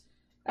point,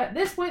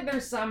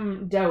 there's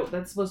some doubt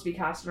that's supposed to be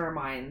cast in our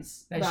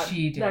minds that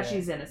she's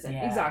innocent.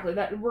 Yeah. Exactly.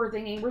 That we're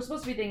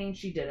supposed to be thinking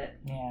she did it.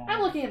 Yeah.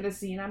 I'm looking at this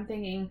scene. I'm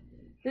thinking,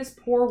 this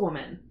poor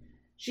woman.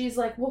 She's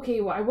like,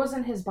 okay, well, I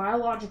wasn't his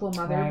biological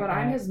mother, but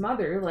I'm his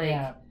mother.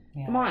 Like,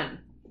 come on.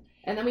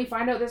 And then we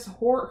find out this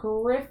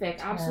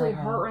horrific, absolutely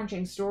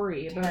heart-wrenching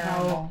story about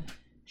how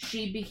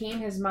she became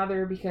his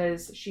mother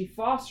because she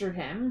fostered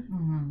him.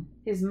 Mm-hmm.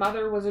 His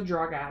mother was a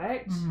drug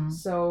addict. Mm-hmm.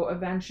 So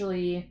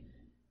eventually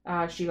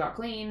she got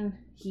clean.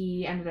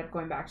 He ended up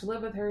going back to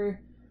live with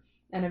her.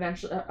 And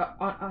eventually,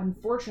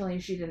 unfortunately,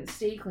 she didn't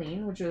stay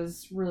clean, which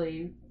was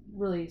really,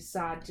 really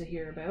sad to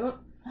hear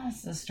about.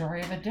 That's the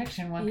story of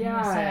addiction. What can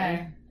you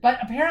say? But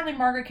apparently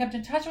Margaret kept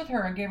in touch with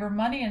her and gave her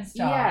money and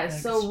stuff. Yeah,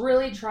 so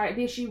really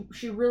tried.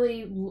 She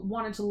really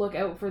wanted to look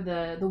out for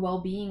the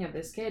well-being of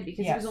this kid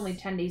because he was only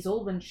 10 days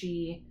old when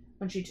she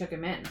took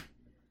him in.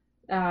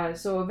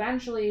 So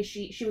eventually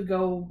she would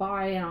go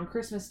by, and on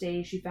Christmas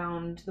Day she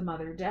found the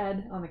mother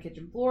dead on the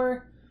kitchen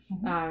floor,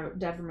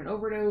 dead from an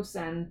overdose,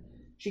 and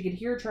she could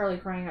hear Charlie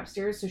crying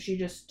upstairs, so she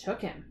just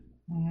took him.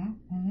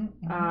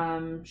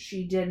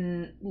 She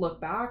didn't look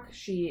back.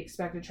 She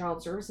expected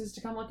Child Services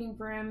to come looking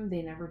for him.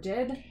 They never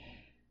did.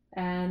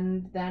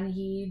 And then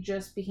he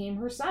just became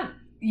her son.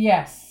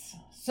 Yes.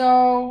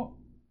 So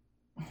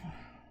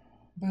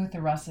Booth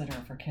arrested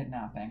her for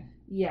kidnapping.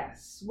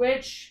 Yes.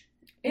 Which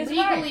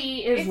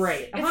legally is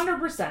right.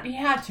 100%. He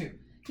had to.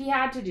 He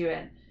had to do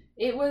it.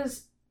 It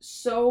was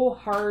so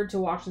hard to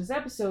watch this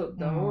episode,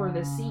 though, or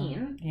this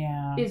scene.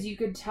 Yeah. Is you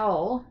could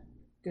tell...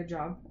 Good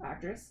job,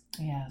 actress.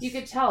 Yes. You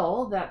could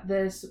tell that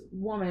this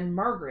woman,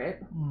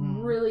 Margaret,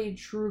 really,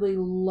 truly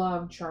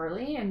loved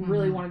Charlie and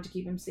really wanted to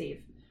keep him safe.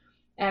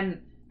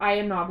 And I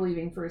am not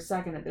believing for a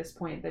second at this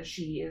point that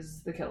she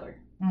is the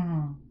killer.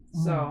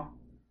 So,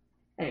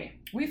 anyway.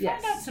 We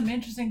find out some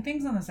interesting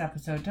things on this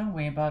episode, don't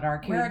we, about our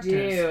characters? We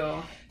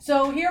do.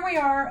 So here we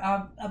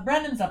are.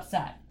 Brendan's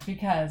upset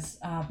because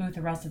Booth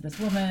arrested this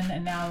woman,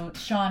 and now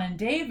Sean and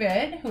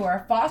David, who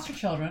are foster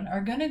children,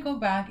 are going to go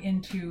back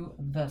into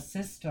the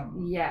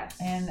system. Yes.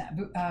 And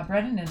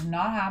Brendan is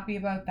not happy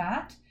about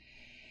that.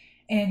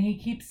 And he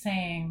keeps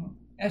saying,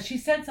 she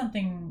said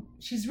something,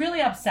 she's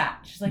really upset.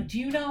 She's like, do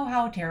you know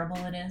how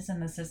terrible it is in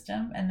the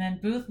system? And then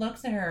Booth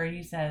looks at her and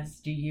he says,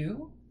 do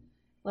you?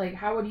 Like,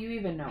 how would you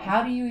even know?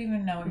 How do you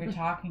even know what you're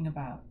talking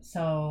about?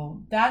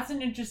 So that's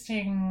an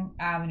interesting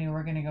avenue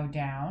we're going to go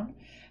down.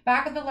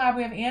 Back at the lab,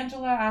 we have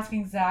Angela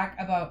asking Zach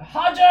about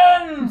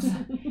Hodgins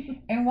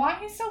and why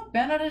he's so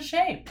bent out of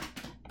shape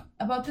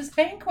about this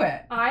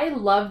banquet. I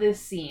love this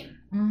scene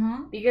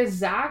because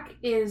Zach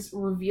is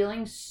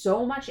revealing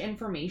so much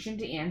information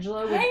to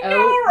Angela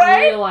without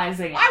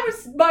realizing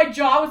it. My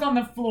jaw was on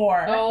the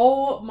floor.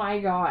 Oh my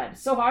god.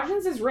 So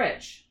Hodgins is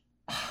rich.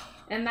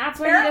 And that's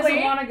why he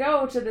doesn't want to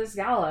go to this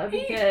gala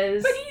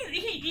because...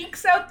 He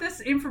ekes out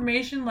this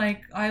information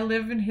like, I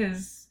live in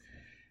his...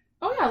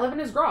 Oh yeah, I live in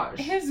his garage.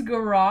 His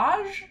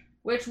garage?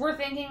 Which we're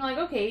thinking like,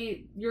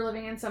 okay, you're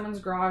living in someone's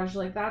garage,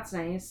 like that's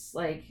nice,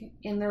 like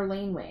in their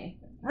laneway.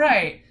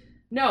 Right.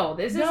 No,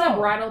 this is a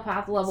bridle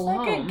path level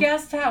home. It's like a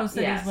guest house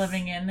that he's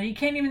living in. You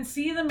can't even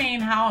see the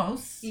main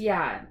house.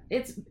 Yeah,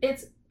 it's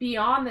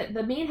beyond that.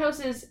 The main house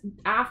is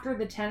after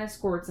the tennis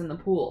courts and the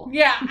pool.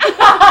 Yeah.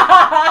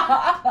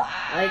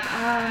 Like,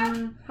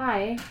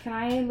 hi, can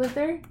I live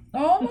there?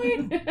 Oh my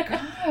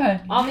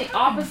god. On the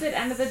opposite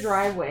end of the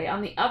driveway,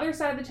 on the other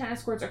side of the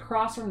tennis courts,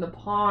 across from the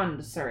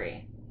pond,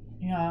 sorry.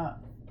 Yeah.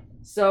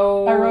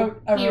 So, I wrote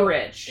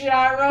rich. Yeah,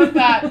 I wrote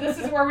that. This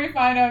is where we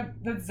find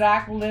out that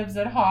Zach lives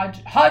at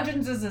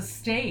Hodgins'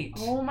 estate.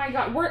 Oh my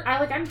god.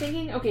 I'm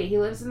thinking, okay, he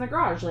lives in the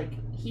garage. Like,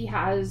 he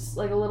has,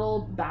 like, a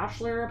little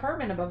bachelor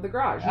apartment above the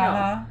garage.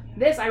 No.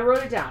 This, I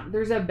wrote it down.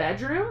 There's a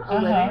bedroom,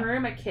 a living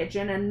room, a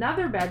kitchen,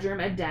 another bedroom,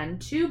 a den,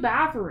 2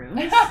 bathrooms.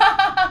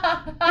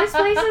 This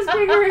place is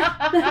bigger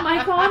than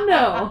my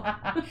condo.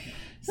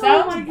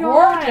 Sounds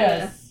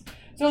gorgeous.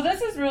 So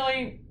this is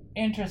really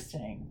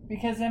interesting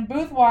because then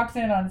Booth walks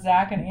in on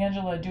Zach and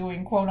Angela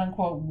doing quote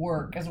unquote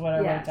work is what I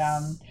wrote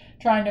down,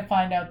 trying to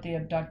find out the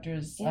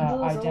abductor's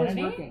identity. Always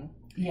working.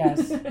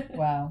 Yes,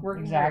 well,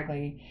 working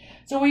exactly.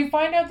 Hard. So we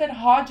find out that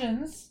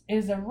Hodgins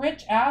is a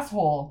rich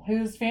asshole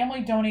whose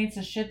family donates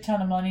a shit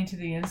ton of money to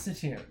the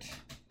institute.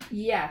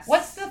 Yes.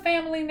 What's the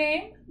family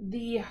name?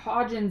 The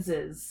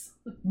Hodginses.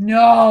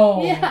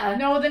 No. Yeah.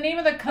 No, the name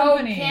of the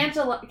company.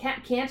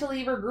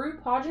 Cantilever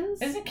Group,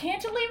 Hodgins? Is it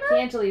Cantilever?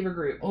 Cantilever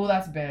Group. Oh,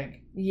 that's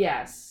big.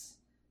 Yes.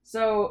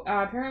 So,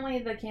 apparently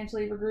the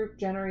Cantilever Group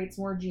generates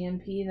more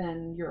GNP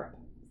than Europe,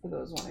 for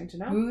those wanting to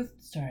know. Booth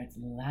starts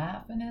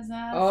laughing his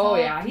ass off. Oh,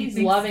 yeah. He's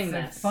loving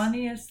this. The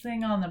funniest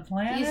thing on the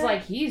planet. He's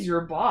like, he's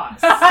your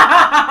boss. Like,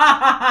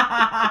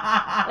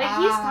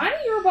 he's kind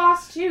of your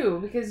boss, too,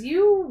 because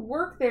you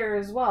work there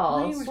as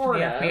well. He works for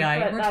the FBI.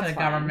 He works for the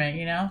government,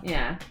 you know?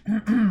 Yeah.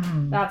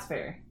 That's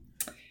fair.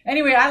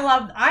 Anyway,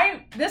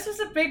 this was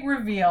a big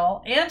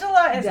reveal.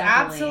 Angela is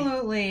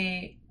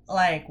absolutely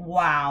like,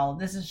 wow,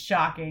 this is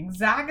shocking.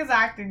 Zach is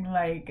acting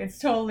like it's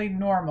totally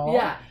normal.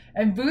 Yeah.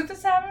 And Booth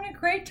is having a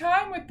great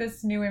time with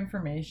this new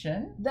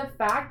information. The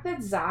fact that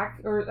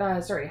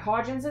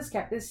Hodgins has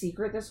kept this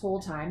secret this whole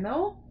time,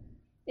 though,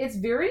 it's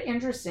very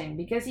interesting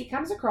because he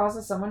comes across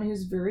as someone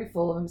who's very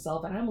full of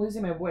himself, and I'm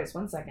losing my voice.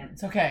 1 second.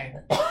 It's okay.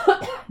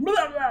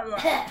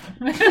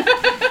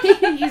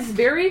 He's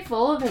very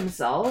full of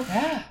himself.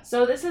 Yeah.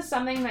 So this is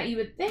something that you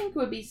would think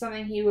would be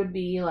something he would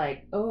be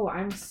like, oh,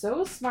 I'm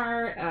so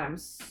smart and I'm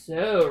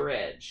so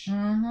rich.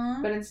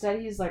 Mm-hmm. But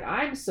instead he's like,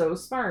 I'm so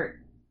smart.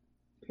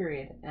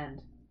 Period.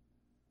 End.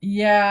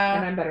 Yeah.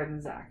 And I'm better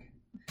than Zach.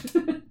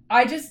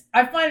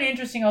 I find it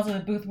interesting also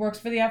that Booth works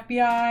for the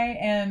FBI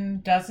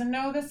and doesn't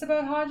know this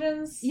about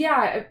Hodgins.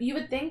 Yeah, you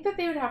would think that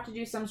they would have to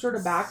do some sort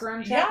of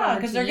background check. Yeah,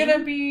 because they're going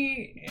to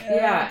be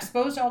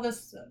exposed to all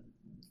this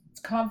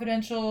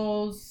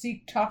confidential,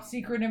 top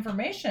secret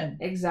information.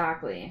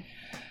 Exactly.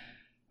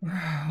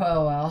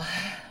 Oh, well.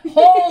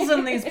 Holes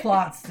in these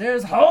plots.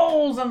 There's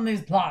holes in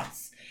these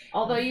plots.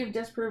 Although you've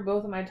disproved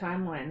both of my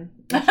timeline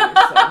issues, so,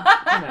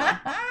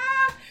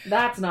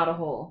 that's not a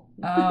hole.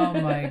 Oh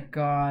my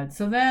god.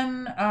 So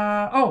then,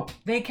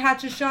 they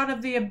catch a shot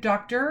of the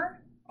abductor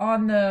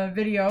on the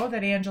video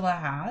that Angela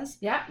has.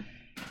 Yeah.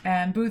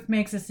 And Booth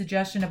makes a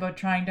suggestion about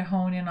trying to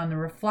hone in on the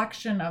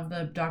reflection of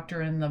the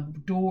abductor in the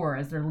door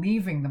as they're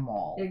leaving the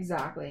mall.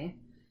 Exactly.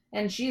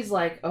 And she's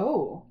like,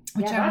 oh,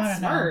 which yeah, I that's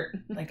smart.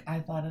 Know. Like, I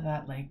thought of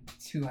that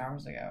 2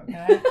 hours ago,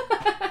 okay?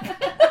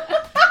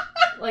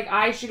 Like,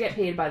 I should get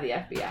paid by the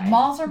FBI.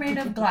 Malls are made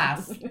of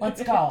glass.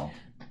 Let's go.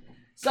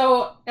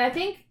 So, I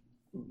think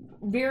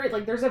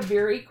there's a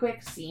very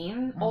quick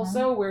scene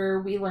also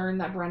where we learn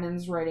that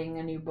Brennan's writing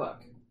a new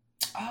book.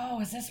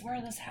 Oh, is this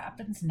where this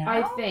happens now?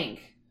 I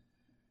think.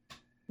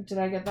 Did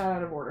I get that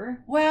out of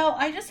order? Well,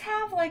 I just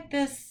have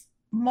this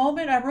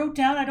moment I wrote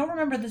down. I don't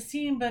remember the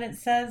scene, but it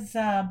says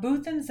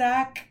Booth and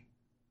Zach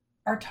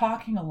are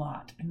talking a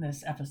lot in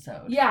this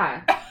episode.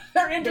 Yeah.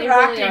 They're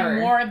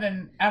interacting more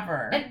than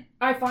ever. And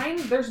I find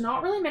there's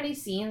not really many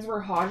scenes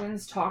where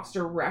Hodgins talks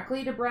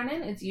directly to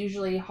Brennan. It's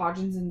usually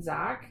Hodgins and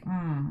Zach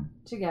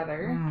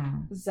together.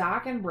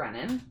 Zach and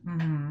Brennan.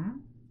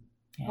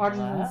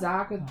 Hodgins and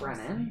Zach with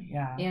Brennan.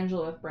 Yeah.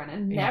 Angela with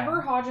Brennan.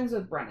 Never Hodgins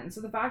with Brennan.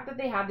 So the fact that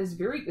they had this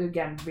very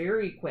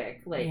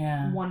quick,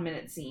 1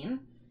 minute scene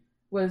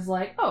was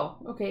like, oh,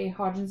 okay,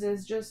 Hodgins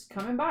is just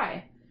coming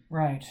by.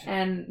 Right.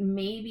 And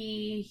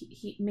maybe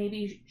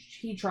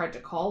he tried to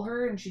call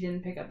her and she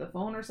didn't pick up the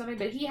phone or something,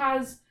 but he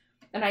has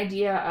an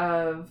idea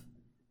of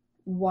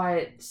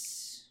what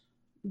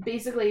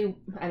basically,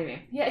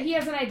 anyway, he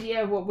has an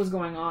idea of what was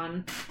going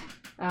on.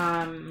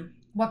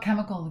 What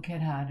chemical the kid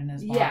had in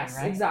his body, yes,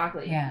 right?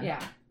 exactly. Yeah.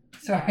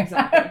 Sorry. Yeah,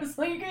 exactly. I was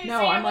like,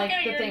 I'm like,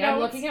 the thing, I'm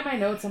looking at my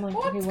notes, I'm like,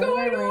 what's okay, what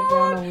going did I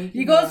write down?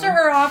 He goes to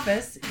her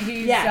office.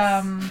 He's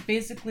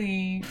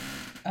basically...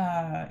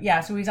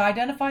 so he's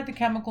identified the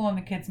chemical in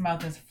the kid's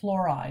mouth as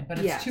fluoride, but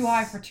it's too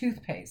high for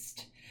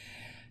toothpaste.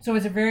 So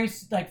it's a very,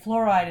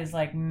 fluoride is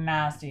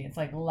nasty. It's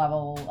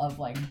level of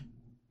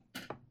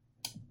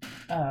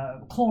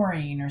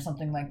chlorine or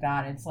something like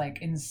that. It's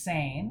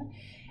insane.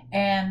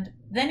 And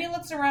then he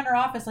looks around her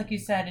office, like you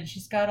said, and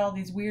she's got all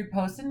these weird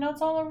Post-it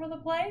notes all over the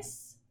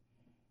place.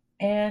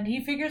 And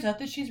he figures out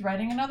that she's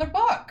writing another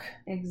book.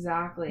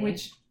 Exactly.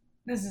 Which,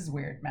 this is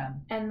weird,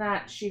 man. And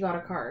that she got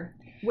a car,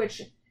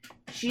 which...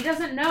 She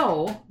doesn't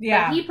know.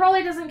 Yeah. But he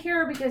probably doesn't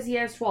care because he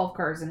has 12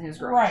 cars in his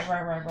garage.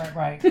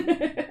 Right.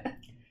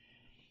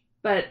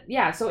 But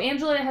yeah, so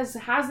Angela has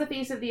the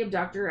face of the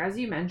abductor, as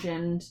you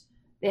mentioned.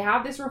 They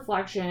have this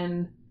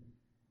reflection.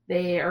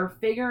 They are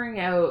figuring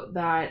out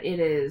that it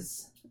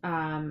is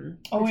I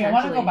want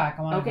to go back.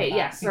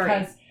 Yes, sorry.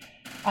 Because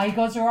he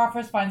goes to her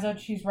office, finds out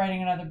she's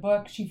writing another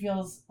book. She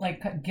feels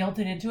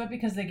guilted into it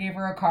because they gave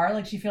her a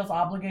car. She feels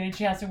obligated.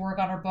 She has to work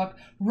on her book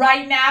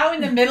right now in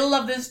the middle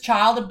of this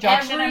child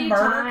abduction and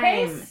murder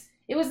case.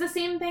 It was the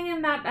same thing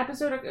in that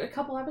episode a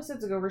couple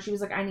episodes ago where she was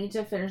like, I need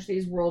to finish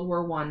these World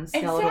War I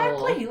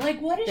skeletal Exactly.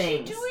 What is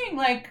things. she doing?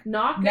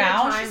 Not good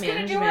now time she's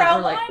going to do her management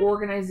outline? or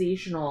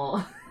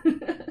organizational.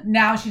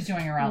 Now she's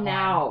doing her outline.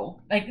 Now.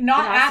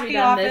 Not at the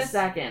office. This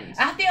second.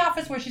 At the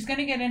office where she's going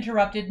to get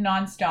interrupted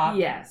nonstop.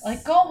 Yes.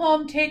 Go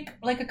home, take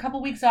a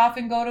couple weeks off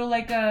and go to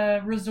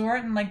a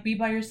resort and be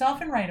by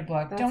yourself and write a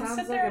book. That Don't sounds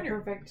sit there like a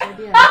perfect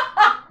idea.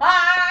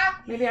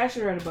 Maybe I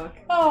should write a book.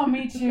 Oh,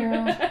 me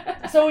too.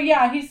 So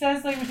yeah, he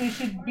says they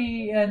should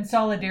be in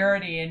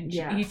solidarity, and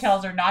he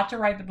tells her not to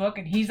write the book,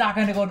 and he's not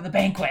going to go to the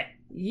banquet.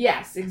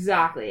 Yes,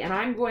 exactly. And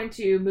I'm going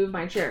to move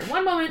my chair.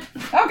 One moment.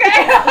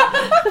 Okay.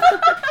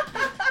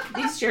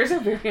 These chairs are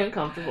very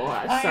uncomfortable.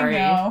 Sorry.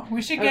 I know.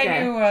 We should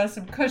get you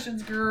some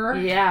cushions, girl.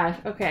 Yeah.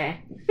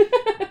 Okay.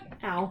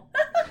 Ow.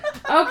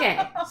 Okay.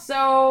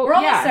 So we're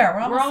almost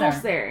there. We're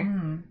almost there.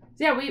 Mm-hmm.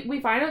 So yeah, we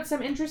find out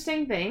some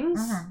interesting things.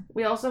 Mm-hmm.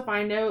 We also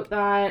find out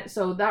that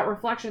that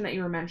reflection that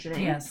you were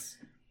mentioning,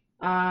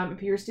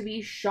 appears to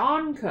be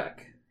Sean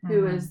Cook,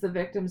 who is the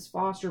victim's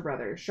foster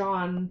brother.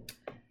 Sean,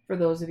 for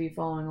those of you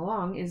following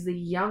along, is the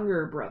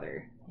younger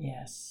brother.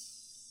 Yes.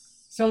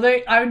 So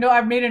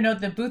I've made a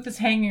note that Booth is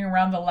hanging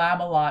around the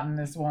lab a lot in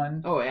this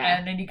one. Oh yeah.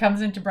 And then he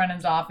comes into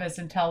Brennan's office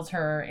and tells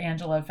her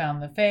Angela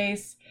found the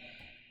face.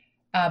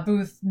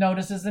 Booth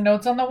notices the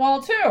notes on the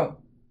wall too.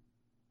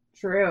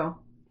 True.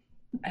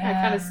 I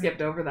kind of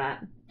skipped over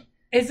that.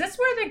 Is this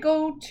where they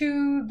go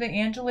to the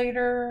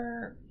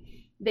Angelator?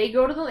 They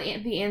go to the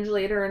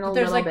Angelator in a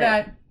There's little bit.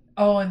 That.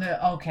 Oh,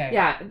 okay.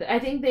 Yeah, I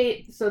think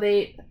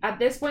they at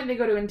this point they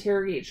go to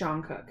interrogate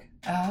Sean Cook.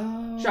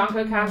 Oh. Sean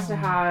Cook has to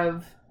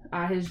have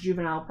his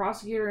juvenile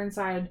prosecutor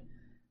inside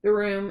the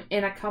room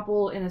in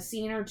a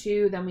scene or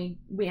two. Then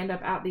we end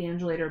up at the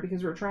Angelator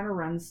because we're trying to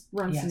run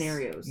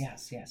scenarios.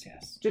 Yes.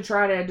 To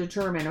try to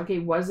determine, okay,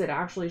 was it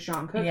actually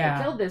Sean Cook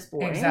that killed this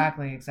boy?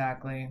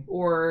 Exactly.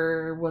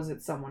 Or was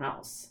it someone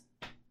else?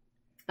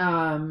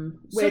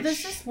 So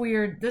this is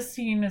weird. This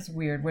scene is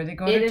weird where they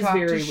go to talk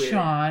to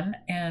Sean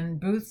and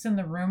Booth's in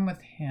the room with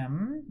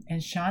him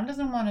and Sean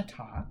doesn't want to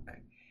talk.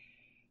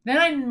 Then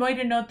I might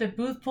have noted that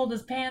Booth pulled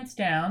his pants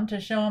down to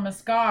show him a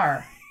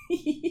scar.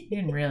 He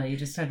didn't really. He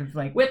just sort of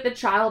like... With the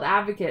child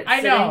advocate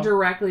sitting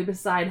directly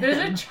beside him. There's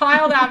a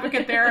child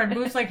advocate there and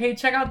Booth's like, hey,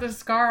 check out this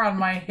scar on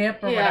my hip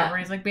or whatever.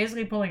 He's like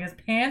basically pulling his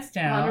pants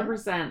down.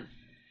 100%.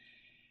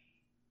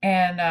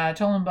 And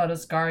told him about a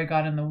scar he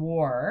got in the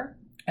war.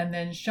 And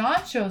then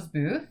Sean shows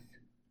Booth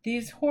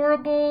these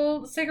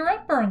horrible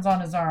cigarette burns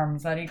on his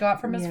arms that he got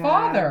from his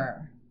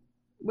father.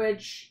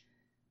 Which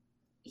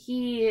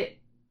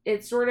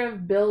it sort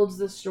of builds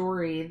the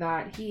story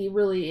that he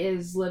really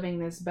is living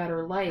this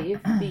better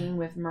life being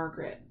with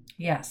Margaret.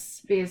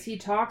 Yes. Because he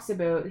talks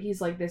about, he's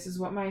like, this is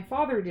what my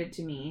father did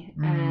to me.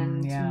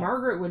 And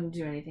Margaret wouldn't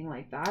do anything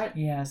like that.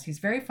 Yes, he's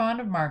very fond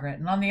of Margaret.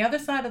 And on the other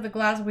side of the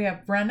glass, we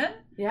have Brennan.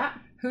 Yeah.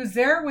 Who's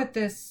there with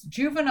this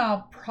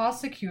juvenile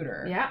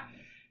prosecutor. Yeah.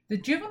 The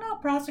juvenile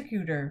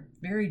prosecutor,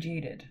 very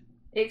jaded.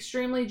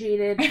 Extremely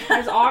jaded.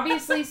 Has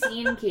obviously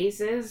seen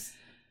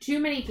too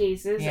many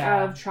cases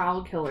of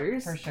child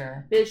killers. For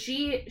sure. But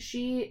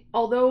she,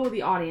 although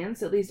the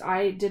audience, at least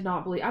I'm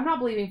not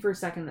believing for a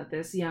second that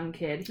this young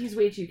kid, he's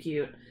way too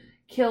cute,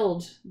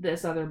 killed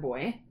this other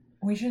boy.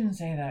 We shouldn't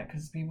say that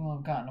because people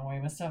have gotten away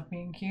with stuff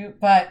being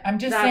cute. But I'm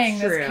just saying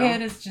this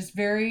kid is just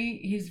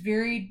he's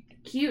very...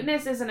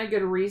 Cuteness isn't a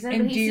good reason,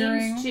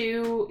 endearing, but he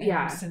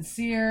seems to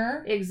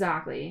sincere.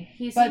 Exactly.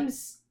 He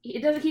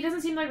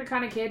doesn't seem like the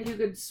kind of kid who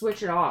could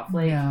switch it off.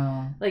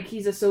 Like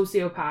he's a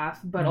sociopath,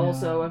 but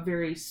also a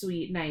very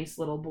sweet, nice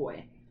little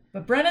boy.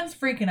 But Brennan's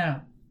freaking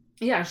out.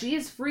 Yeah, she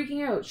is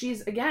freaking out. She's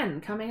again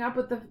coming up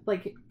with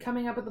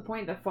the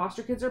point that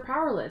foster kids are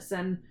powerless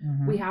and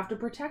we have to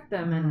protect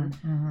them.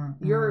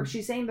 And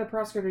she's saying to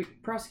the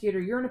prosecutor,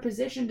 you're in a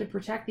position to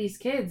protect these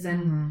kids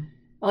and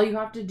all you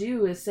have to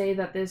do is say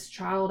that this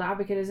child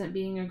advocate isn't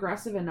being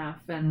aggressive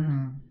enough.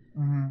 And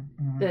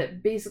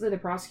that basically the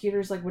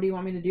prosecutor's like, what do you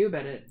want me to do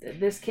about it?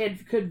 This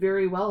kid could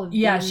very well have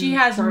been she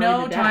has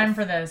no time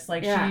for this.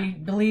 Like, she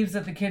believes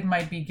that the kid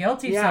might be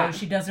guilty, so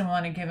she doesn't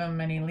want to give him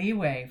any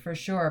leeway, for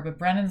sure. But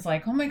Brennan's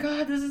like, oh my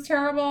God, this is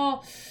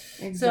terrible.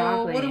 Exactly.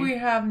 So what do we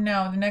have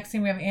now? The next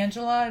thing we have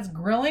Angela is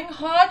grilling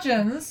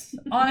Hodgins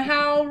on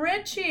how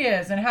rich he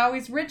is and how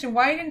he's rich and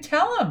why he didn't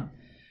tell him.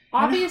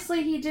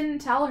 Obviously, he didn't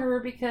tell her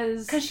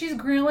because she's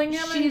grilling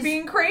him and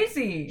being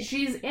crazy.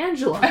 She's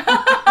Angela.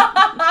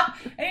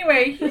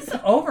 Anyway, he's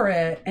over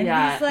it. And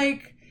he's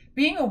like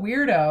being a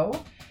weirdo.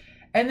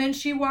 And then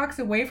she walks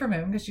away from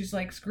him because she's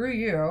like, screw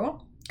you.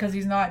 Because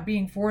he's not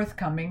being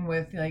forthcoming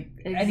with like,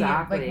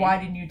 why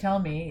didn't you tell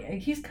me?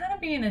 He's kind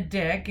of being a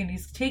dick and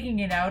he's taking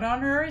it out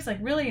on her. He's like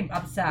really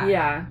upset.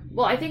 Yeah.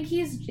 Well, I think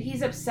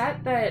he's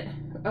upset that...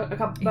 about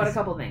a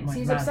couple things.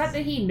 He's upset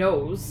that she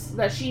knows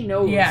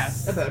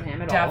about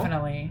him at all.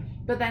 Definitely.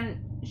 But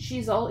then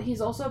he's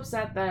also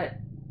upset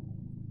that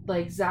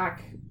like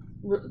Zach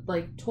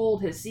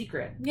told his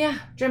secret. Yeah.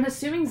 Which I'm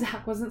assuming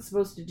Zach wasn't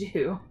supposed to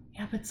do.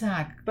 Yeah, but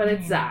Zach. But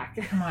it's Zach.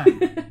 Come on.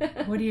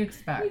 What do you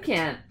expect? You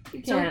can't.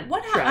 So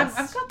what happened?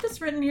 I've got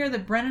this written here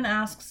that Brennan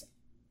asks.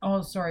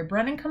 Oh, sorry.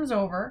 Brennan comes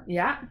over.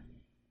 Yeah.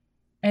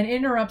 And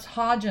interrupts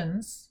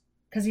Hodgins.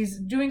 Because he's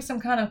doing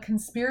some kind of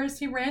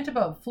conspiracy rant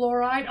about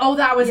fluoride. Oh,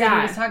 that was it. He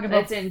was talking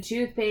about... It's in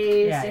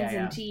toothpaste, it's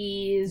in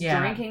teas,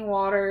 drinking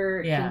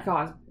water, can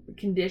cause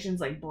conditions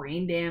like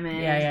brain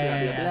damage,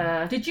 blah, blah,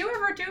 blah. Did you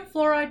ever do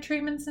fluoride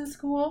treatments in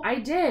school? I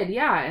did,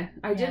 yeah.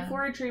 I did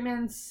fluoride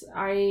treatments.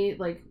 Where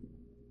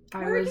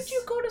did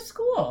you go to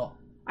school?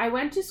 I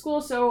went to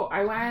school, so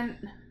I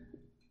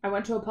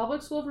went to a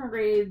public school from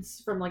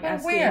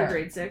S3 to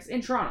grade 6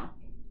 in Toronto.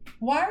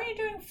 Why are you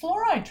doing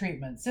fluoride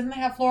treatments? Didn't they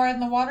have fluoride in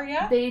the water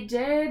yet? They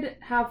did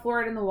have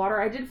fluoride in the water.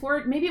 I did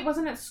fluoride. Maybe it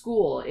wasn't at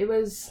school. It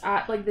was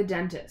at the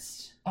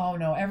dentist. Oh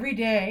no! Every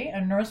day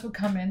a nurse would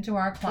come into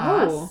our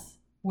class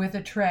with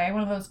a tray,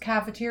 one of those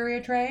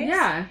cafeteria trays.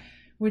 Yeah.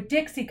 With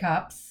Dixie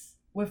cups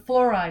with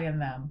fluoride in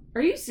them.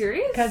 Are you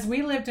serious? Because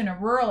we lived in a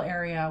rural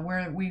area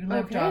where we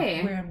lived off, we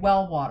had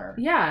well water.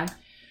 Yeah.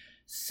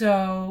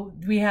 So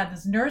we had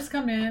this nurse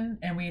come in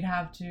and we'd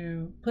have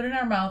to put it in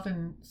our mouth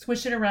and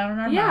swish it around in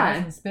our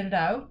mouths and spit it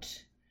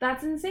out.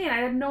 That's insane. I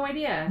had no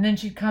idea. And then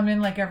she'd come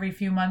in every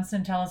few months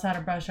and tell us how to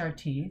brush our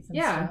teeth and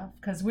stuff.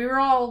 Because we were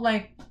all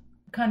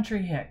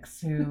country hicks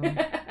who,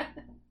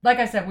 like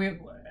I said,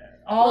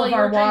 all of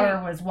our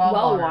water was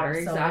well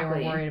water, so they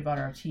were worried about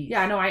our teeth.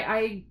 Yeah, no,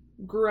 I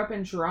grew up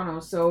in Toronto,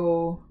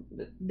 so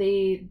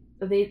they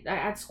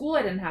at school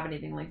I didn't have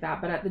anything like that,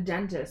 but at the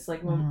dentist,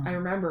 when I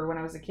remember when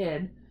I was a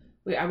kid,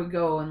 I would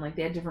go and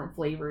they had different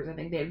flavors. I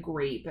think they had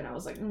grape, and I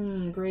was like,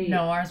 great.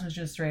 No, ours was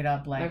just straight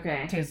up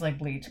tastes like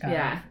bleach kind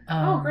of.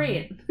 Oh,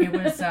 great. It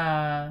was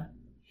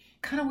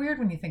kind of weird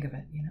when you think of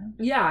it, you know?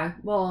 Yeah,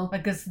 well...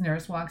 Like this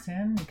nurse walks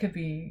in, it could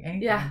be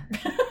anything. Yeah.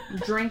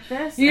 Drink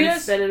this you and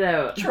just spit it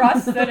out.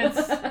 Trust that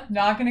it's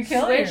not going to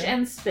kill you. Switch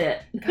and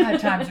spit. God,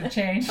 times have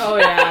changed. Oh,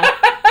 yeah.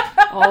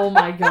 Oh,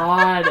 my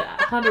God.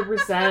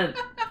 100%.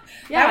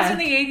 Yeah. That was in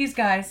the 80s,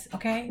 guys.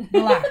 Okay?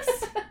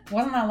 Relax.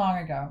 Wasn't that long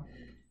ago.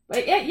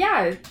 But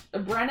yeah,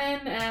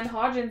 Brennan and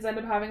Hodgins end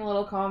up having a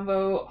little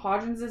convo.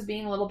 Hodgins is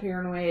being a little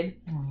paranoid.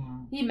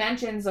 Mm-hmm. He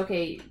mentions,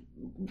 okay,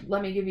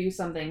 let me give you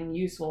something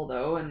useful,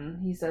 though.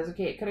 And he says,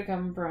 okay, it could have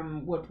come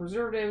from wood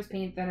preservatives,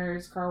 paint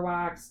thinners, car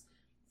wax,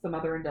 some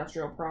other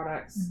industrial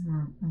products.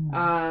 Mm-hmm.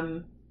 Mm-hmm.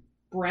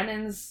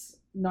 Brennan's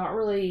not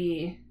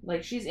really,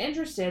 like, she's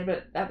interested,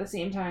 but at the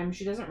same time,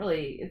 she doesn't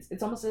really,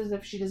 it's almost as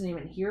if she doesn't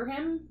even hear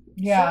him,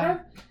 yeah. sort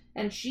of.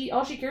 And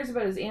all she cares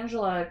about is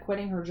Angela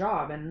quitting her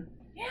job, and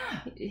yeah,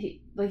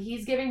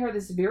 he's giving her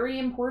this very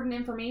important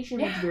information,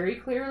 yeah. which very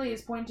clearly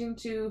is pointing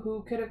to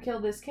who could have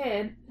killed this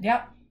kid.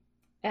 Yep.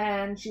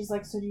 And she's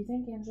like, so do you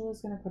think Angela's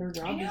going to quit her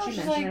job? I know, Did she she's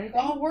mention like, anything?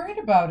 all worried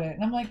about it.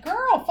 And I'm like,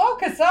 girl,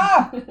 focus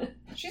up.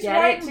 She's Get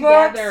writing it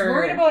books, together.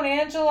 worried about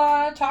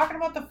Angela, talking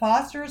about the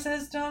foster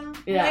system.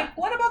 Yeah. Like,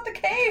 what about the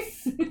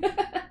case?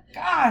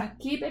 God.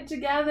 Keep it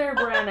together,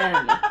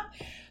 Brennan.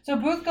 So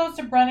Booth goes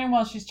to Brennan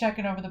while she's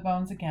checking over the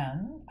bones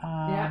again.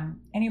 Yeah.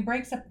 And he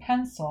breaks a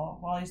pencil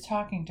while he's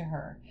talking to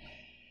her.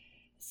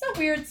 It's a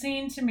weird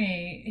scene to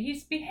me.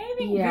 He's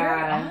behaving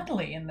very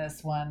oddly in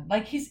this one.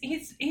 Like he's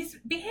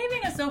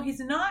behaving as though he's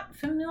not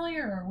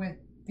familiar with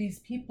these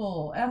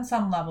people on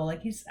some level.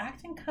 Like he's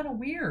acting kind of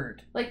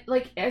weird.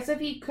 Like as if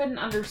he couldn't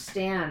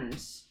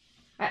understand.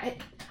 I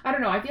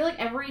don't know. I feel like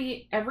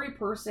every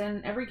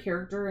person, every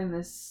character in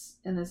this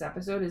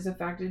episode is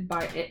affected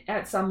by it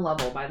at some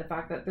level by the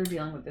fact that they're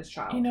dealing with this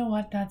child. You know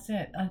what? That's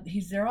it.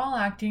 They're all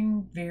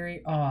acting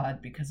very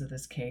odd because of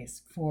this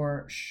case,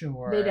 for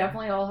sure. They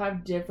definitely all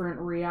have different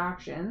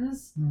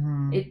reactions.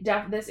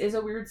 Mm-hmm. This is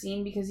a weird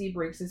scene because he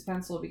breaks his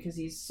pencil because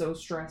he's so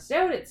stressed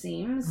out, it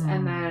seems,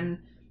 and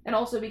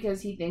also because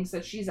he thinks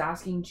that she's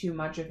asking too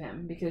much of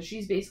him, because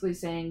she's basically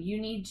saying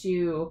you need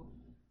to.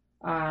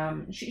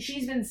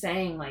 She's been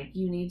saying, like,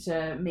 you need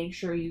to make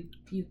sure you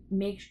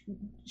make.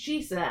 She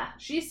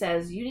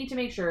says you need to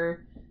make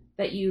sure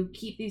that you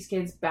keep these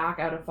kids back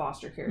out of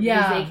foster care,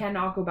 because they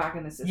cannot go back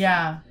in the system.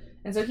 Yeah.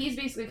 And so he's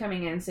basically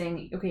coming in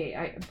saying, okay,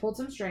 I pulled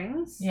some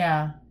strings.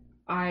 Yeah.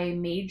 I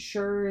made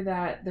sure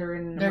that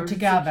they're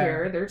together.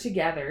 Care. They're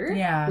together.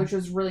 Yeah. Which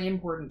was really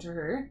important to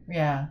her.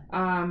 Yeah.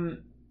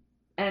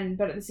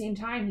 But at the same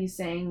time, he's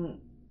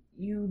saying,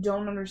 you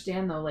don't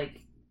understand though,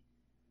 like,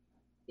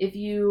 if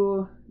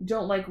you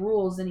don't like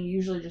rules, then you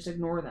usually just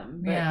ignore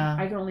them. But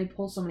I can only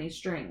pull so many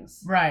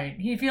strings. Right.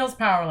 He feels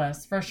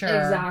powerless, for sure.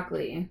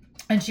 Exactly.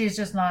 And she's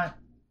just not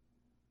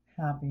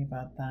happy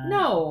about that.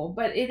 No,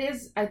 but it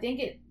is,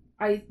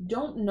 I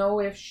don't know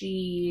if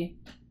she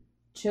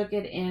took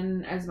it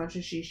in as much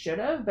as she should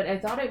have, but I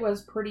thought it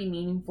was pretty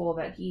meaningful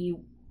that he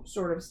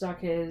sort of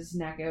stuck his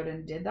neck out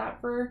and did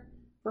that for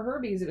her,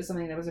 because it was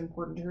something that was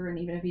important to her, and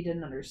even if he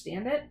didn't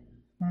understand it,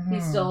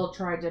 he still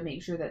tried to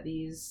make sure that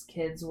these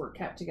kids were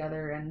kept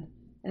together and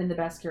in the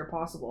best care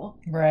possible.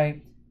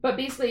 Right. But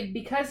basically,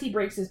 because he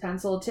breaks his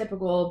pencil,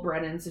 typical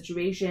Brennan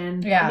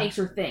situation, it makes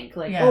her think,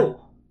 like,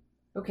 oh,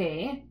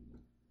 okay,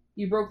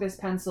 you broke this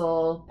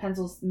pencil.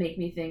 Pencils make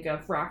me think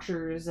of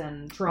fractures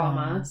and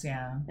trauma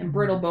and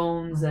brittle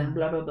bones and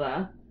blah, blah,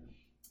 blah.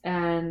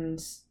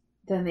 And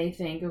then they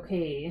think,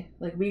 okay,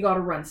 like, we got to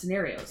run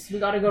scenarios. We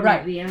got to go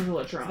to the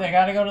Angelatron. So they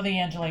got to go to the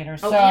Angelator.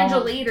 So,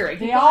 Angelator. I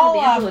keep calling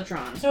it the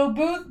Angelatron. So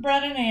Booth,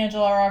 Brennan, and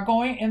Angela are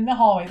going in the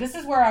hallway. This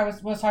is where I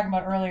was talking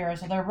about earlier.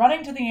 So they're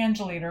running to the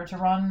Angelator to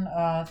run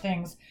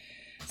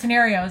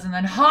scenarios, and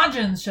then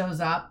Hodgins shows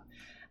up.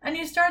 And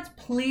he starts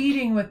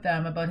pleading with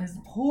them about his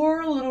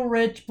poor little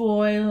rich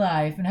boy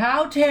life and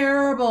how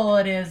terrible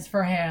it is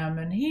for him.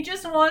 And he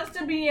just wants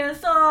to be a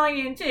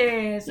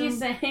scientist. He's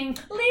saying,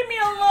 leave me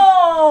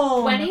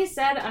alone. When he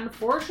said,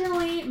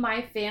 unfortunately,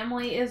 my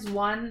family is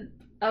one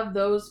of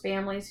those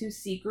families who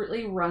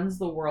secretly runs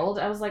the world,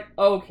 I was like,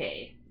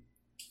 okay.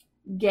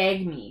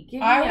 Gag me. Give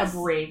me a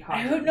break,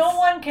 Hodgins. No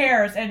one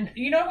cares. And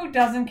you know who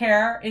doesn't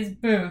care is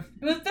Booth.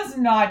 Booth does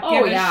not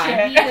give a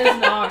shit. He does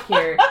not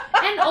care.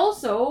 And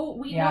also,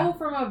 we know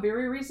from a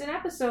very recent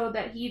episode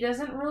that he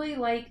doesn't really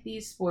like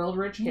these spoiled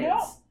rich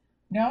kids.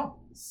 No.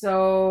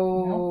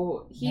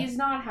 So, he's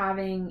not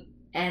having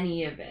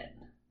any of it.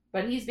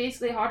 But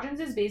Hodgins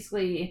is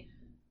basically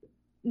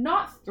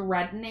not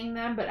threatening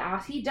them, but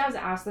he does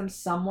ask them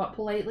somewhat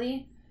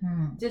politely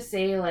to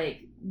say,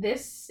 like,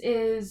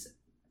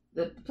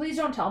 please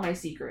don't tell my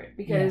secret,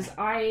 because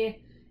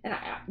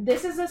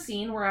this is a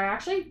scene where I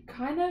actually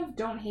kind of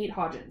don't hate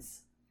Hodgins.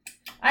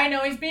 I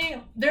know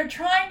they're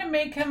trying to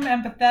make him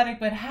empathetic,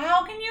 but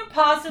how can you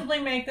possibly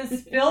make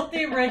this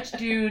filthy rich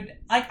dude,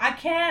 like, I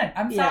can't,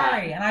 I'm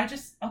sorry. And I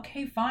just,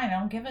 okay, fine, I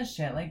don't give a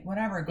shit, like,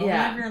 whatever, go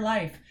live your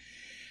life.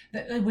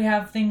 We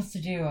have things to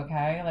do,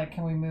 okay? Like,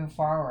 can we move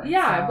forward?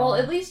 Yeah, So... well,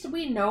 at least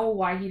we know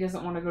why he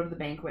doesn't want to go to the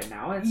banquet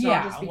now. It's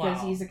not just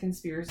because he's a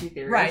conspiracy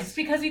theorist. Right, it's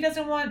because he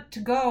doesn't want to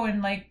go,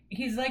 and, like,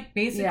 he's, like,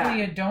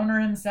 basically a donor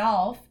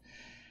himself.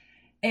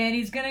 And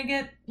he's going to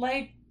get,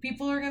 like,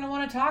 people are going to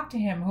want to talk to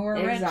him who are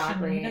rich.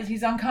 And because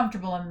he's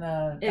uncomfortable in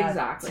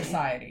that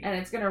society. And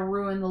it's going to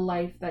ruin the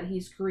life that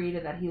he's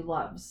created that he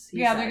loves.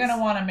 They're going to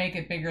want to make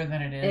it bigger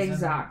than it is.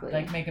 Exactly.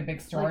 And, like, make a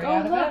big story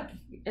out of it.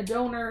 A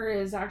donor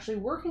is actually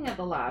working at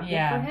the lab.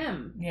 Yeah. Good for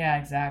him. Yeah,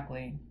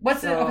 exactly.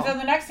 So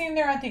the next scene,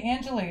 they're at the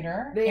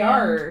Angelator. They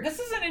are. This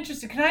is an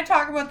interesting... Can I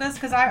talk about this?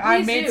 Because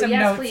I made some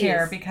notes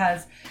here.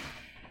 Because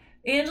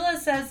Angela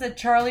says that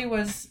Charlie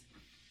was...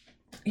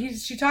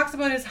 She talks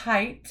about his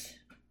height.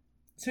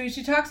 So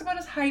she talks about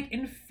his height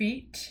in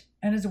feet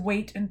and his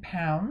weight in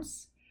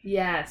pounds.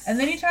 Yes. And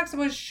then he talks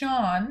about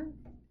Sean,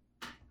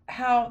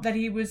 that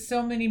he was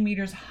so many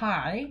meters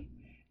high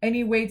and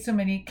he weighed so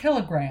many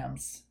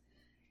kilograms.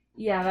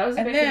 Yeah, that was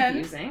a bit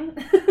confusing.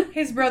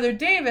 His brother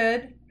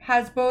David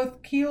has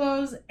both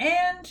kilos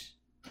and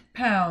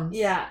pounds.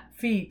 Yeah.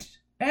 Feet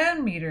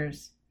and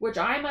meters. Which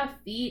I'm a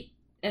feet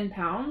and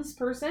pounds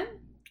person.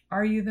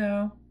 Are you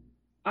though?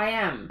 I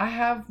am. I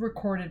have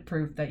recorded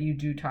proof that you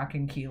do talk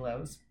in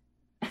kilos.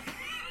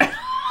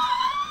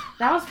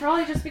 That was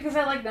probably just because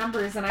I like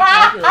numbers and I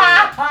calculate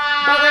it.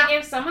 But like,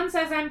 if someone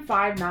says I'm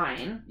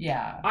 5'9",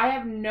 yeah, I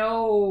have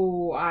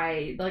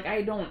I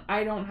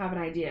don't have an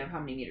idea of how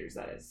many meters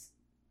that is.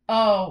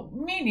 Oh,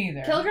 me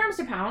neither. Kilograms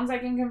to pounds I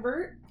can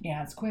convert.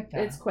 Yeah, it's quick though.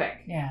 It's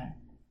quick. Yeah.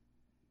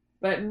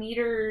 But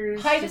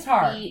meters. Height is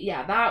hard.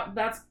 Yeah,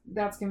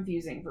 that's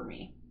confusing for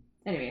me.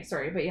 Anyway,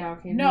 sorry, but yeah,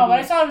 okay. No, but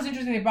I thought it was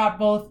interesting. They brought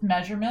both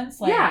measurements.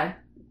 Like, yeah.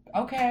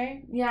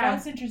 Okay. Yeah.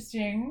 That's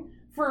interesting.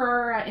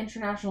 For our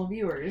international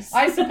viewers.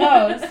 I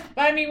suppose.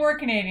 But I mean, we're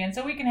Canadian,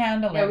 so we can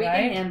handle it, right?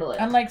 Yeah, we can handle it.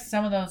 Unlike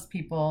some of those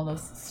people,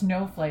 those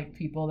snowflake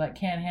people that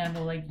can't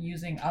handle, like,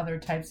 using other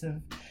types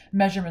of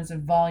measurements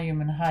of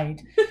volume and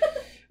height.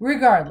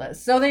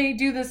 Regardless. So they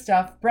do this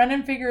stuff.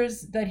 Brendan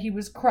figures that he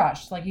was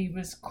crushed. Like, he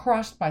was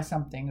crushed by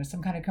something. There's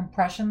some kind of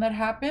compression that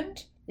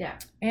happened. Yeah.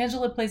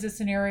 Angela plays a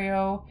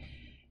scenario,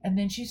 and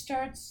then she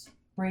starts...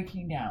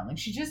 breaking down. Like,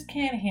 she just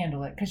can't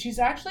handle it because she's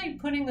actually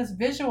putting this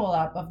visual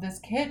up of this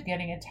kid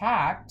getting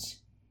attacked.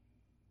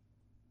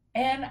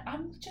 And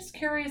I'm just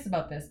curious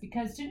about this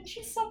because didn't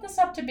she set this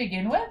up to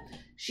begin with?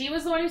 She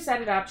was the one who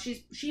set it up.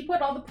 She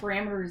put all the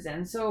parameters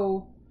in,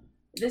 so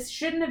this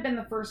shouldn't have been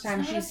the first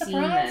time she's seen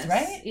this,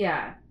 right?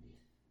 Yeah.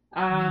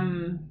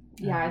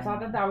 Yeah, I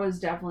thought that was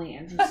definitely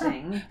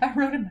interesting. I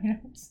wrote in my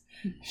notes,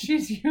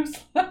 she's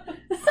useless.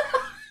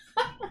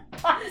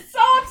 I'm so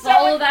upset.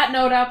 Follow that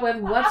note up with,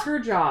 what's her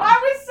job? I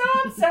was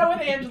so upset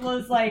with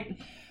Angela's like,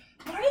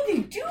 what are they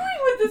doing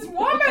with this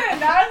woman?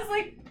 I was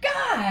like,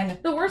 God.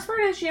 The worst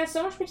part is she has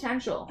so much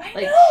potential.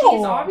 I know.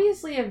 She's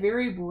obviously a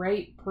very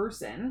bright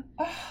person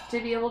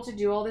to be able to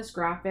do all this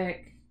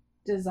graphic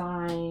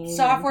design.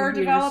 Software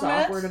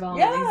development.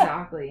 Yeah.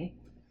 Exactly.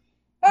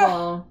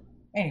 Well,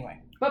 anyway.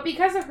 But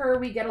because of her,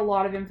 we get a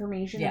lot of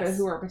information about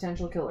who our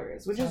potential killer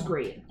is, which is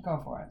great. Go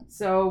for it.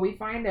 So we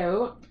find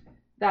out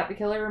that the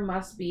killer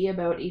must be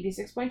about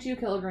 86.2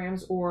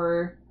 kilograms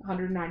or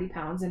 190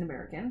 pounds in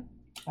American.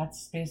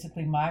 That's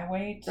basically my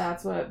weight.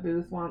 That's what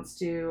Booth wants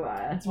to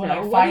That's what I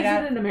fight what is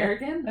at. it in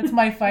American? That's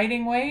my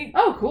fighting weight.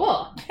 Oh,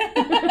 cool.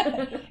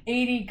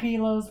 80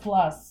 kilos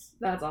plus.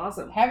 That's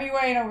awesome.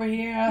 Heavyweight over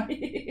here.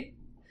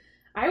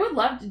 I would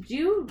love to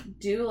do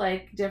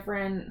like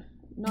different,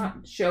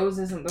 not shows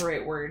isn't the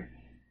right word,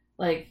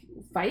 like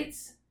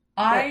fights.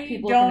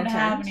 I don't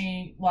have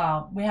any.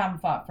 Well, we haven't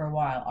fought for a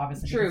while,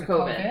 obviously. True, because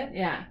of COVID.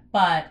 Yeah.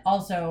 But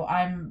also,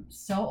 I'm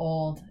so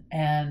old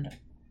and.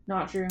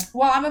 Not true.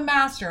 Well, I'm a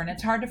master, and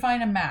it's hard to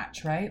find a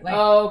match, right? Like,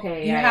 oh,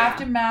 okay. You have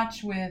to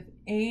match with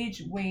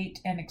age, weight,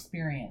 and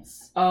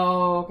experience.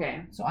 Oh,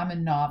 okay. So I'm a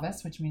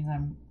novice, which means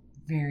I'm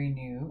very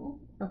new.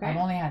 Okay. I've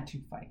only had 2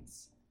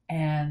 fights,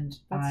 and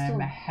I'm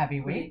a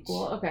heavyweight.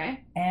 Cool.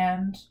 Okay.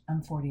 And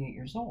I'm 48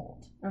 years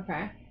old.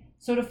 Okay.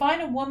 So to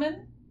find a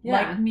woman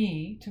like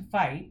me to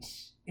fight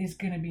is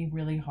going to be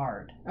really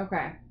hard.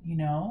 Okay. You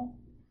know,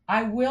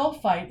 I will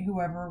fight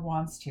whoever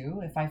wants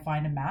to if I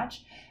find a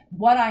match.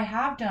 What I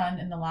have done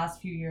in the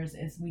last few years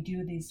is we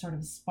do these sort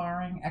of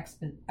sparring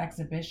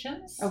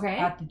exhibitions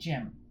at the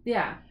gym.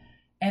 Yeah.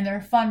 And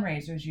they're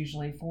fundraisers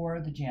usually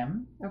for the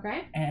gym.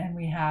 Okay. And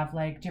we have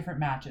like different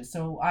matches.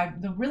 So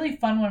the really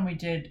fun one we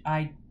did,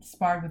 I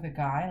sparred with a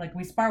guy. Like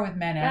we spar with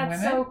men and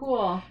women. That's so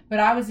cool. But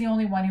I was the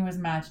only one who was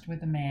matched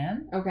with a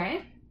man.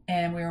 Okay.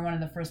 And we were one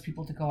of the first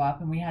people to go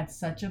up, and we had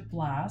such a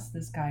blast.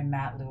 This guy,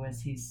 Matt Lewis,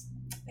 he's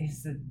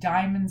a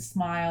diamond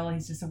smile.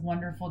 He's just a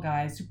wonderful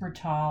guy, super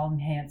tall and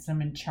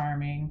handsome and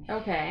charming.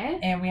 Okay.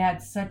 And we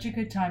had such a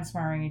good time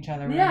sparring each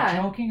other. We were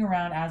joking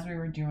around as we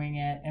were doing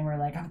it, and we're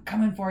like, I'm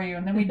coming for you.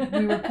 And then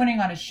we were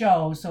putting on a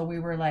show, so we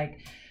were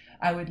like,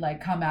 I would like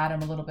come at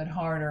him a little bit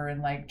harder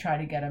and like try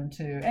to get him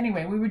to.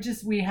 Anyway,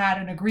 we had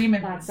an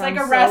agreement. It's like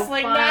a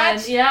wrestling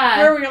match. Yeah.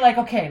 Where we were like,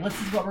 okay, this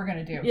is what we're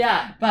going to do.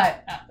 Yeah.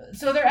 But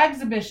so there are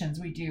exhibitions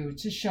we do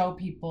to show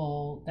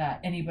people that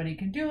anybody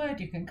can do it.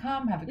 You can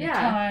come, have a good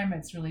time.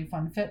 It's really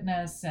fun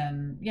fitness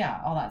and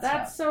all that stuff.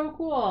 That's so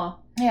cool.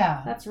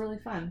 Yeah. That's really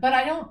fun. But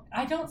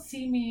I don't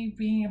see me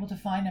being able to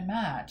find a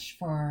match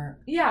for.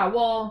 Yeah,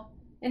 well,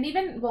 and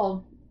even,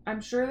 I'm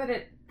sure that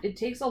it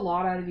takes a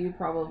lot out of you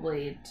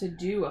probably to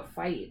do a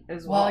fight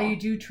as well. Well, you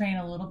do train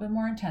a little bit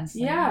more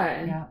intensely.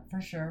 Yeah. Yeah,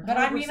 for sure. But 100%.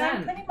 I mean,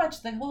 I'm pretty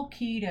much the whole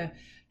key to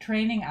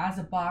training as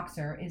a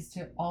boxer is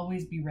to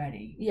always be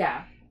ready.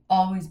 Yeah.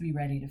 Always be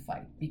ready to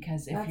fight.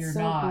 Because if you're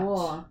not,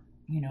 cool.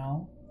 you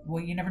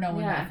never know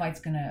when that fight's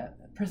going to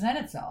present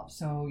itself.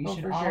 So you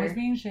should always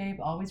be in shape,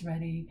 always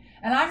ready.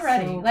 And I'm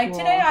ready. So like cool.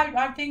 today,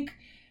 I think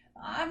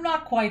I'm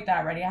not quite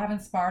that ready. I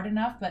haven't sparred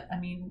enough. But I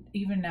mean,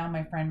 even now,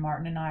 my friend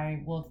Martin and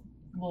I will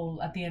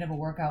at the end of a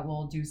workout,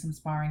 we'll do some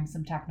sparring,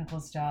 some technical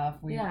stuff.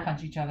 We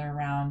punch each other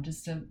around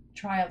just to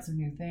try out some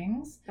new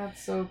things.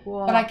 That's so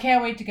cool. But I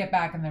can't wait to get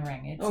back in the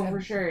ring. It's for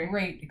sure.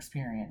 Great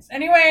experience.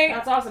 Anyway.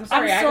 That's awesome.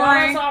 Sorry. I'm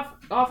sorry. I got us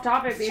off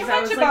topic because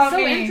I was like, so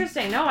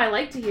interesting. No, I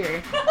like to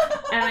hear.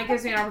 And it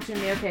gives me an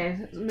opportunity.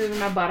 Okay, moving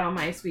my butt on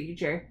my squeaky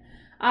chair.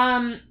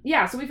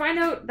 So we find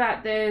out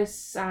that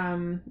this,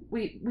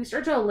 we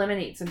start to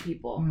eliminate some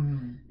people.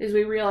 Is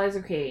we realize,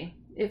 okay,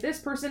 if this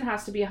person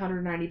has to be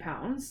 190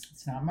 pounds...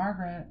 It's not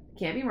Margaret.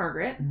 Can't be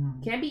Margaret.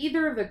 Can't be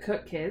either of the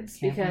Cook kids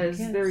because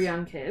they're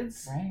young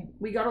kids. Right.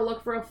 We got to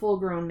look for a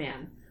full-grown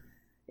man.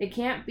 It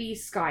can't be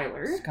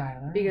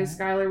Skylar. Because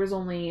Skylar was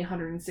only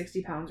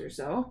 160 pounds or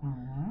so.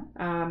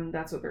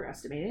 That's what they're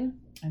estimating.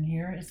 And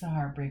here is the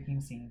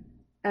heartbreaking scene.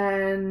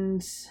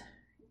 And,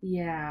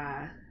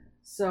 yeah.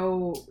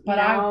 So, but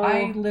now,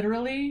 I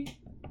literally...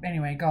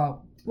 Anyway,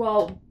 go.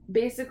 Well,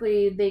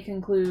 basically, they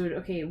conclude,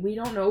 okay, we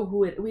don't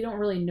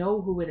really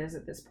know who it is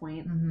at this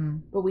point,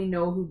 but we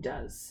know who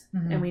does.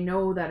 And we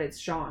know that it's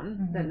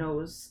Sean that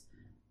knows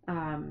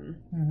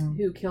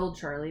who killed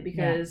Charlie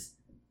because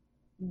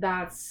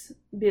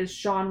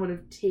Sean would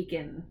have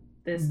taken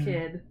this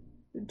kid,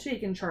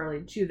 taken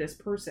Charlie to this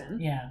person.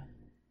 Yeah.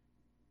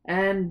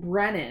 And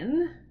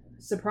Brennan,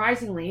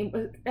 surprisingly,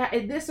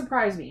 this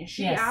surprised me.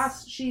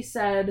 She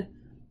said,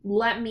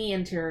 let me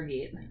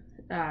interrogate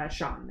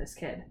Sean, this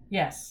kid.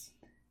 Yes.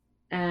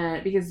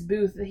 Because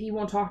Booth, he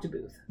won't talk to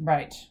Booth.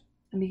 Right.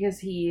 Because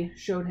he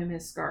showed him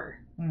his scar.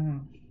 I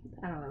don't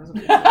know. That was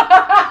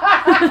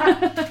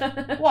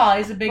weird. Well,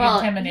 he's a big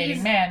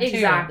intimidating man, too.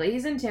 Exactly.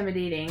 He's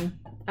intimidating.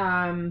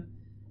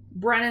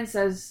 Brennan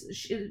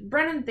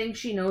thinks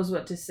she knows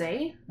what to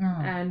say.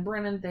 And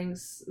Brennan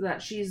thinks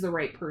that she's the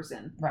right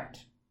person. Right.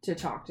 To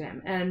talk to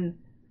him. And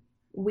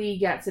we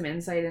get some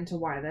insight into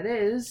why that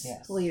is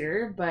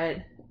later, but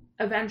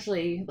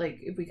eventually, like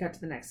if we cut to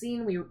the next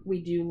scene,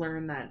 we do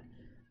learn that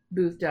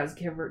Booth does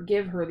give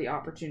her the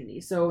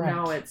opportunity. So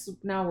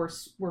now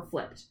we're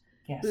flipped.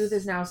 Yes. Booth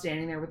is now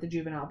standing there with the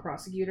juvenile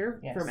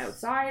prosecutor from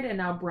outside, and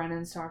now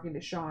Brennan's talking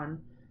to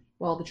Sean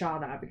while the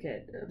child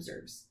advocate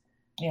observes.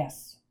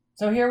 Yes.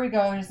 So here we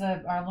go. Here's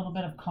our little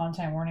bit of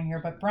content warning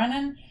here, but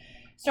Brennan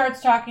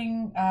starts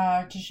talking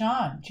to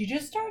Sean. She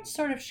just starts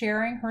sort of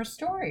sharing her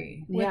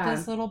story with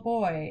this little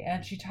boy,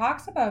 and she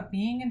talks about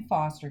being in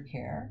foster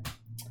care.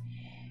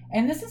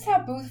 And this is how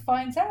Booth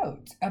finds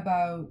out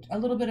a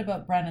little bit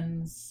about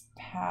Brennan's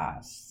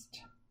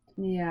past.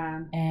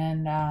 Yeah.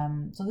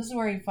 And so this is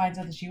where he finds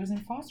out that she was in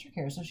foster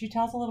care. So she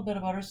tells a little bit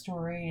about her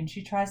story, and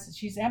she's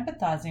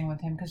empathizing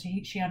with him because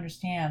she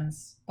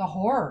understands the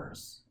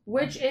horrors.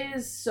 Which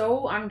is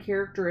so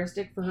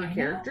uncharacteristic for her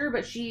character,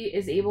 but she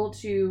is able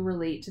to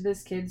relate to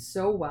this kid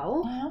so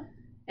well.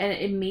 And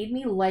it made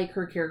me like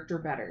her character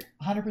better.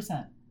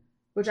 100%.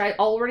 Which I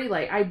already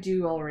like. I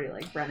do already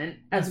like Brennan,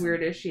 as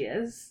weird as she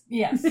is.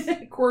 Yes.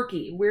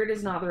 Quirky. Weird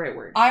is not the right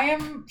word.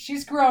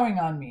 She's growing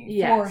on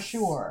me, for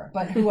sure.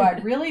 But who I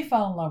really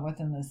fell in love with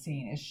in this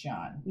scene is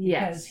Sean.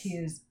 Yes. Because he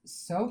is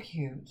so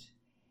cute.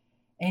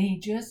 And he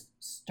just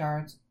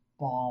starts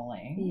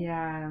bawling.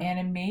 Yeah. And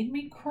it made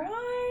me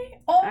cry.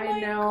 Oh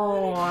my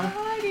God, I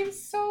cried. He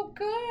was so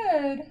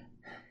good.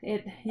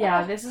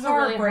 This is a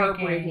really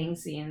heartbreaking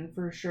scene,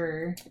 for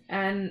sure.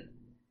 And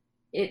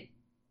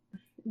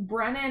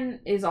Brennan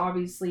is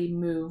obviously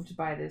moved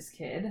by this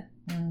kid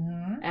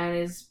and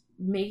is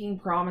making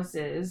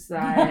promises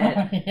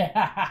that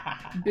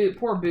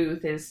poor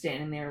Booth is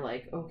standing there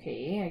like,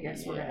 okay, I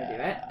guess we're gonna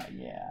do it.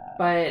 Yeah.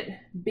 But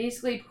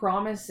basically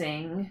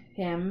promising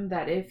him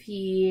that if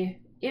he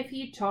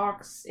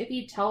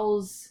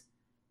tells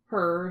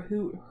her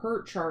who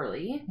hurt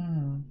Charlie,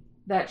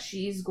 that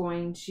she's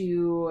going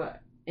to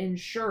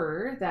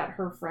ensure that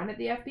her friend at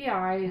the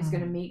FBI is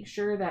going to make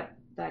sure that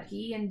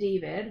he and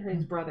David,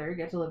 his brother,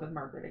 get to live with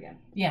Margaret again.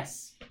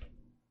 Yes.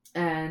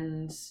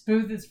 And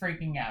Booth is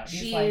freaking out.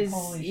 He's like,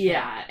 holy shit.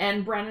 Yeah,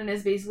 and Brennan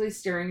is basically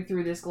staring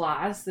through this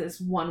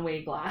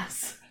one-way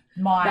glass.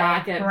 my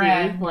back at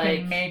friend Booth, like,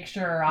 can make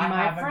sure I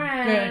have a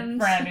friend.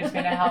 good friend who's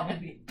going to help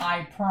me.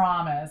 I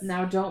promise.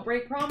 Now, don't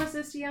break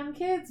promises to young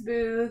kids,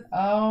 Booth.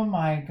 Oh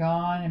my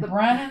God. And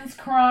Brennan's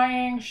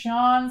crying.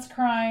 Sean's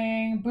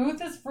crying.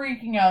 Booth is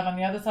freaking out on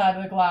the other side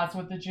of the glass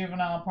with the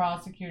juvenile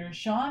prosecutor.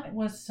 Sean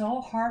was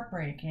so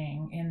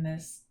heartbreaking in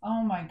this.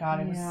 Oh my God.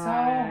 It was so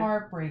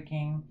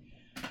heartbreaking.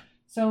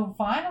 So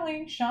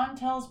finally, Sean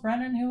tells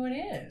Brennan who it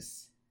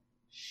is.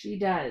 She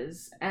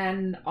does.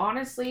 And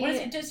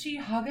honestly... Does she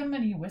hug him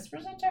and he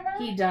whispers it to her?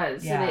 He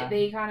does. Yeah. So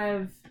they kind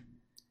of...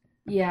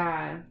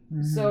 Yeah.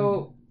 Mm-hmm.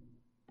 So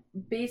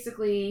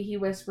basically, he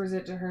whispers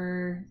it to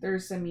her.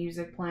 There's some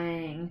music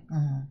playing.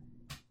 Mm-hmm.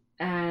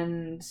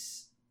 And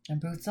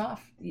Booth's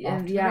off.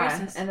 And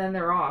and then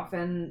they're off.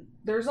 And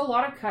there's a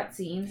lot of cut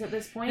scenes at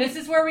this point. This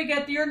is where we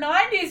get your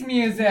 90s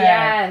music.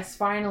 Yes,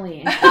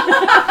 finally.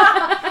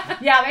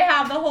 Yeah, they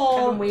have the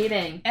whole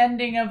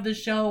ending of the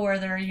show where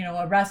they're,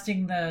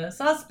 arresting the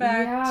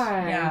suspect.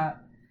 Yeah.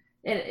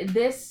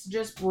 This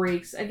just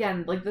breaks,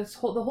 again, like the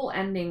whole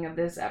ending of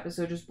this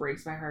episode just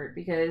breaks my heart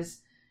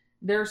because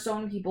there are so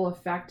many people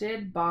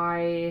affected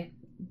by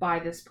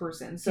this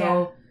person.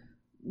 So,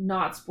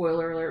 not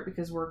spoiler alert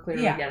because we're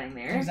clearly getting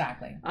there.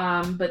 Exactly.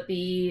 But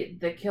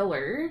the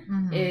killer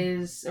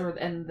is,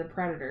 and the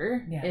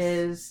predator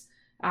is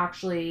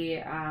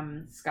actually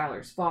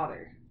Skylar's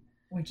father.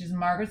 Which is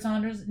Margaret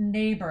Saunders'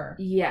 neighbor.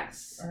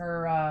 Yes.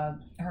 Her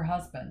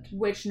husband.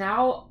 Which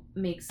now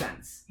makes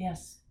sense.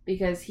 Yes.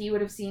 Because he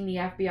would have seen the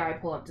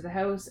FBI pull up to the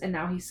house, and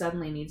now he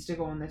suddenly needs to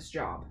go on this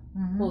job.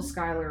 Pull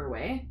Skylar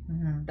away.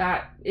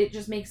 That, it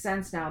just makes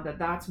sense now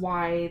that's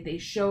why they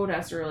showed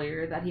us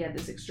earlier that he had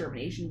this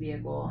extermination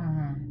vehicle.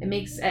 It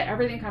makes,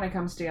 everything kind of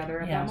comes together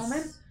at that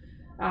moment.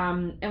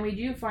 And we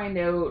do find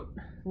out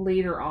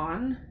later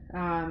on,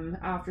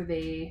 after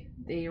they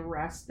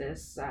arrest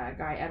this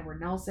guy, Edward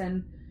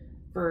Nelson,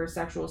 for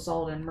sexual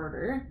assault and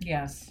murder.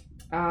 Yes.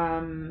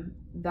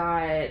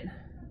 That,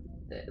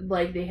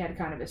 like, they had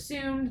kind of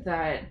assumed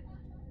that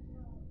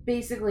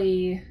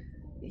basically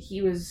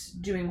he was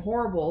doing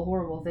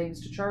horrible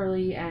things to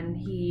Charlie, and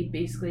he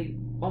basically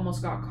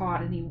almost got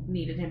caught and he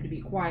needed him to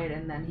be quiet,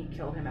 and then he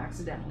killed him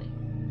accidentally.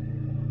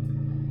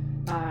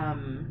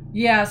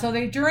 So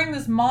during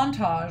this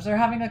montage, they're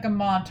having like a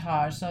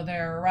montage. So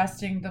they're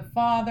arresting the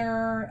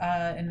father,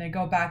 and they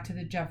go back to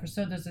the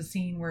Jefferson. There's a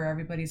scene where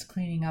everybody's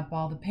cleaning up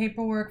all the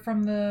paperwork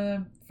from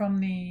the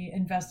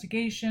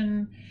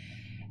investigation,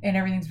 and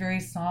everything's very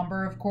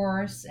somber, of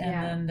course. And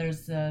then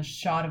there's the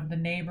shot of the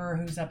neighbor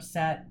who's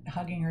upset,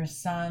 hugging her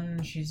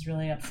son. She's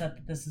really upset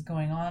that this is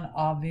going on,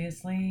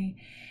 obviously.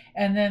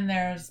 And then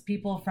there's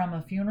people from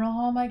a funeral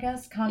home, I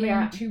guess, coming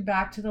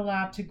back to the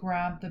lab to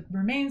grab the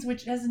remains,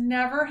 which has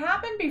never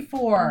happened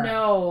before.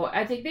 No,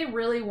 I think they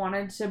really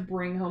wanted to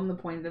bring home the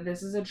point that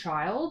this is a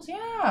child.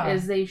 Yeah.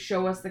 As they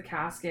show us the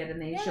casket,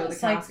 and they show the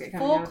casket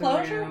coming full out of the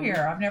closure room.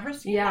 here. I've never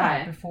seen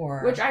that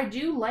before. Which I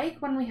do like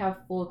when we have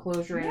full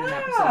closure in an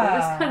episode. It's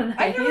kind of nice.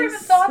 I never even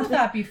thought of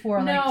that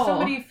before. No. Like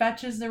somebody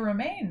fetches the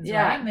remains,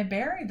 right? And they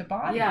bury the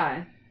body.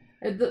 Yeah.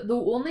 The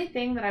only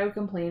thing that I would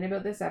complain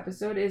about this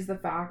episode is the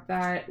fact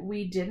that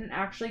we didn't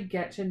actually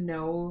get to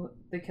know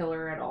the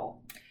killer at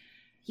all.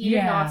 He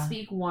did not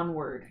speak one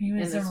word in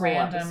this whole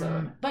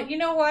episode. But you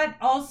know what?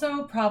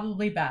 Also,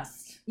 probably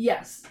best.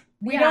 Yes.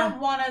 We don't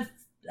want to,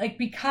 like,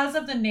 because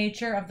of the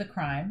nature of the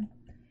crime.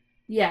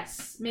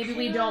 Yes. Maybe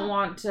we don't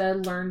want to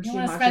learn too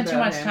much about him,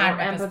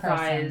 or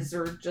empathize,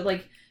 or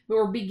like,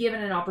 or be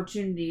given an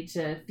opportunity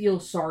to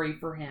feel sorry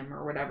for him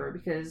or whatever,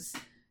 because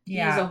he's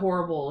a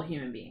horrible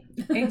human being.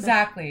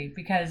 Exactly,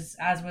 because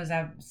as was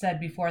said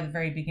before at the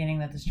very beginning,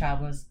 that this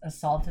child was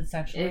assaulted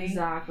sexually.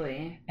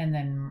 Exactly. And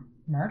then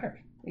murdered.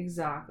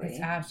 Exactly. It's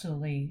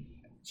absolutely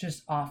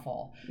just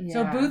awful. Yeah.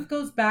 So Booth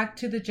goes back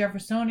to the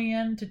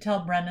Jeffersonian to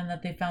tell Brendan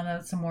that they found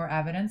out some more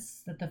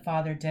evidence that the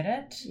father did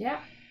it. Yeah.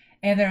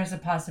 And there's a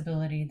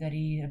possibility that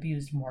he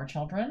abused more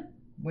children,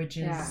 which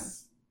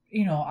is,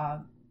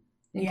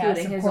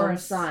 including his own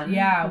son.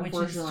 Yeah, which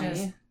is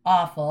just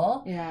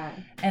awful. Yeah.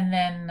 And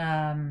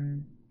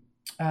then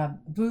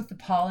Booth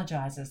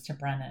apologizes to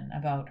Brennan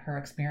about her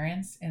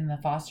experience in the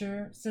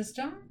foster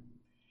system.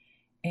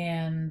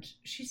 And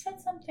she said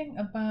something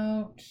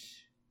about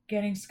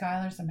getting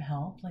Skylar some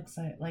help.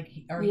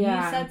 He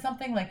said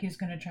something like he was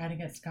going to try to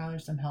get Skylar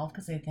some help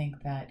because they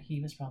think that he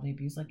was probably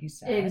abused, like you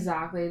said.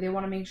 Exactly. They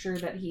want to make sure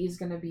that he's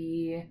going to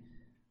be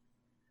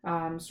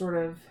sort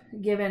of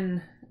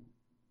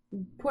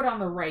put on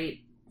the right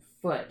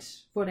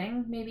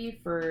footing maybe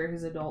for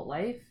his adult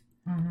life,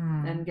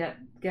 and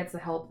gets the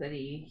help that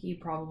he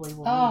probably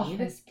will need. Oh,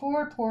 his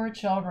poor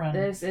children.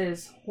 This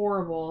is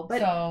horrible.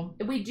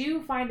 But we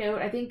do find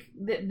out, I think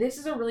that this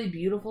is a really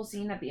beautiful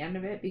scene at the end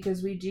of it,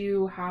 because we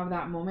do have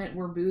that moment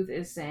where Booth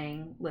is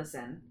saying,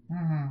 listen,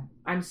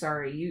 I'm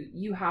sorry,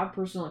 you have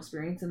personal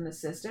experience in the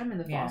system, in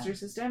the foster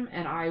system,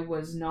 and I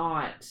was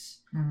not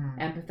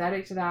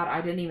empathetic to that.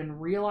 I didn't even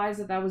realize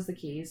that was the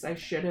case. I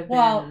should have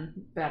been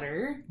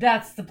better.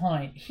 That's the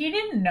point. He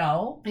didn't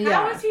know.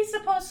 How is he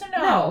supposed to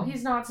know? No,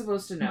 he's not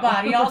supposed to know.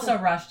 But he also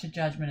rushed to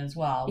judgment as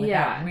well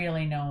without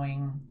really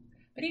knowing.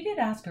 But he did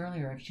ask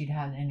earlier if she'd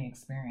had any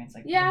experience.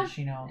 Like, yeah, what does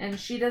she know? And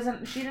she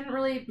wasn't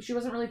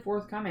really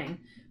forthcoming.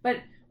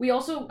 But we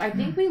also, I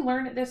think we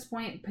learn at this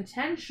point,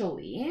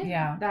 potentially,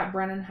 that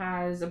Brennan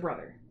has a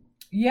brother.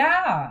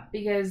 Yeah.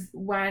 Because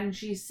when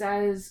she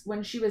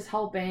was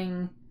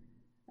helping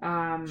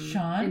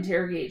Sean?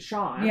 Interrogate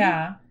Sean.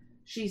 Yeah.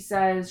 She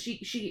says,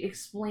 she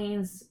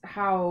explains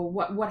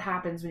what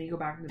happens when you go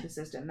back into the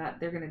system,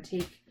 that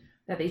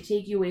they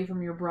take you away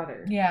from your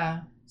brother.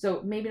 Yeah.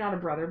 So maybe not a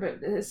brother, but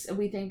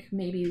we think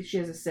maybe she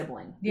has a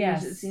sibling.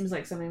 Yes. It seems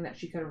like something that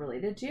she could have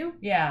related to.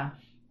 Yeah.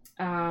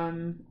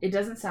 It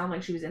doesn't sound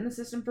like she was in the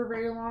system for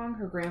very long.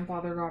 Her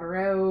grandfather got her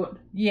out.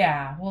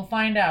 Yeah, we'll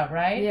find out,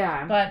 right?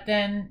 Yeah. But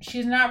then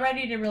she's not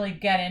ready to really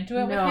get into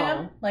it with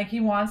him. Like,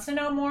 he wants to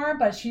know more,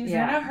 but she's in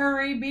a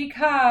hurry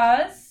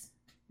because...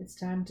 It's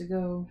time to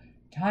go.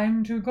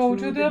 Time to go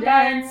to the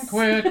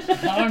banquet.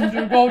 Time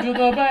to go to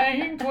the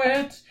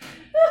banquet.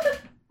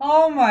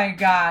 Oh my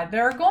God.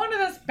 They're going to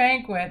this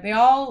banquet. They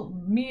all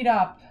meet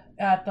up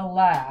at the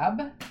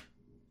lab.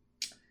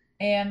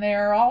 And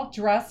they're all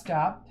dressed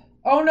up.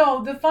 Oh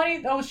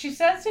no, she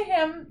says to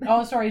him,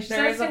 she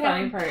says to him.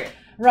 Funny part.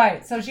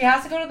 Right, so she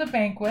has to go to the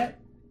banquet.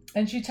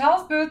 And she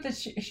tells Booth that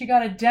she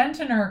got a dent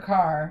in her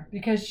car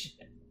because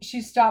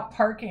she stopped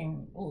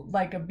parking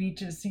like a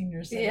Beaches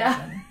senior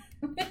citizen.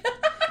 Yeah.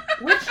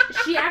 Which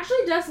she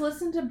actually does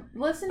listen to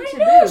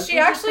Booth. She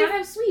actually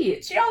kind of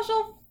sweet. She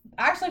also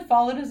actually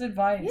followed his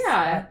advice.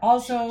 Yeah.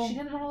 Also, she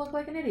didn't want to look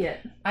like an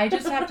idiot. I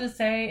just have to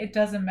say, it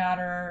doesn't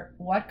matter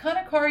what kind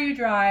of car you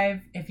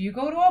drive. If you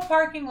go to a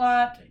parking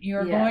lot,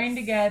 you're going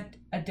to get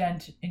a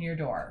dent in your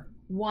door.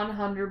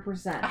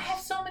 100%. I have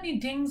so many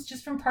dings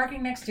just from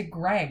parking next to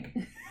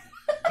Greg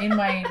in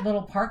my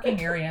little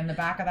parking area in the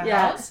back of the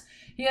house.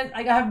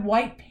 I have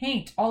white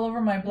paint all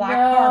over my black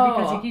car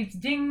because he keeps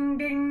ding,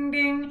 ding,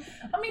 ding.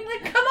 I mean,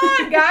 like, come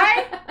on,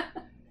 guy.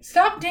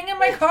 Stop dinging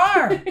my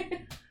car.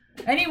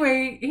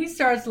 Anyway, he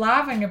starts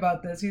laughing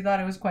about this. He thought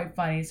it was quite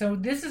funny. So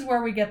this is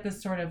where we get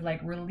this sort of like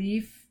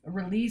release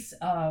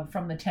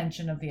from the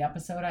tension of the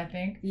episode, I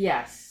think.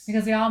 Yes.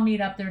 Because they all meet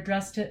up.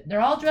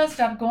 They're all dressed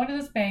up, going to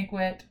this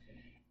banquet.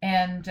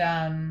 And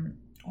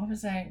what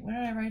did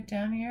I write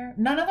down here?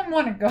 None of them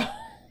want to go.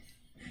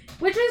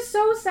 Which is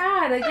so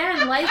sad.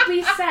 Again, like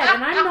we said,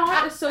 and I'm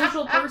not a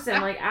social person,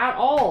 like, at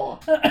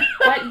all.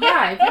 But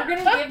yeah, if you're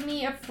going to give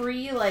me a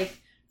free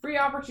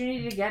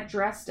opportunity to get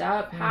dressed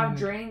up, have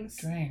drinks,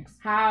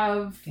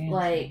 have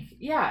dancing,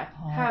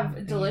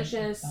 have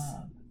delicious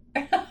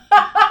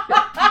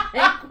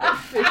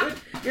food.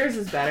 Yours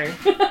is better.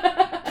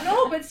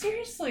 No, but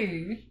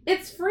seriously,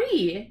 it's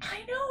free.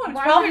 I know. It's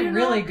probably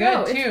really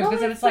good too,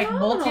 because it's like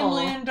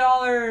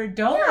multi-million-dollar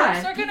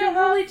donors are gonna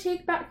really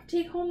take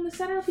home the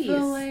centerpiece.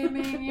 Filet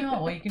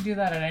mignon. Well, you can do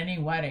that at any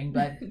wedding,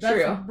 but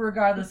that's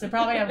regardless. They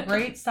probably have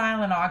great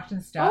silent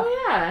auction stuff.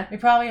 Oh yeah. They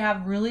probably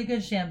have really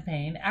good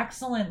champagne,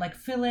 excellent like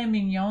filet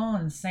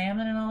mignon and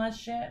salmon and all that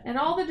shit. And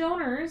all the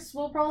donors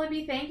will probably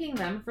be thanking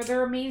them for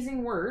their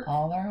amazing work.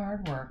 All their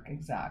hard work,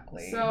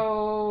 exactly.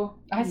 So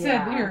I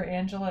said here,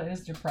 Angela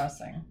is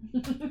depressing.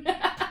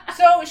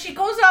 So she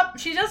goes up.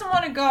 She doesn't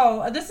want to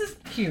go. This is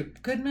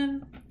cute.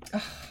 Goodman.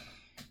 Ugh,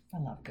 I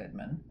love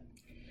Goodman.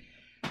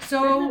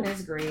 So Goodman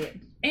is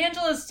great.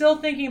 Angela's still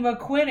thinking about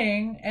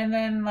quitting, and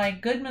then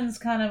like Goodman's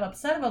kind of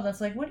upset about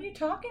this. Like, what are you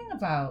talking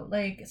about?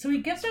 Like, so he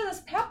gives her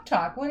this pep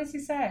talk. What does he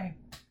say?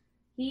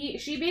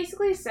 She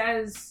basically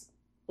says,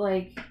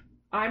 like,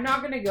 I'm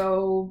not gonna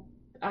go.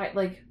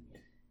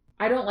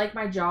 I don't like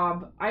my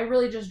job. I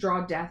really just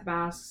draw death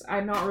masks.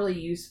 I'm not really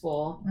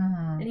useful.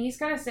 Mm-hmm. And he's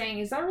kind of saying,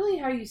 is that really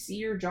how you see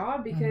your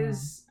job?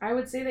 Because I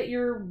would say that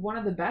you're one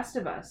of the best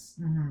of us.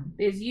 Mm-hmm.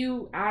 Because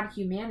you add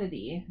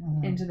humanity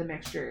into the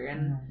mixture.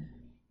 And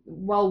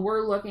while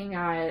we're looking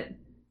at,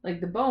 like,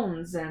 the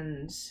bones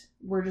and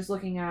we're just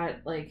looking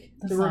at, like,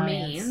 the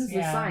remains,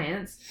 the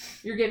science,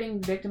 you're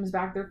giving victims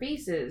back their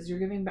faces. You're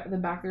giving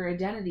them back their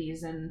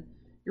identities. And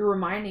you're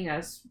reminding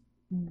us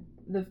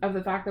of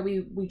the fact that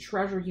we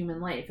treasure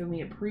human life and we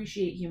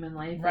appreciate human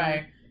life,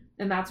 right?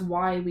 And that's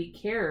why we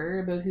care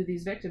about who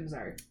these victims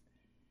are.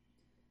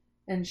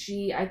 And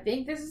I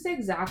think this is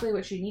exactly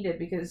what she needed,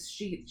 because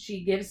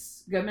she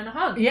gives Goodman a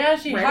hug. Yeah,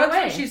 she hugs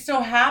him. She's so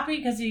happy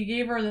because he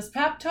gave her this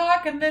pep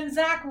talk, and then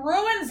Zach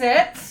ruins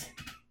it.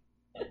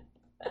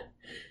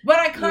 But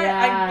I kind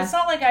of, it's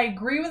not like I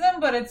agree with him,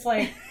 but it's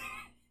like,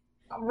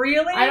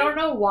 really? I don't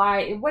know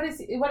why. What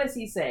does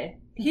he say?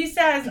 He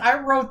says, I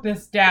wrote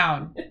this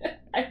down.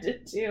 I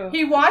did too.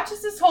 He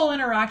watches this whole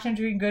interaction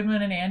between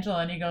Goodman and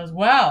Angela, and he goes,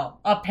 well,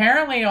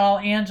 apparently all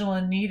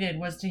Angela needed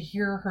was to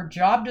hear her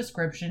job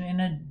description in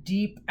a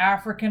deep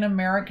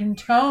African-American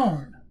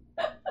tone.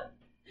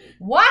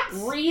 What?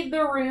 Read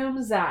the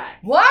room, Zach.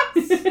 What?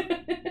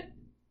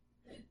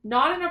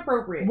 Not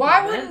inappropriate.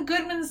 Why wouldn't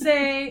Goodman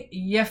say,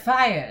 you're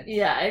fired?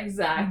 Yeah,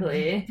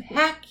 exactly.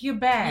 Pack your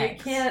bags.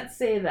 You can't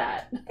say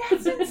that.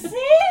 That's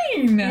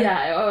insane.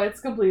 Yeah, it's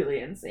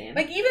completely insane.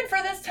 Like, even for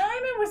this time,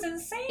 it was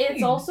insane.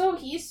 It's also,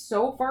 he's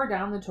so far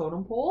down the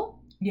totem pole.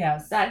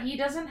 Yes. That he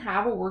doesn't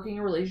have a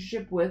working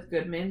relationship with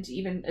Goodman to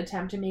even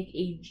attempt to make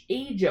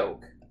a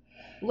joke.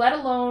 Let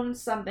alone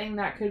something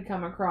that could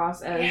come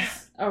across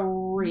as a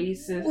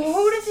racist. Well,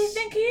 who does he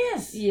think he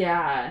is?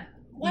 Yeah.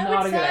 Why not would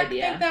a good Zach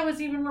idea. think that was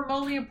even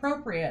remotely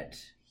appropriate?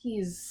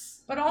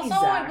 But also,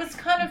 it was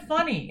kind of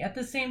funny at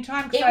the same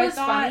time. It was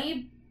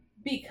funny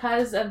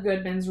because of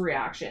Goodman's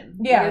reaction.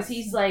 Yes. Because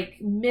he's like,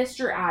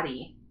 Mr.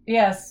 Addy.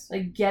 Yes.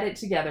 Like, get it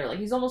together. Like,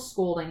 he's almost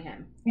scolding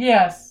him.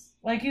 Yes.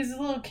 Like, he's a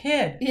little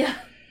kid. Yeah.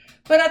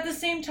 But at the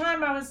same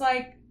time, I was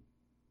like,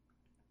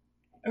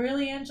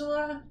 really,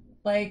 Angela?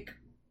 Like,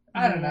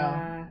 I don't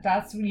know.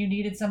 That's when you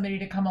needed somebody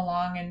to come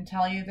along and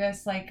tell you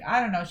this. Like, I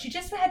don't know. She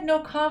just had no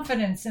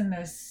confidence in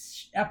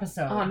this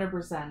episode.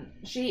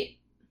 100%.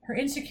 Her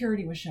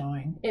insecurity was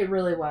showing. It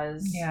really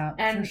was. Yeah,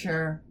 and for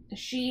sure.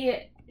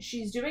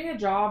 She's doing a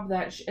job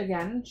that,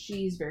 again,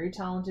 she's very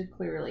talented,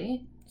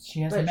 clearly.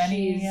 She has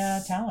many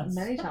talents.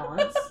 Many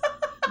talents.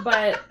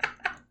 But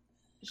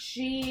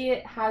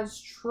she has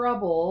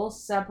trouble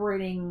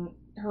separating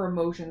her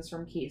emotions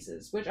from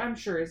cases, which I'm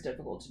sure is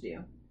difficult to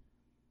do.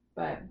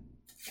 But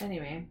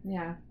anyway,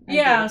 yeah.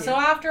 Yeah, so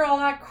after all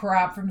that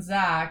crap from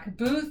Zach,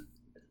 Booth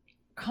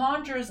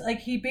conjures, like,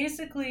 he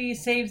basically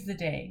saves the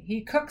day.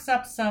 He cooks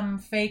up some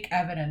fake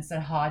evidence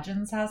that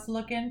Hodgins has to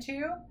look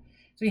into.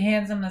 So he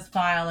hands him this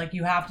file, like,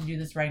 you have to do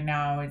this right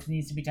now. It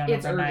needs to be done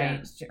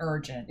overnight. It's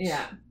urgent.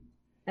 Yeah.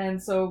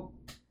 And so,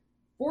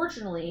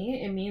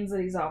 fortunately, it means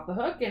that he's off the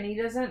hook and he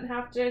doesn't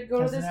have to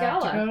go to this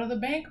gala. To go to the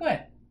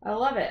banquet. I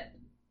love it.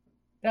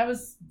 That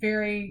was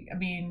very,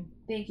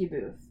 Thank you,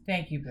 Booth.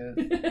 Thank you,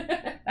 Booth.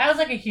 That was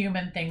like a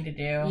human thing to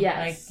do.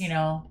 Yes.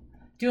 Like,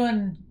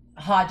 doing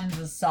Hodgins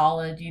is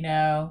solid,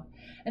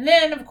 And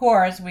then, of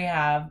course, we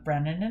have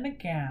Brennan in a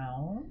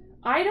gown.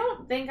 I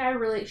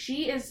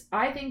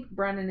think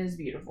Brennan is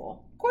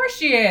beautiful. Of course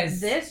she is.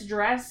 This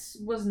dress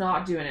was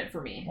not doing it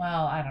for me.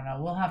 Well, I don't know.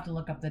 We'll have to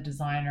look up the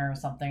designer or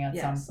something at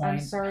some point. I'm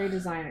sorry,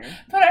 designer.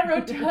 But I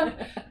wrote down,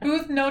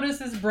 Booth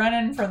notices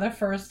Brennan for the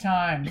first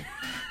time.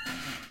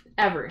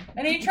 Ever.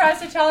 And he tries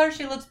to tell her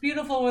she looks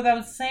beautiful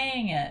without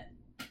saying it.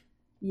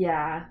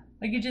 Yeah.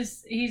 Like, he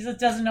just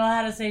doesn't know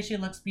how to say she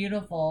looks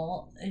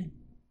beautiful.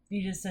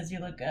 He just says you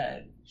look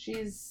good.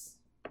 She's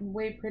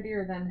way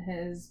prettier than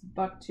his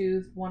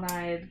bucktooth,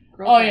 one-eyed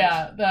girlfriend. Oh,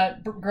 yeah.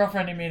 That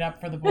girlfriend he made up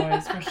for the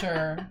boys, for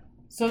sure.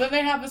 So then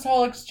they have this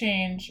whole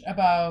exchange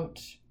about...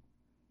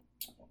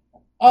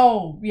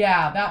 Oh,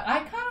 yeah. I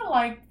kind of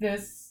like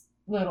this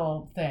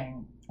little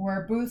thing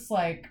where Booth's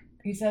like,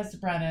 he says to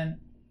Brennan,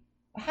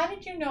 how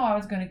did you know I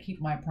was going to keep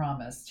my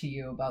promise to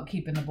you about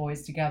keeping the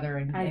boys together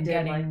and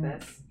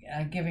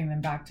giving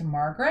them back to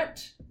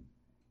Margaret?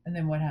 And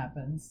then what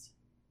happens?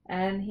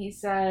 And she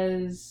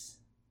says,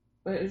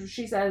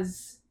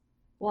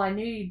 well, I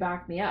knew you'd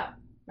back me up.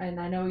 And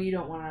I know you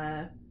don't want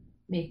to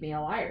make me a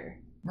liar.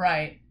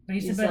 Right. But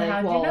he said, but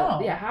how did you know?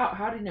 Yeah,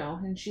 how do you know?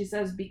 And she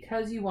says,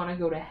 because you want to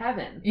go to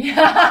heaven.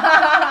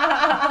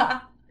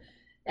 Yeah.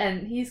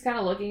 And he's kind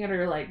of looking at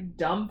her like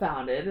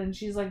dumbfounded, and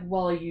she's like,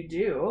 well, you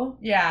do.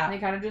 Yeah. And they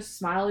kind of just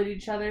smile at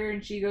each other,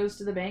 and she goes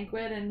to the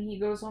banquet and he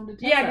goes home to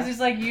Tessa. Yeah, because he's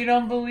like, you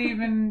don't believe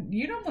in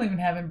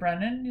heaven,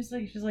 Brennan. She's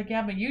like,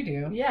 yeah, but you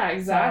do. Yeah,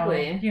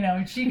 exactly.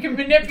 So, she can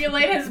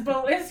manipulate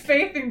his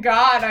faith in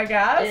God, I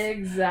guess.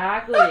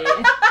 Exactly.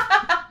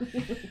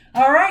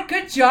 All right,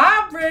 good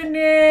job, Brittany.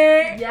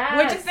 Yes.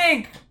 What'd you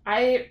think?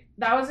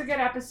 That was a good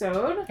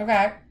episode.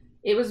 Okay.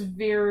 It was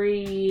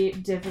very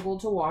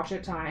difficult to watch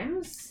at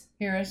times.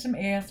 Here is some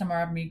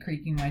ASMR of me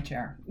creaking my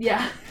chair.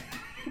 Yeah.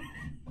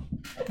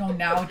 Oh,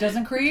 now it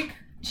doesn't creak?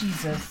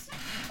 Jesus.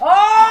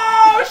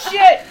 Oh,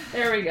 shit!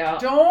 There we go.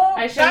 Don't.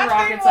 I should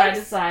rock it side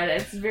to side.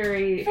 It's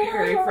very,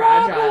 very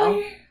fragile.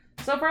 Wobbly.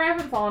 So far, I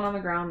haven't fallen on the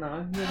ground,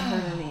 though. You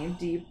haven't heard any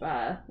deep,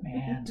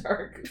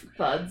 dark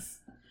thuds.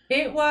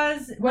 It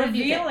was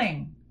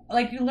revealing.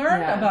 Like, you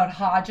learned about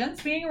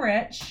Hodgins being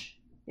rich.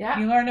 Yeah.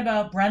 You learned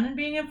about Brennan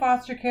being in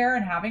foster care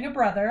and having a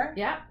brother.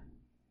 Yeah.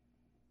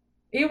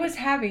 It was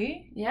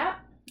heavy. Yeah.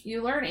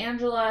 You learn that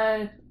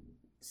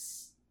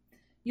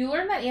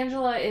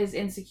Angela is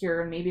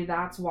insecure, and maybe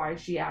that's why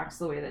she acts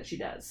the way that she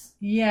does.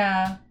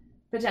 Yeah.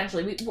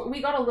 Potentially.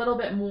 We got a little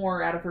bit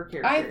more out of her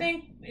character. I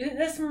think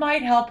this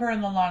might help her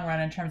in the long run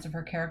in terms of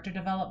her character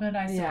development,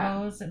 I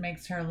suppose. Yeah. It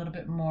makes her a little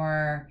bit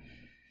more,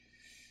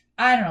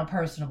 I don't know,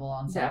 personable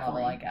on some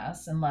level, I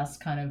guess, and less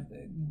kind of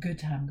good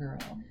time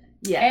girl.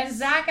 Yes. And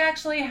Zach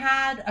actually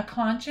had a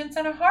conscience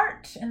and a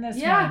heart in this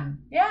one.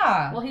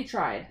 Yeah. Well, he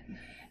tried.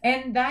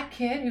 And that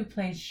kid who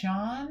played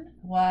Sean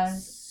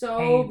was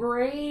so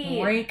great.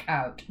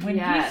 Breakout. When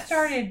he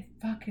started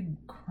fucking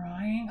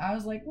crying, I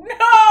was like, no!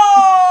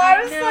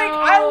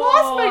 I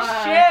lost my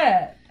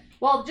shit.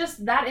 Well,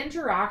 just that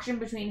interaction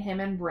between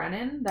him and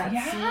Brennan, that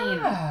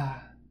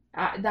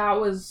scene, that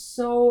was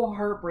so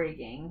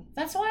heartbreaking.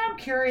 That's why I'm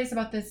curious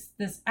about this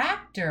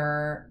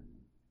actor.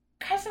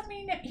 Because,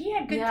 he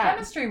had good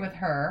chemistry with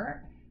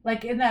her.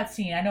 Like, in that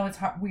scene. I know it's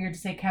weird to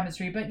say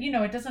chemistry, but,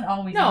 it doesn't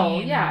always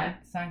mean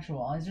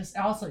sexual.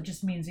 It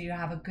just means that you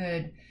have a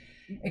good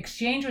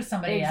exchange with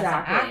somebody as an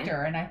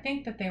actor, and I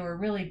think that they were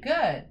really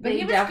good. But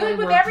he was definitely good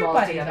with worked well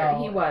everybody, together.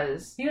 though. He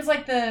was. He was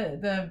like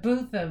the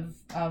Booth of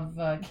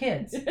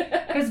kids,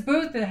 because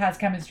Booth has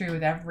chemistry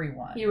with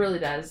everyone. He really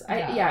does.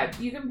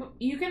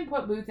 You can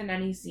put Booth in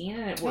any scene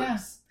and it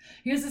works. Yeah.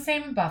 He was the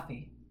same in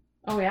Buffy.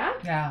 Oh yeah?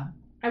 Yeah.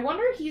 I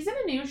wonder, he's in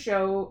a new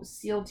show,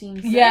 SEAL Team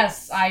 6.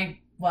 Yes, I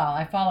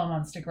follow him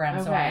on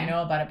Instagram, so I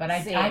know about it, but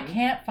I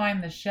can't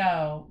find the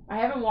show. I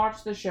haven't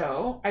watched the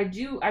show. I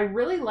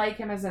really like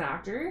him as an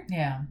actor.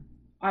 Yeah.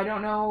 I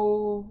don't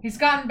know. He's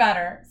gotten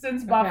better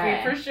since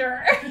Buffy, for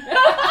sure.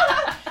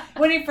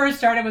 When he first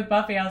started with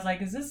Buffy, I was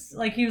like, is this,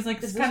 like, he was like,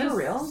 this kind of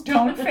real?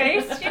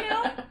 Stone-faced, you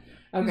know?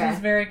 Okay. He was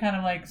very kind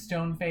of like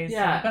stone-faced.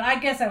 Yeah. But I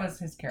guess that was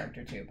his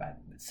character too, but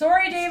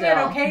sorry, David,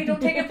 okay? Don't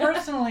take it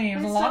personally. It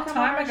was a long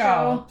time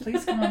ago.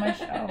 Please come on my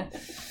show.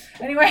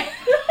 Anyway.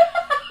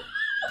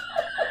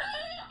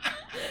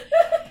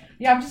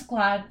 Yeah, I'm just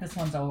glad this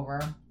one's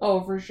over.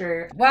 Oh, for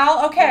sure.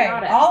 Well, okay.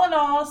 All in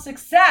all,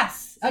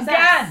 success.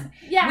 Again.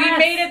 Yes. We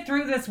made it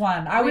through this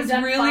one. I was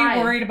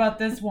really worried about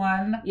this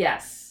one.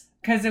 Yes.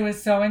 Because it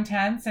was so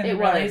intense and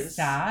really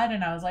sad,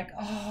 and I was like,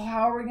 "Oh,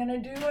 how are we gonna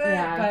do it?"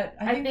 Yeah. But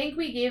I think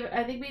we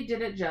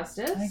did it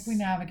justice. I think we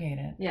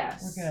navigated.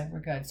 Yes, we're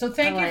good. So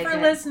thank you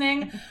for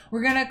listening.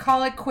 We're gonna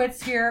call it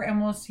quits here,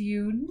 and we'll see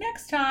you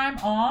next time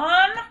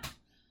on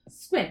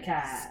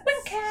Squintcast.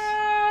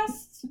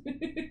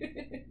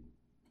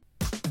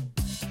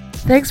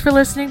 Thanks for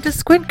listening to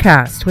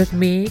Squintcast with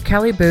me,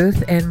 Kelly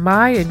Booth,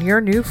 and your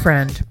new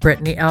friend,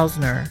 Brittany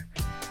Elsner.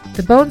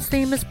 The Bones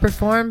theme is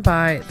performed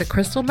by The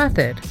Crystal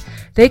Method.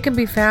 They can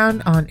be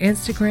found on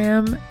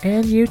Instagram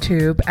and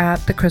YouTube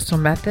at The Crystal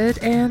Method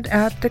and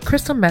at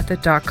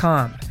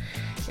thecrystalmethod.com.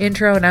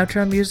 Intro and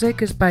outro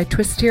music is by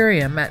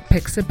Twisterium at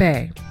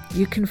Pixabay.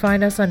 You can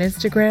find us on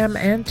Instagram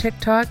and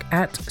TikTok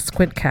at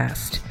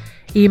Squintcast.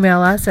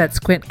 Email us at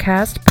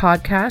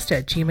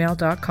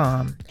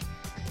squintcastpodcast@gmail.com.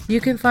 You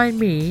can find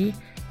me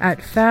at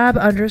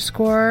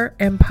fab_empire_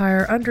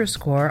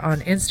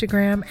 on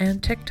Instagram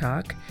and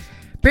TikTok.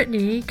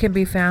 Brittany can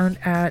be found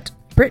at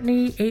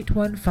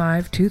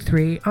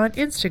Brittany81523 on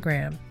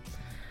Instagram.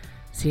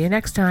 See you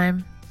next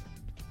time.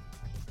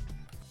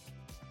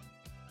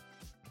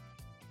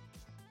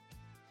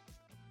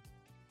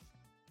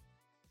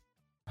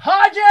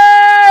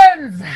 Hodgins!